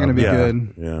 That's lot not going to of be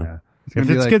them. good. Yeah. gonna If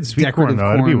be it's like good sweet corn, decorative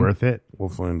though, it'll be corn. worth it. We'll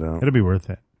find out. It'll be worth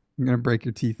it. You're going to break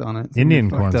your teeth on it. It's gonna be Indian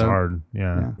fucked corn's up. hard.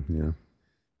 Yeah. Yeah.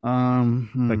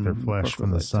 Like their flesh from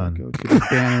the sun. 2-day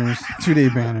banners. 2-day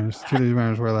banners. 2-day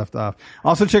banners where I left off.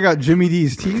 Also check out Jimmy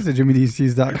D's Tees at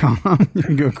jimmydstees.com. You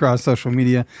can go across social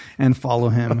media and follow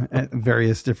him at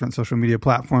various different social media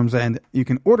platforms. And you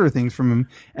can order things from him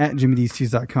at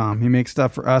jimmydstees.com. He makes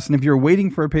stuff for us. And if you're waiting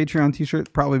for a Patreon t-shirt, it's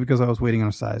probably because I was waiting on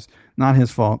a size. Not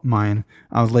his fault, mine.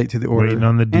 I was late to the order. Waiting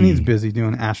on the D. And he's busy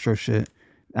doing astro shit.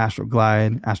 Astro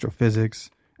Glide,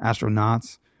 astrophysics,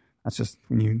 astronauts. That's just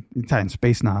when you tie in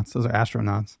space knots. Those are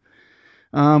astronauts.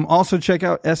 Also check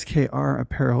out SKR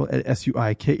Apparel at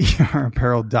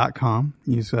SUIKERapparel.com.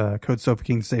 Use code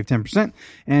SofaKing to save 10%.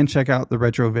 And check out the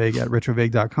RetroVig at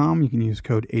RetroVig.com. You can use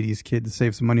code 80skid to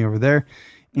save some money over there.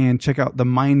 And check out the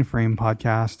Mindframe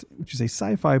podcast, which is a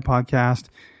sci-fi podcast,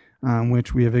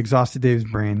 which we have exhausted Dave's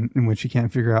brain, in which he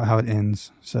can't figure out how it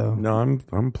ends. So No,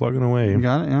 I'm plugging away. you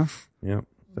got it, yeah? Yep.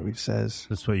 So he says.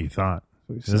 That's what you thought.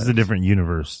 What he This is says. a different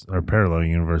universe or parallel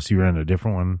universe. He ran a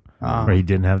different one where he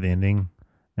didn't have the ending.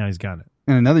 Now he's got it.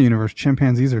 In another universe,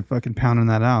 chimpanzees are fucking pounding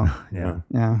that out. Yeah.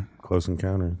 Yeah. Close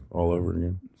Encounter all over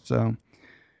again. So,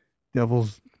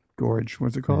 Devil's Gorge.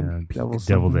 What's it called? Yeah, Devil's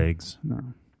deviled something? eggs. No.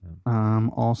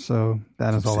 Also,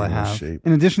 that is all I Obscene have. shape.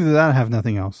 In addition to that, I have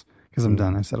nothing else because I'm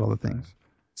done. I said all the things.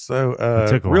 So, It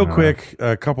took a real long quick,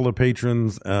 a couple of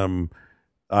patrons.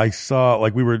 I saw,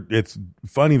 it's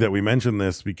funny that we mentioned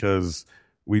this because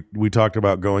we talked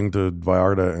about going to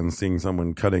Vallarta and seeing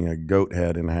someone cutting a goat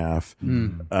head in half.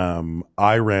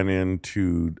 I ran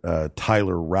into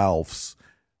Tyler Ralphs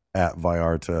at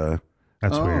Vallarta.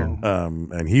 That's weird.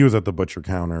 And he was at the butcher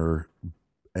counter.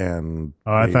 And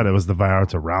I thought it was the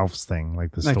Vallarta Ralph's thing,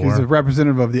 like the Like store. he's a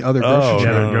representative of the other grocery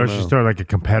store. the grocery store, like a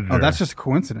competitor. Oh, that's just a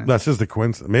coincidence. That's just a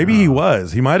coincidence. Maybe he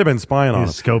was. He might have been spying on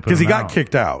was us scoping because he him got out.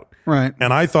 kicked out. Right.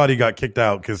 And I thought he got kicked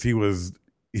out because he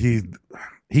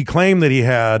claimed that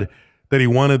he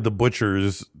wanted the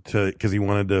butchers because he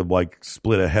wanted to like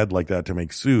split a head like that to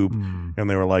make soup. And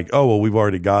they were like, oh, well, we've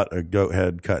already got a goat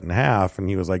head cut in half. And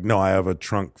he was like, no, I have a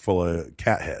trunk full of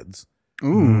cat heads.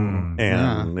 Ooh.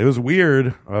 And it was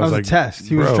weird. I That was like, a test.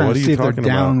 He was "Bro, trying what to are see you if they're talking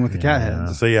down about?" with the cat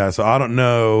heads. So I don't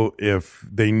know if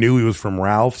they knew he was from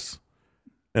Ralph's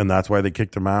and that's why they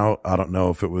kicked him out. I don't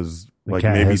know if it was The like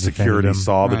cat maybe heads offended security him.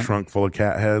 saw the Right. trunk full of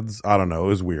cat heads. I don't know. It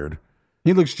was weird.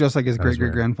 He looks just like his That was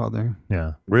great grandfather,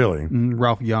 yeah. Really?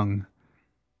 Ralph Young.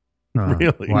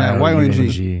 Really? Yeah,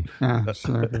 Y-O-U-N-G. Yeah,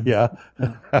 sure. Yeah.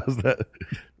 How's that?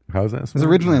 How's that? He was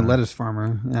originally a lettuce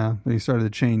farmer, yeah, but he started the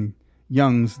chain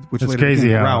Young's, which It's later crazy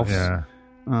became how, Ralph's. yeah.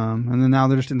 And then now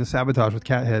they're just into sabotage with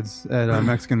cat heads at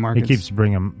Mexican He markets. keeps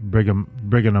bringing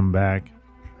them back.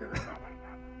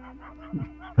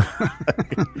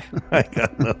 I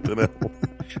got nothing else.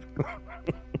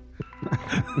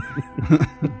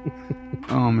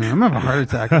 Oh man, I'm having a heart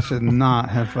attack. I should not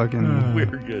have fucking. We're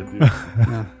good, dude.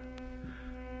 Yeah.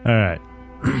 All right.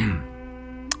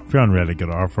 If you're on Reddit, go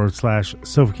to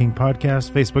r/Sofa King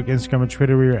Podcast, Facebook, Instagram, and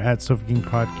Twitter. We are at Sofa King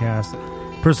Podcast.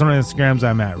 Personal Instagrams,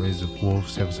 I'm at Raised with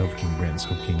Wolves, Sofa King Brent,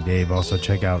 Sofa King Dave. Also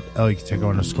check out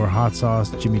 _Hot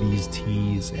Sauce, Jimmy D's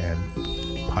Teas, and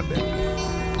Podbay.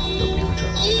 Don't be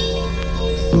retarded.